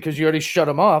to because you already shut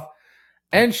them off.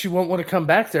 And she won't want to come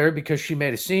back there because she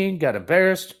made a scene, got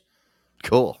embarrassed.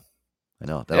 Cool. I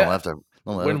know. They don't have to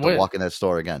walk in that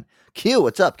store again. Q,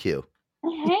 what's up, Q?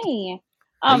 Hey.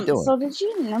 How you doing? So did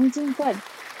you... I'm doing good.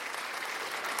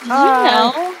 Did you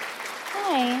know...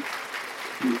 Hi.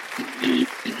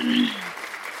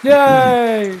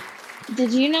 Yay!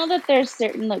 Did you know that there's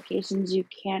certain locations you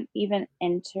can't even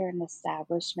enter an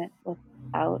establishment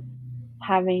without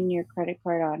having your credit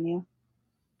card on you.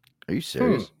 Are you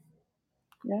serious?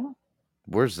 Yeah.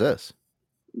 Where's this?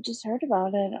 Just heard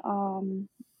about it.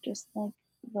 Just like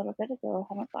a little bit ago.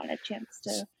 Haven't gotten a chance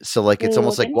to. So like it's really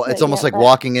almost look like into it's it almost yet, like but-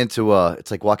 walking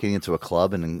into a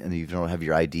club and you don't have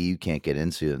your ID, you can't get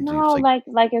into it. No,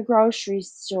 like a grocery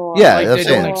store. Yeah, Like that's they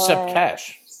don't it. accept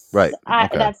cash. Right.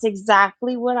 Okay. That's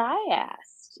exactly what I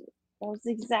asked. That was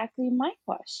exactly my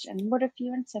question. What if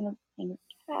you instead of paying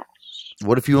cash?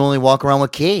 What if you only walk around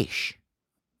with cash?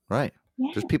 Right.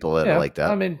 Yeah. There's people that are like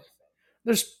that. I mean,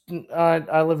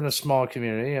 I live in a small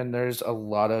community, and there's a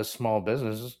lot of small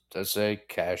businesses that say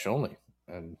cash only.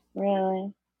 And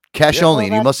Really? Cash Yeah. only,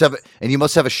 Well, and you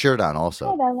must have a shirt on also,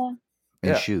 Hi, Bella.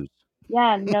 and Yeah. shoes.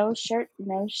 Yeah, no shirt,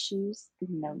 no shoes,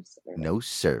 no service. No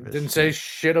service. didn't say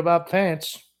shit about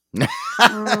pants.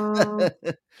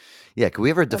 Yeah, can we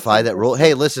ever defy that rule?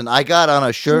 Hey, listen, I got on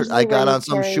a shirt, Usually I got where you on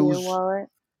some carry your shoes. wallet.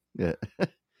 Yeah.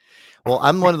 Well,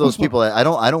 I'm one of those people that I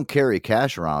don't carry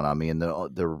cash around on me, and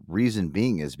the reason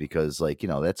being is because, like,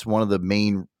 that's one of the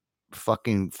main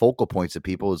fucking focal points of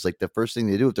people is like the first thing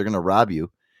they do if they're gonna rob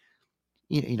you.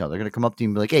 They're gonna come up to you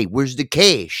and be like, "Hey, where's the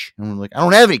cash?" And I'm like, "I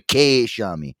don't have any cash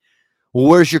on me." Well,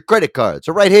 where's your credit card? It's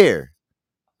right here.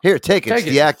 Here, take it. It's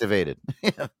Take it. deactivated.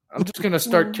 I'm just gonna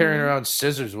start carrying around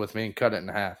scissors with me and cut it in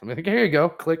half. I'm like, here you go,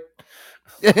 click.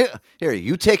 Here,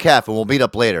 you take half, and we'll meet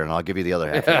up later, and I'll give you the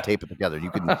other half. And tape it together.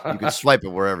 You can swipe it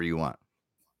wherever you want.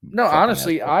 No, Fucking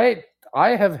honestly, asshole. I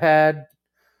have had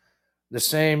the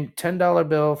same $10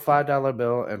 bill, $5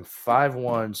 bill, and 5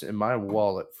 ones in my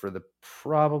wallet for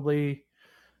probably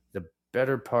the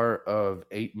better part of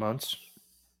 8 months.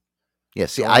 Yeah,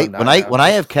 see, Going on when I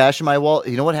now. have cash in my wallet,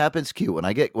 you know what happens? Q, when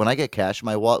I get cash in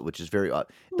my wallet, which is very odd,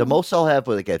 the most I'll have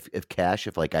like if cash,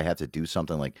 if like I have to do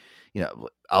something like,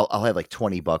 I'll have like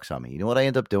 $20 on me. You know what I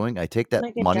end up doing? I take that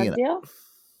Like a money drug and deal?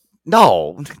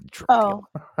 no, Oh.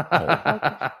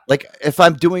 like if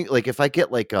I'm doing like if I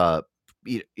get like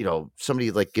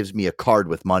somebody like gives me a card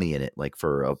with money in it like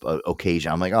for a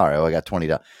occasion, I'm like, all right, well, I got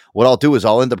 $20. What I'll do is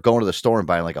I'll end up going to the store and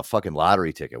buying like a fucking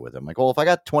lottery ticket with it. I'm like, well, if I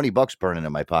got $20 burning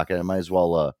in my pocket, I might as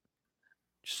well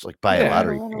just like buy a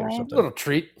lottery ticket or something. Little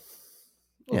treat.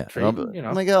 Yeah, treat,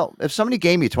 I'm like, oh, if somebody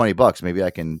gave me $20, maybe I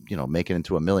can make it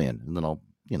into $1 million, and then I'll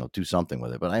do something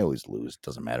with it. But I always lose. It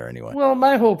doesn't matter anyway. Well,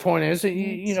 my whole point is that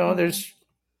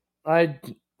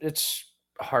it's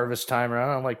harvest time around.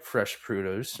 I like fresh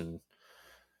produce, and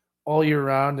all year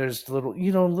round there's little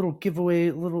giveaway,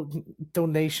 little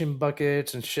donation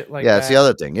buckets and shit like that. Yeah, that's the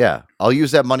other thing. Yeah, I'll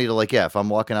use that money to if I'm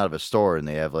walking out of a store and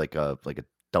they have like a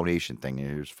donation thing,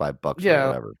 here's $5 Yeah. or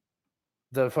whatever.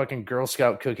 The fucking Girl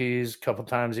Scout cookies a couple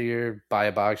times a year. Buy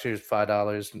a box. Here's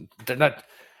 $5. They're not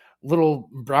little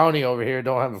brownie over here.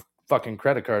 Don't have a fucking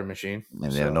credit card machine. And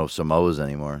they have no Samoas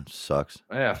anymore. It sucks.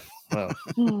 Yeah. Well,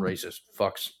 racist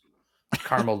fucks.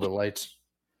 Caramel delights.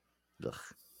 Ugh.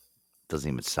 Doesn't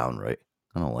even sound right.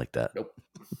 I don't like that. Nope.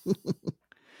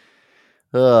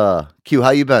 Q, how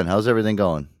you been? How's everything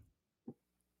going?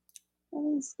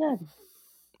 It's good.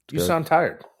 You Good. sound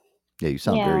tired. Yeah, you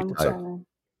sound Yeah, very I'm tired. trying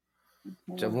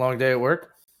Did you have a long day at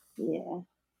work? Yeah.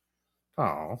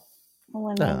 Oh. I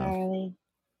went in Oh. early.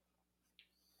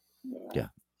 Yeah.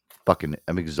 Fucking,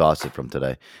 I'm exhausted from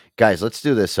today. Guys, let's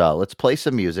do this. Let's play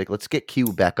some music. Let's get Q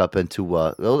back up into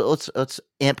let's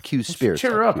amp Q's spirits.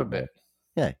 Cheer her up a bit.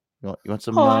 Yeah. You want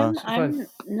some I'm fun.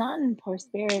 not in poor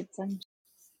spirits.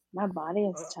 My body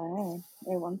is tired.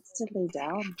 It wants to lay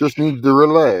down. Just need to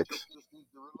relax.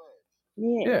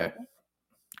 Yeah.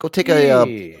 go take a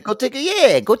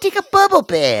bubble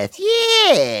bath.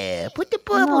 Yeah. Put the No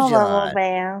bubbles bubble on.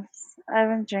 baths. I've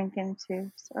been drinking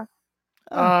too, so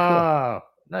Ah,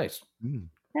 nice.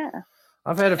 yeah.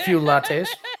 I've had a few lattes.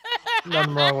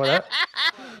 Nothing wrong with that.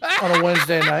 On a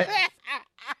Wednesday night.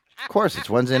 Of course, it's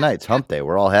Wednesday night. It's hump day.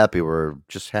 We're all happy. We're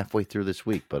just halfway through this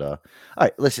week. But all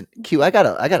right, listen, Q, I got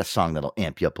a song that'll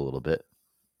amp you up a little bit.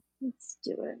 Let's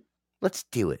do it. Let's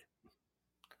do it.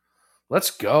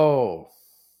 Let's go.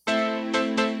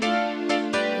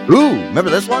 Ooh, remember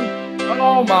this one?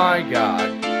 Oh my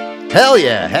god. Hell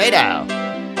yeah. Hey now.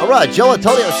 All right, Joe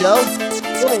Antonio Show.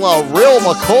 Little real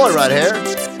McCoy right here.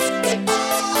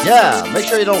 Yeah, make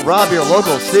sure you don't rob your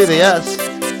local CVS.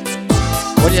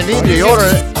 When you need to order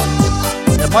it,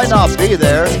 it might not be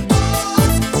there.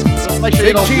 Just make sure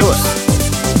you don't do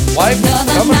it. Wife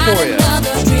coming for you.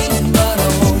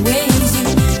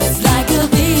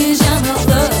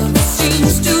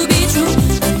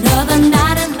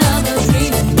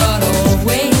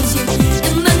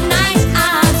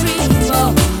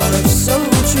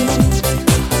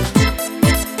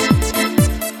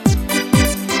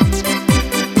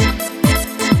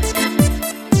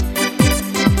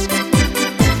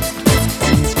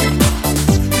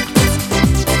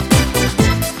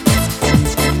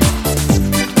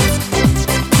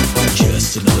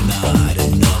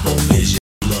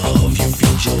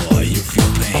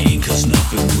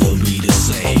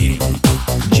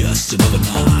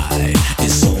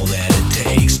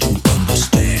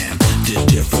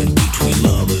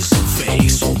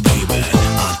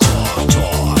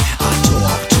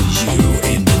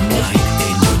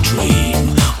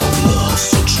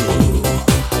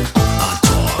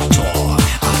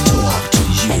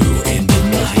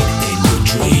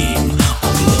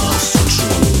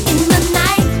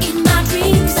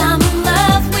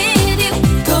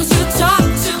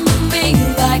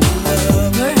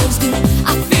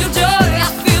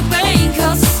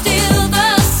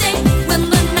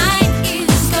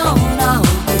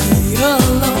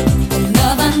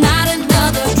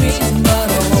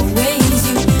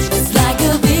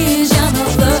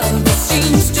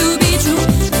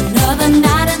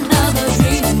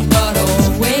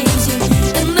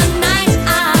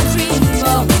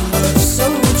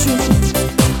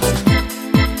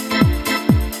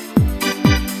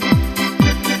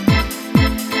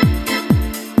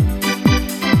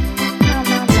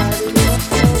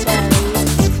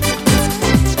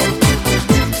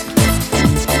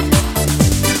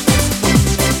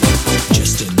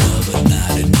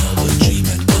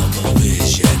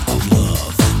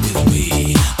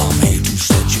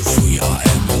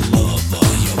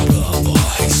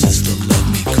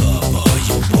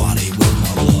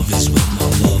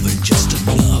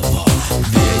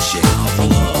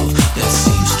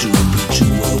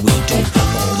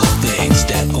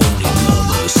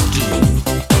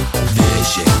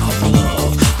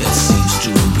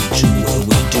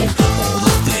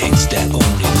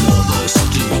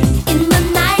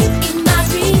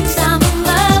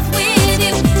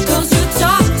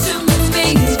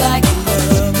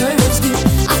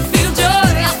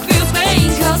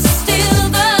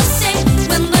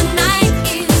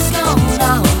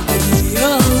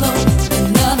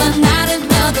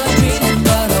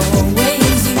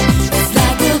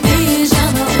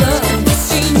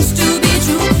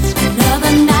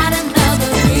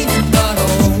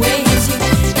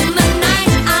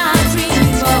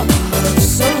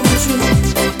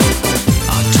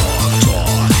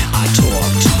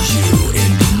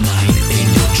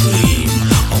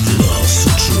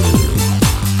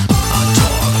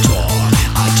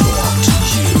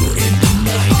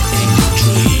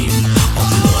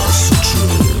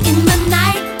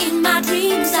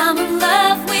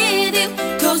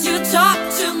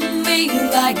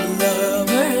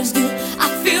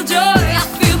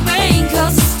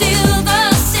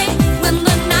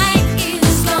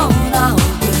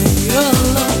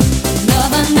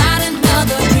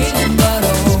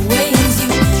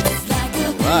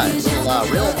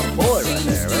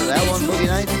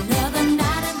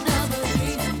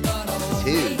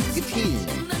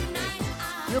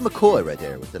 McCoy right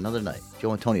there with another night.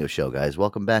 Joe Antonio Show, guys.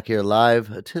 Welcome back here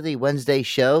live to the Wednesday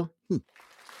show. You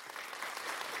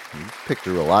picked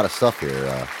through a lot of stuff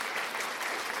here,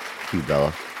 Q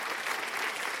Bella.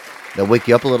 That wake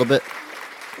you up a little bit?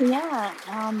 Yeah,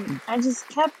 I just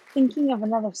kept thinking of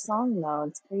another song though.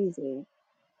 It's crazy.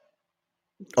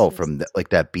 From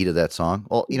that beat of that song.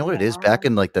 Well, you know what it is? Back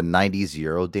in like the '90s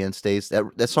Euro dance days,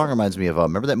 that song reminds me of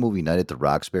remember that movie Night at the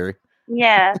Roxbury?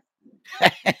 Yeah.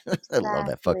 I love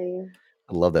that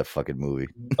fucking movie.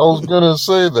 I was gonna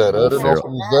say that. I don't know if it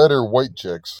was that or White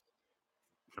Chicks.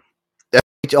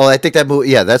 Oh, I think that movie.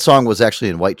 Yeah, that song was actually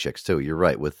in White Chicks too. You're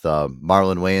right, with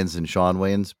Marlon Wayans and Sean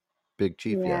Wayans, Big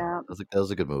Chief. Yeah, that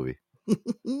was a good movie.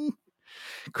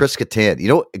 Chris Kattan. You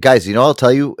know, guys. You know, I'll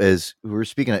tell you is we were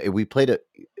speaking. We played a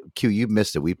Q. You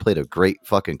missed it. We played a great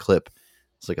fucking clip.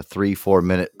 It's like a 3-4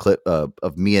 minute clip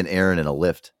of me and Aaron in a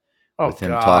lift. With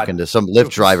him talking to some Lyft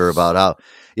driver about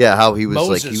how he was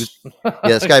Moses. Like he was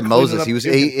this guy Moses.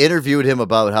 He interviewed him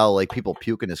about how like people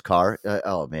puke in his car.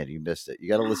 Oh man, you missed it. You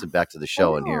got to listen back to the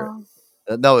show and hear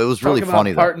it. No, it was really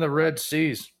funny. Part in the Red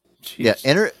Seas. Jeez.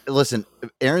 Yeah, listen.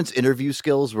 Aaron's interview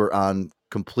skills were on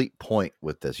complete point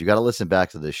with this. You got to listen back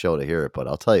to this show to hear it. But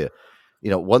I'll tell you,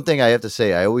 one thing I have to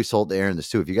say, I always told Aaron this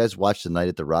too. If you guys watched the Night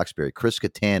at the Roxbury, Chris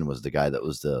Kattan was the guy that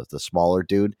was the smaller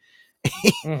dude.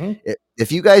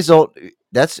 If you guys want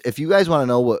to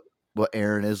know what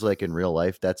Aaron is like in real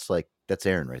life, that's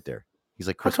Aaron right there. He's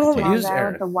like Chris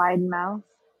Kattan. With the wide mouth.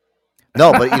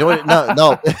 No, but you know what?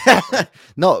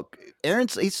 No.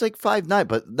 He's like 5'9",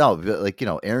 but no, like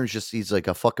Aaron's he's like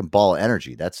a fucking ball of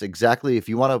energy. That's exactly if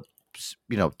you want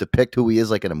to depict who he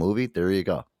is like in a movie. There you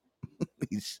go.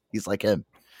 he's like him.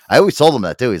 I always told him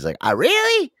that too. He's like, I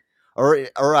really. Or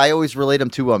I always relate him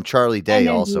to Charlie Day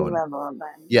also.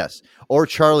 Yes, or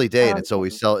Charlie Day, and it's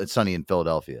always it's Sunny in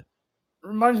Philadelphia.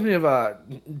 Reminds me of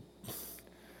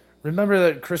remember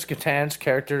that Chris Kattan's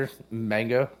character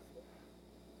Mango?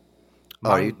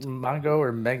 Mango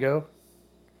or Mango?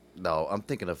 No, I'm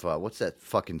thinking of what's that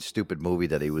fucking stupid movie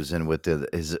that he was in with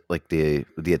the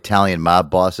Italian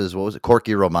mob bosses? What was it?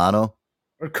 Corky Romano.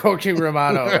 Or Corky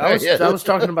Romano. I was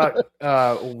talking about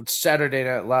Saturday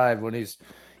Night Live when he's.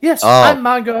 Yes, I'm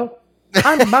Mongo.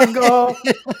 I'm Mongo.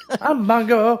 I'm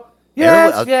Mongo.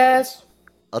 Yes, yes.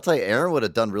 I'll tell you, Aaron would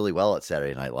have done really well at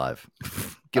Saturday Night Live.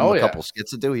 Give him a couple skits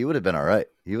to do. He would have been all right.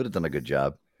 He would have done a good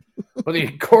job. But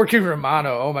the Corky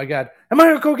Romano, oh my God. Am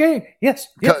I on cocaine? Yes.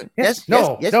 No. Yes.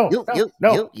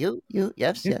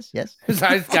 His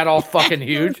eyes got all fucking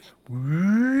huge.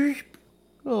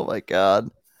 Oh my God.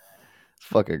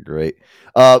 Fucking great.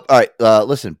 All right,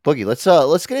 listen, Boogie.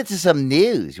 Let's get into some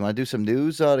news. You want to do some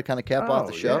news to kind of cap off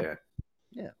the show?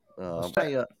 Yeah.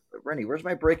 Rennie, where's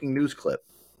my breaking news clip?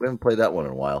 We haven't played that one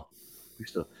in a while. We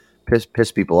used to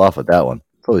piss people off with that one.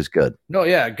 It's always good. No,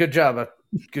 yeah, good job,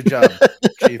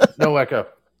 Chief. No echo.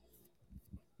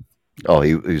 Oh,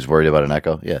 he was worried about an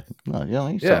echo. Yeah,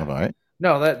 he's sounding all right.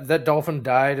 No, that dolphin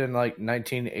died in like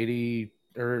 1980.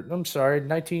 Or I'm sorry,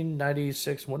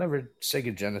 1996, whenever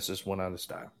Sega Genesis went out of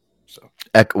style. So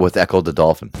with Echo the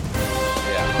Dolphin.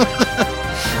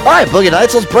 Yeah. All right, Boogie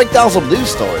Nights, let's break down some news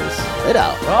stories. Right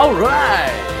out. All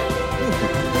right.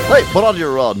 Hey, put on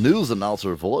your news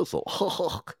announcer voice.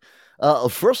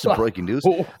 First, some breaking news.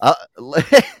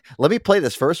 Let me play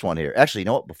this first one here. Actually, you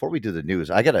know what? Before we do the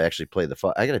news, I gotta actually play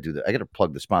I gotta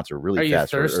plug the sponsor really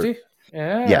fast. Are you thirsty?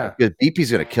 Yeah. Because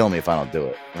BP's gonna kill me if I don't do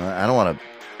it. I don't want to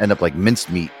end up like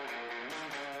minced meat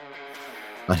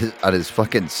on his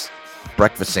fucking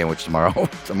breakfast sandwich tomorrow.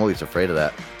 I'm always afraid of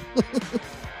that.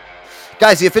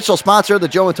 Guys, the official sponsor of the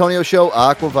Joe Antonio Show,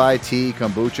 Aquavit Tea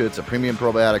Kombucha. It's a premium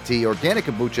probiotic tea, organic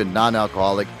kombucha,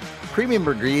 non-alcoholic, premium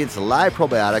ingredients, live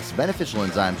probiotics, beneficial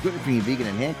enzymes, gluten-free, vegan,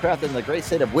 and handcrafted in the great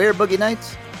state of where, Boogie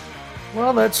Nights?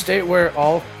 Well, that state where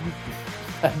all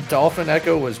Dolphin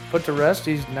Echo was put to rest.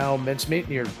 He's now mincemeat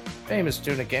in your famous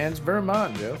tuna cans,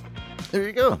 Vermont, Joe. There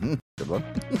you go. Good one.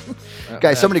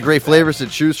 Guys, so many great flavors to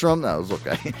choose from. That was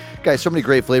okay. Guys, so many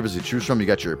great flavors to choose from. You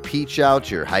got your peach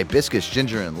out, your hibiscus,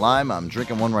 ginger, and lime. I'm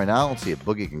drinking one right now. Let's see if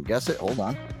Boogie can guess it. Hold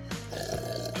on.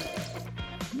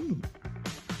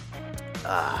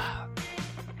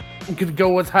 You could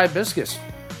go with hibiscus.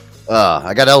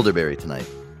 I got elderberry tonight.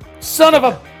 Son of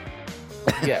a...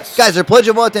 Yes. Guys, their pledge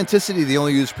of authenticity. They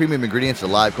only use premium ingredients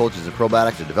of live cultures and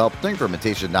probiotics to develop thing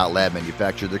fermentation, not lab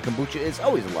manufactured. Their kombucha is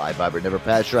always alive, vibrant, never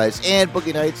pasteurized. And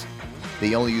Boogie Nights,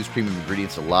 they only use premium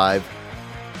ingredients alive.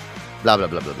 Blah, blah,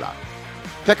 blah, blah, blah.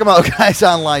 Check them out, guys,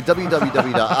 online.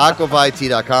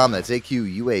 www.aquavite.com. That's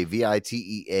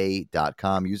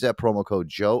AQUAVITEA.com. Use that promo code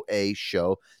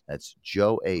JOESHOW. That's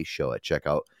Joe A Show at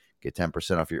checkout. Get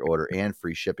 10% off your order and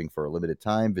free shipping for a limited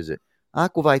time. Visit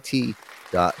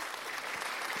aquavit.com.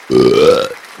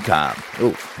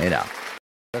 Oh, hey now.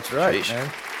 That's right,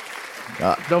 man.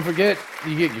 Don't forget,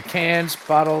 you get your cans,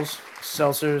 bottles,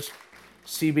 seltzers,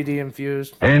 CBD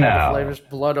infused. Hey now. Flavors.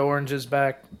 Blood orange is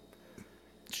back.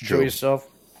 Enjoy yourself.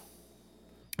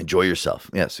 Enjoy yourself.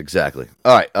 Yes, exactly.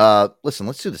 All right. Listen,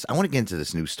 let's do this. I want to get into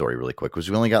this news story really quick because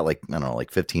we only got like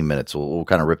 15 minutes. We'll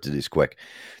kind of rip through these quick.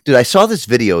 Dude, I saw this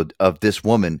video of this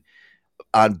woman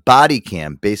on body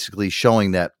cam basically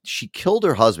showing that she killed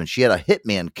her husband. She had a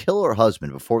hitman kill her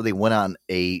husband before they went on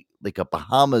a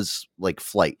Bahamas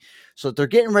flight. So they're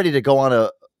getting ready to go on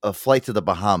a flight to the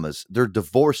Bahamas. They're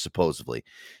divorced, supposedly.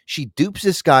 She dupes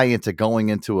this guy into going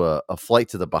into a flight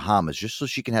to the Bahamas just so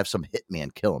she can have some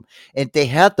hitman kill him. And they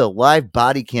had the live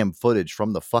body cam footage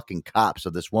from the fucking cops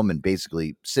of this woman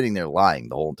basically sitting there lying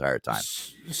the whole entire time.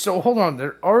 So hold on.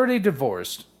 They're already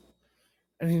divorced.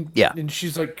 Yeah. And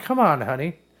she's like, come on,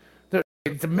 honey.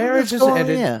 The marriage is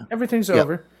ended. Yeah. Everything's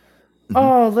over. Mm-hmm.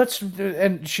 Oh,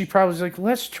 and she probably was like,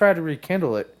 let's try to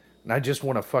rekindle it. And I just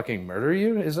want to fucking murder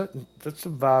you? That's the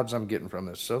vibes I'm getting from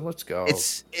this. So let's go.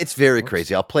 It's very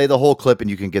crazy. I'll play the whole clip and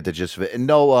you can get the gist of it. And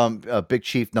no, Big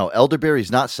Chief, no,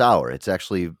 elderberry's not sour. It's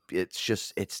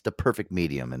the perfect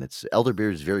medium. And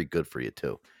elderberry is very good for you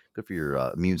too. Good for your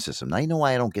immune system. Now you know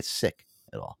why I don't get sick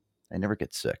at all. I never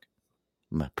get sick.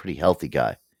 I'm a pretty healthy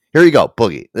guy. Here you go,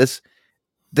 Boogie.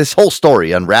 This whole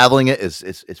story, unraveling it,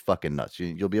 is fucking nuts.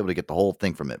 You'll be able to get the whole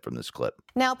thing from this clip.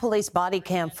 Now police body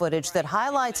cam footage that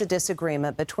highlights a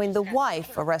disagreement between the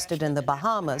wife arrested in the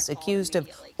Bahamas, accused of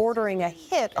ordering a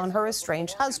hit on her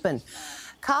estranged husband.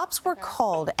 Cops were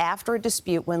called after a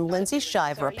dispute when Lindsay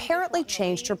Shiver apparently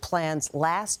changed her plans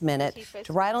last minute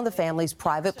to ride on the family's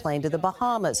private plane to the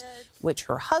Bahamas, which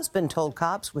her husband told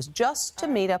cops was just to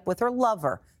meet up with her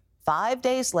lover. 5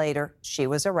 days later, she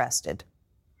was arrested.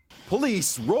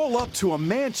 Police roll up to a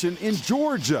mansion in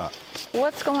Georgia.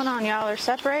 What's going on? Y'all are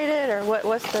separated, or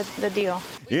what's the deal?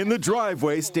 In the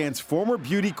driveway stands former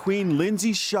beauty queen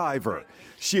Lindsay Shiver.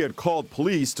 She had called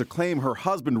police to claim her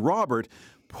husband, Robert,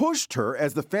 pushed her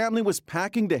as the family was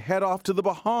packing to head off to the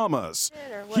Bahamas.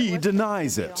 He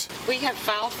denies it. We have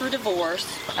filed for divorce.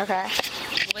 Okay.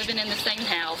 Living in the same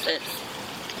house. It's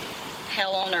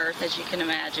hell on earth, as you can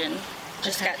imagine.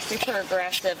 Just got super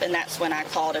aggressive, and that's when I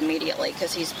called immediately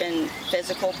because he's been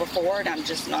physical before, and I'm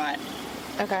just not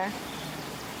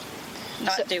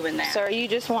doing that. So are you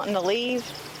just wanting to leave,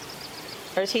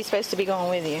 or is he supposed to be going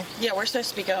with you? Yeah, we're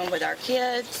supposed to be going with our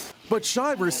kids. But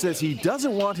Shiver says he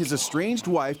doesn't want his estranged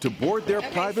wife to board their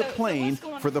private plane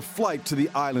for the flight to the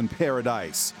island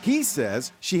paradise. He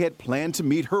says she had planned to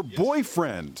meet her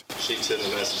boyfriend. She sent a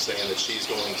message saying that she's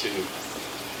going to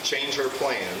change her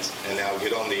plans and now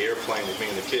get on the airplane with me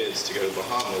and the kids to go to the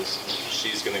Bahamas.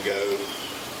 She's going to go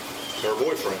to her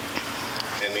boyfriend,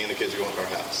 and me and the kids are going to our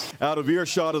house. Out of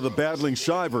earshot of the battling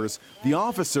Shivers, the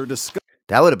officer discussed.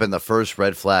 That would have been the first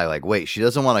red flag. Like, wait, she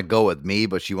doesn't want to go with me,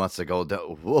 but she wants to go.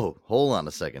 Whoa, hold on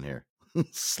a second here.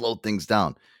 Slow things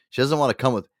down. She doesn't want to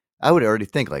come with. I would already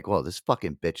think like, whoa, this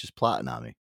fucking bitch is plotting on me.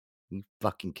 Are you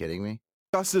fucking kidding me?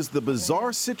 Discusses the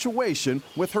bizarre situation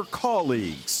with her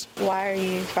colleagues. Why are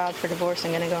you filed for divorce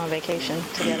and going to go on vacation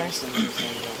together?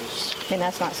 And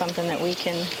that's not something that we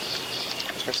can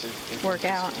work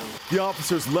out. The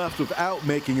officers left without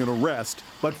making an arrest,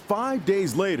 but 5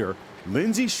 days later,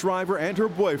 Lindsay Shiver and her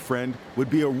boyfriend would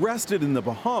be arrested in the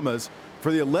Bahamas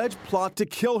for the alleged plot to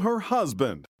kill her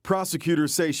husband.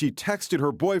 Prosecutors say she texted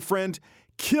her boyfriend,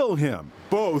 "Kill him."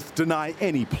 Both deny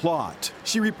any plot.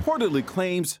 She reportedly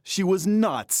claims she was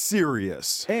not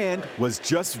serious and was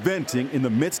just venting in the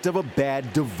midst of a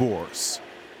bad divorce.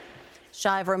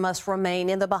 Shiver must remain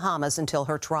in the Bahamas until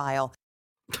her trial.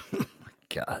 Oh my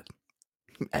God.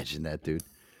 Imagine that, dude.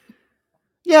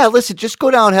 Yeah, listen, just go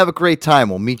down and have a great time.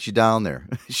 We'll meet you down there.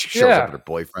 She shows up with her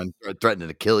boyfriend threatening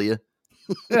to kill you.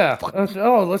 Yeah.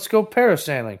 Let's go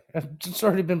parasailing. It's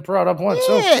already been brought up once.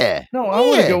 Yeah. So, no, I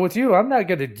want to go with you. I'm not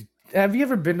going to. Have you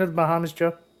ever been to the Bahamas,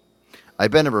 Joe? I've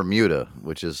been to Bermuda,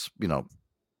 which is,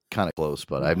 kind of close,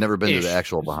 but I've never been to the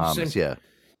actual Bahamas. Yeah.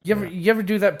 You ever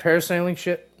do that parasailing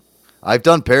shit? I've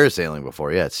done parasailing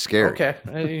before. Yeah, it's scary.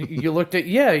 Okay. You look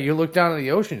down at the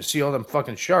ocean and see all them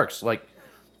fucking sharks, like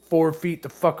 4 feet the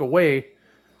fuck away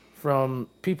from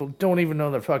people don't even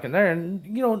know they're fucking there. And,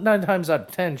 9 times out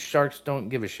of 10, sharks don't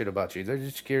give a shit about you. They're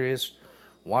just curious,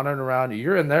 wandering around.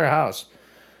 You're in their house.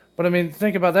 But, I mean,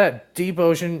 think about that. Deep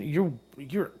ocean, you're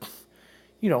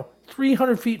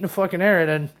 300 feet in the fucking air, and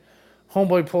then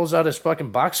homeboy pulls out his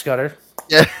fucking box cutter.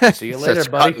 Yeah. See you later,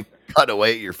 buddy. Cut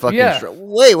away your fucking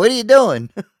Wait, what are you doing?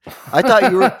 I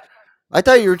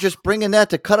thought you were just bringing that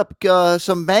to cut up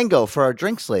some mango for our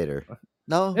drinks later.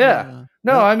 No. Yeah.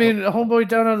 No, I mean, homeboy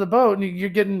down on the boat, and you're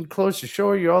getting close to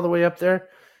shore. You're all the way up there.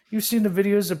 You've seen the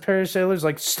videos of parasailers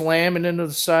like slamming into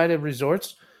the side of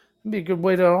resorts. It'd be a good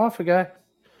way to off a guy.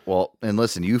 Well, and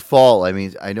listen, you fall. I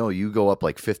mean, I know you go up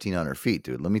like 1,500 feet,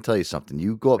 dude. Let me tell you something.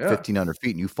 You go up 1,500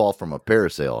 feet and you fall from a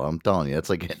parasail. I'm telling you, that's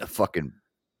like hitting a fucking.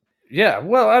 Yeah,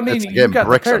 well, I mean, That's you got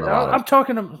bricks the on the bottom.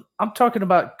 I'm talking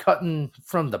about cutting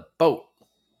from the boat.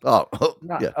 Oh,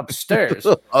 not yeah. upstairs.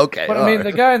 Okay, but I all mean, right.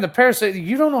 the guy in the parasail,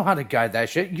 you don't know how to guide that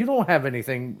shit. You don't have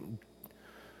anything.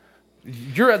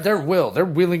 You're at their will. They're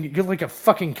wheeling. You're like a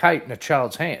fucking kite in a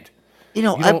child's hand.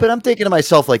 But I'm thinking to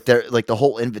myself, like they're like the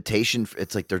whole invitation.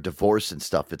 It's like their divorce and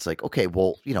stuff. It's like, okay,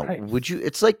 well, Right. would you?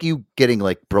 It's like you getting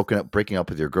like breaking up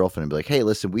with your girlfriend and be like, hey,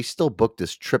 listen, we still booked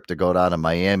this trip to go down to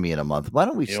Miami in a month. Why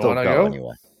don't we You still wanna go go?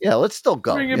 anyway? Yeah, let's still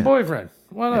go. Bring your Yeah. boyfriend.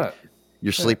 Why not?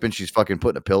 You're sleeping. She's fucking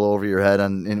putting a pillow over your head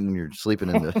and when you're sleeping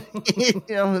in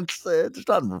the, it's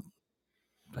not.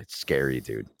 It's scary,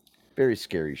 dude. Very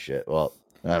scary shit. Well,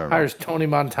 I don't know. Hires Tony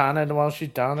Montana while she's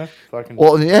down there. Fucking.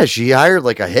 Well, yeah, she hired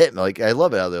like a hitman. Like I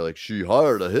love it how they're like she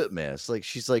hired a hitman. It's like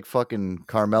she's like fucking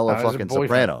Carmela Hires a fucking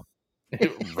boyfriend.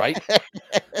 Soprano. Right.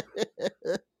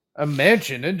 A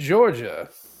mansion in Georgia.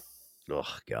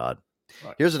 Oh God.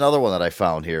 Here's another one that I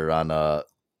found here on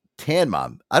Tan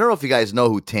Mom. I don't know if you guys know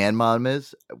who Tan Mom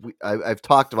is. I've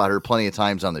talked about her plenty of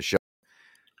times on the show.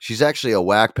 She's actually a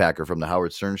whack packer from the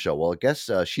Howard Stern show. Well, I guess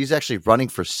she's actually running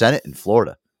for Senate in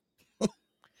Florida.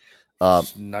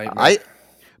 Nightmare.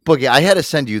 Boogie, I had to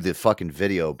send you the fucking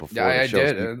video before Yeah, the I show.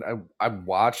 did. And I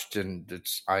watched, and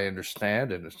I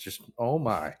understand, and it's just, oh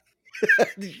my.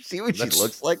 Did you see what she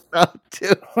looks like now,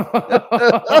 too?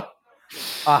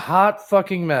 A hot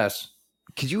fucking mess.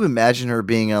 Could you imagine her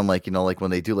being on like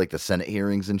when they do like the Senate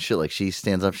hearings and shit? Like she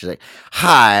stands up, she's like,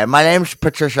 "Hi, my name's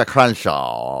Patricia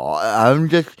Crenshaw. I'm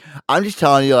just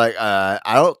telling you, like, I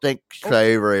don't think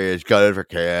slavery is good for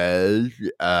kids."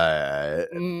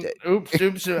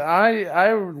 Oops.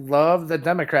 I love the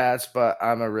Democrats, but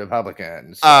I'm a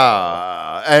Republican. So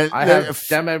and I have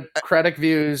Democratic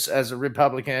views as a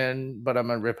Republican, but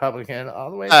I'm a Republican all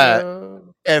the way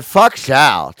through. And fuck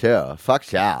Sal too. Fuck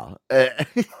Sal.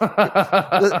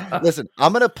 Listen,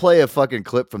 I'm gonna play a fucking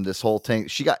clip from this whole thing.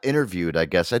 She got interviewed, I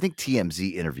guess. I think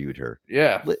TMZ interviewed her.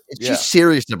 Yeah, She's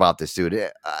serious about this, dude.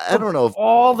 I don't know if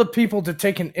all the people to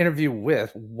take an interview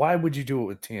with. Why would you do it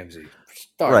with TMZ?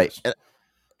 Right.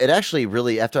 It actually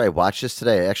really, after I watched this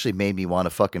today, it actually made me want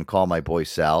to fucking call my boy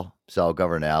Sal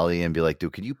Governale and be like,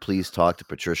 dude, can you please talk to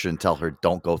Patricia and tell her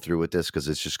don't go through with this because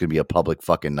it's just gonna be a public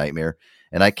fucking nightmare.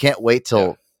 And I can't wait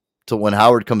till when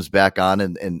Howard comes back on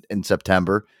in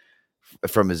September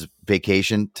from his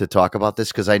vacation to talk about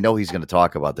this because I know he's going to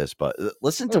talk about this. But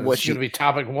listen to what she's going to be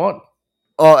topic one.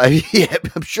 Oh yeah,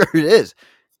 I'm sure it is.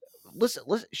 Listen.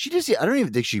 She just. I don't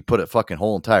even think she put a fucking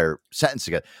whole entire sentence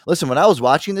together. Listen, when I was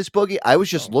watching this, Boogie, I was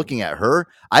just looking at her.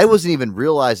 I wasn't even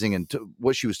realizing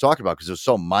what she was talking about because it was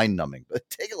so mind numbing. But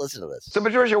take a listen to this. So,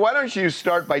 Patricia, why don't you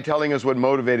start by telling us what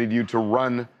motivated you to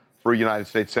run for United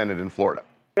States Senate in Florida?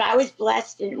 I was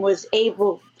blessed and was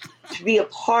able to be a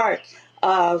part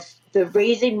of the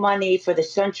raising money for the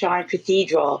Sunshine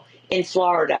Cathedral in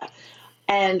Florida.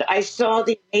 And I saw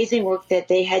the amazing work that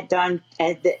they had done,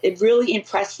 and it really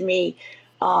impressed me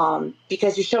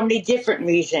because there's so many different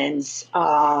reasons.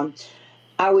 I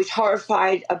was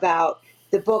horrified about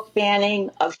the book banning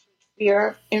of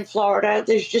Shakespeare in Florida.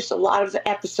 There's just a lot of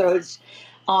episodes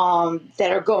that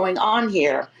are going on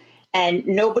here, and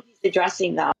nobody's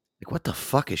addressing them. Like, what the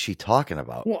fuck is she talking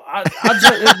about? Well,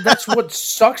 that's what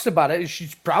sucks about it. Is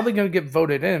she's probably going to get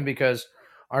voted in because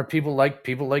our people like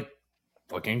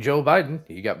fucking Joe Biden.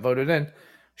 He got voted in.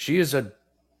 She is a.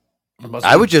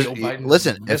 I would just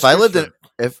listen. If I lived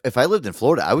in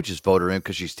Florida, I would just vote her in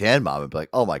because she's Tan Mom and be like,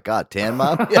 "Oh my God, Tan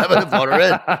Mom, yeah, I'm gonna vote her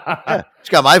in. Yeah, she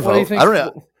got my vote.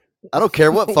 I don't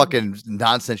care what fucking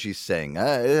nonsense she's saying.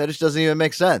 It just doesn't even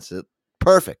make sense.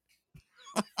 Perfect."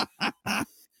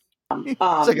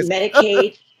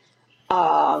 Medicaid,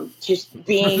 just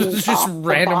being just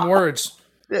random words.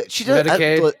 Yeah, she does.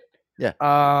 Medicaid.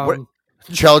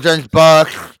 Children's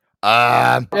books.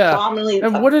 And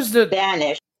what is the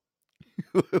Spanish?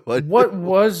 What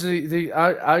was the?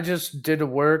 I just did a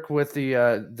work with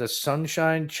the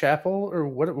Sunshine Chapel or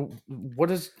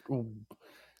what is?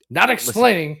 Not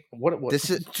explaining what this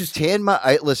is. Just Tan Mom.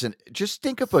 Listen. Just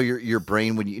think about your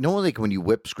brain when when you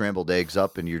whip scrambled eggs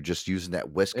up and you're just using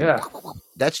that whisk. Yeah.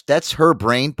 That's her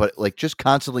brain, but like just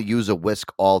constantly use a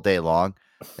whisk all day long.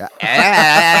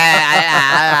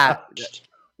 And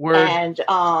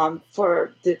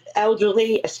for the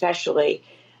elderly, especially,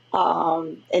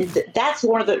 and that's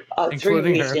one of the three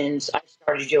reasons I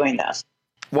started doing this.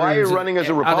 Why are you running as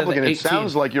a Out of the Republican? It 18.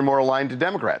 sounds like you're more aligned to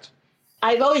Democrats.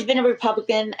 I've always been a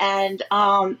Republican, and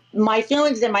my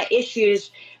feelings and my issues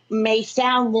may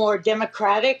sound more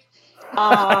Democratic,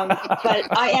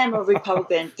 but I am a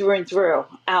Republican through and through.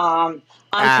 I'm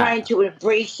trying to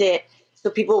embrace it so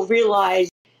people realize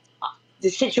the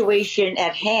situation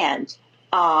at hand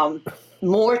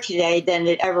more today than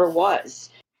it ever was.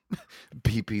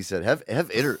 BP said, "Have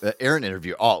Aaron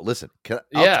interview." Oh, listen, I'll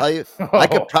Yeah. tell you,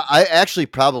 I actually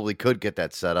probably could get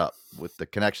that set up with the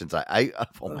connections. I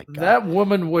oh my god, That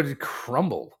woman would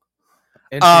crumble.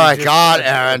 And oh she my just- god,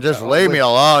 Aaron, just leave me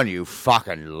alone, you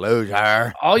fucking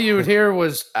loser. All you would hear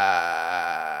was,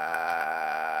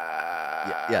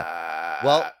 Yeah.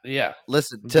 Well, yeah.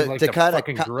 listen, It'd to be like the kind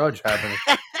fucking of grudge happening.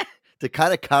 to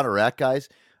kind of counteract, guys,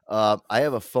 I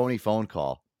have a phony phone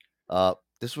call.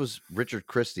 This was Richard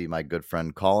Christie, my good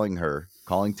friend, calling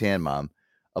Tan Mom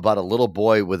about a little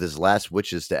boy with his last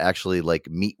wishes to actually like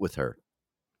meet with her.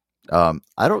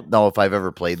 I don't know if I've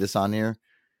ever played this on here.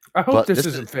 I hope but this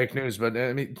isn't fake news, but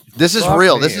I mean, this is fuck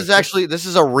real. me. This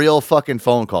is a real fucking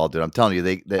phone call, dude. I'm telling you,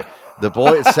 the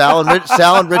boy Sal and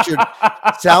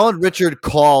Richard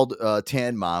called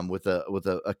Tan Mom with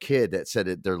a kid that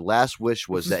said their last wish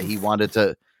was that he wanted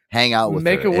to hang out with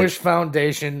Make her. a Wish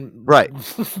Foundation, Right.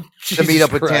 To Jesus meet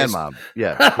up with Tan Christ. Mom.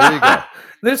 Yeah, here you go.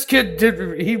 This kid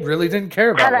he really didn't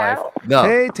care about life. No.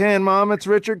 Hey, Tan Mom, it's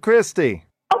Richard Christie.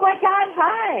 Oh my God,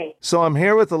 hi. So I'm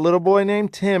here with a little boy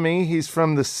named Timmy. He's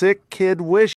from the Sick Kid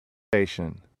Wish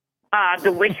Foundation.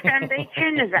 The Wish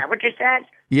Foundation, is that what you said?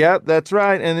 Yep, that's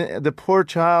right. And the poor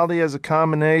child, he has a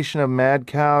combination of mad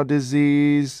cow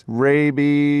disease,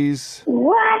 rabies.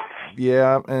 What?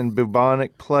 Yeah, and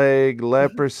bubonic plague,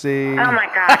 leprosy. Oh my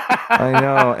God. I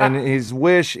know. And his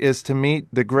wish is to meet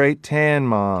the great Tan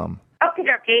Mom.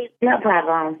 Okay, no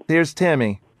problem. Here's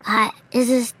Timmy. Hi, is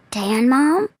this Tan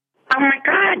Mom? Oh my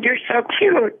God, you're so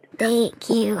cute. Thank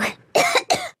you.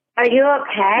 Are you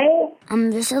okay?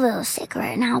 I'm just a little sick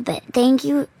right now, but thank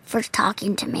you for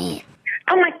talking to me.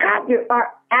 Oh my God, you are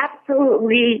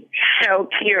absolutely so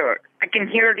cute. I can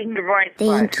hear it in your voice.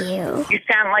 Thank you. You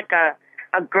sound like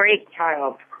a great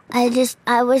child. I just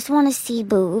want to see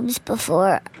boobs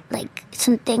before, like,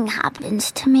 something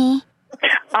happens to me.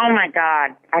 Oh my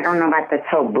God, I don't know about this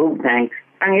whole boob thing.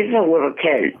 I mean, you're just a little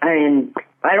kid. I mean,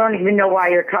 I don't even know why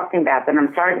you're talking about that.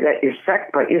 I'm sorry that you're sick,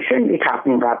 but you shouldn't be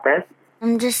talking about this.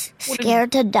 I'm just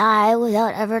scared to die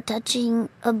without ever touching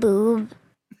a boob.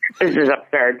 This is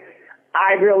absurd.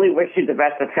 I really wish you the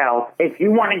best of health. If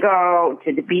you want to go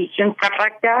to the beach and stuff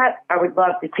like that, I would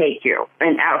love to take you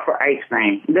and out for ice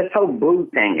cream. This whole boob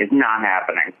thing is not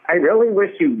happening. I really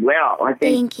wish you well. I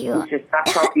think Thank you. should stop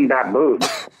talking about boobs.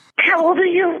 How old are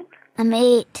you? I'm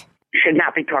 8. You should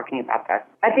not be talking about that.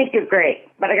 I think you're great,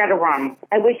 but I gotta run.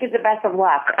 I wish you the best of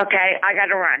luck, okay? I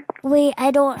gotta run. Wait,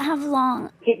 I don't have long.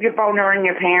 Keep your boner in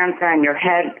your pants and your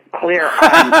head clear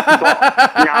on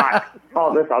not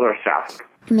all this other stuff.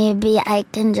 Maybe I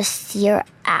can just see your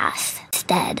ass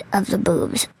instead of the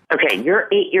boobs. Okay, you're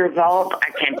 8 years old. I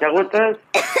can't deal with this.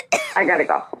 I gotta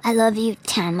go. I love you,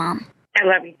 Tan Mom. I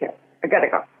love you too. I gotta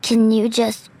go. Can you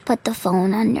just put the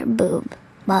phone on your boob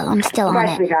while I'm still on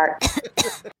Bye, it? sweetheart.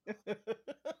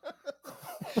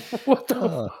 What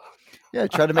the? Yeah,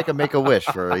 try to make a wish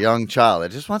for a young child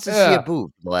that just wants to see Yeah. a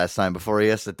boob the last time before he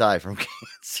has to die from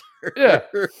cancer. Yeah.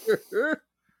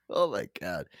 Oh my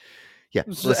god. Yeah.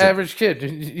 This is the Listen, average kid.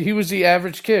 He was the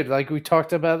average kid, like we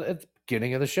talked about at the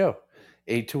beginning of the show.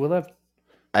 8 to 11.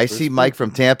 I see Mike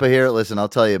from Tampa here. Listen, I'll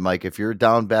tell you, Mike, if you're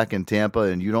down back in Tampa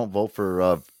and you don't vote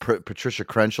for Patricia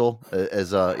Crenshaw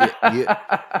as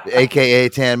AKA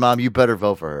Tan Mom, you better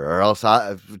vote for her, or else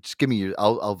just give me your.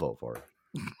 I'll vote for her.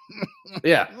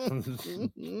 Yeah.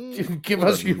 Give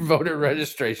us your voter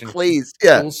registration. Please.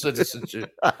 Yeah. Full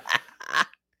citizenship.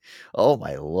 Oh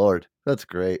my Lord, that's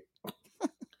great.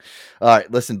 All right,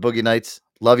 listen, Boogie Nights,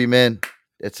 love you, man.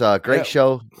 It's a great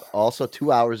show. Also,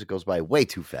 2 hours, it goes by way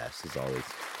too fast, as always.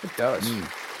 It does. It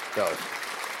does.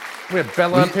 We have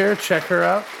Bella up here. Check her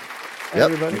out.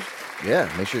 Yep. Everybody.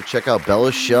 Yeah, make sure to check out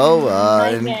Bella's show.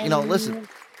 And listen,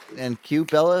 and Q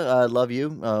Bella, I love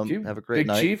you. Have a great Big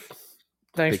night. Chief.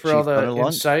 Thanks Big for all Chief the Thunderlung.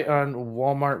 insight on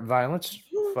Walmart violence.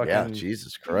 Yeah,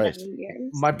 Jesus Christ.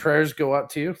 My prayers go out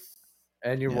to you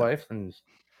and your wife. And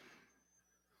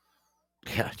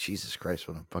Yeah, Jesus Christ,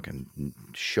 what a fucking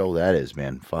show that is,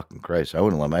 man. Fucking Christ. I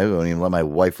wouldn't even let my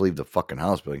wife leave the fucking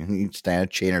house, but you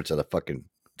stand chain her to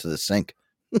the sink.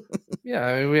 yeah,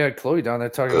 I mean, we had Chloe down there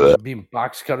talking about being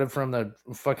box cutted from the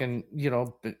fucking,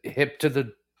 hip to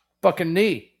the fucking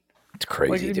knee. It's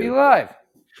crazy, Like, you'd dude. be live.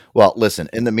 Well, listen,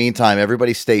 in the meantime,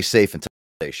 everybody stay safe until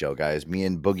show, guys. Me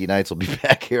and Boogie Nights will be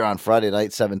back here on Friday night,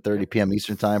 7:30 p.m.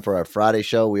 Eastern time for our Friday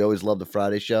show. We always love the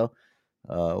Friday show.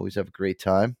 Always have a great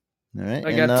time. All right.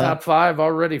 I got top 5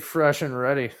 already fresh and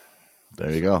ready.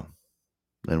 There you go.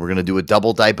 And we're going to do a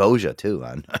double Diboja too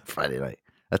on Friday night.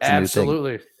 That's a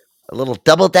Absolutely. new thing. A little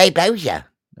double Diboja.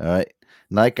 All right.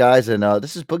 Night, guys. And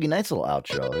this is Boogie Nights' little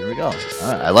outro. Here we go. All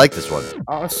right. I like this one.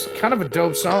 Oh, it's kind of a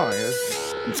dope song.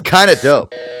 It's kind of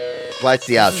dope. Why it's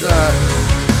the outro.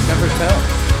 Never tell.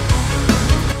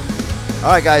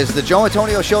 All right, guys. The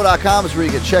JoeAntonioShow.com is where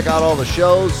you can check out all the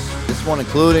shows. This one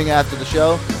including after the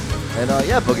show. And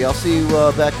yeah, Boogie, I'll see you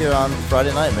back here on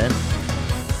Friday night, man.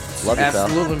 Love you, pal.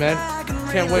 Absolutely, man.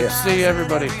 Can't wait to see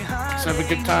everybody. Let's have a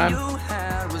good time.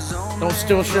 Don't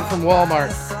steal shit from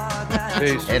Walmart.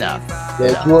 Peace. Hey now.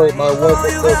 That's right, my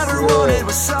wonderful.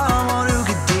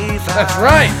 That's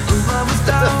right.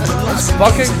 Let's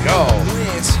fucking go.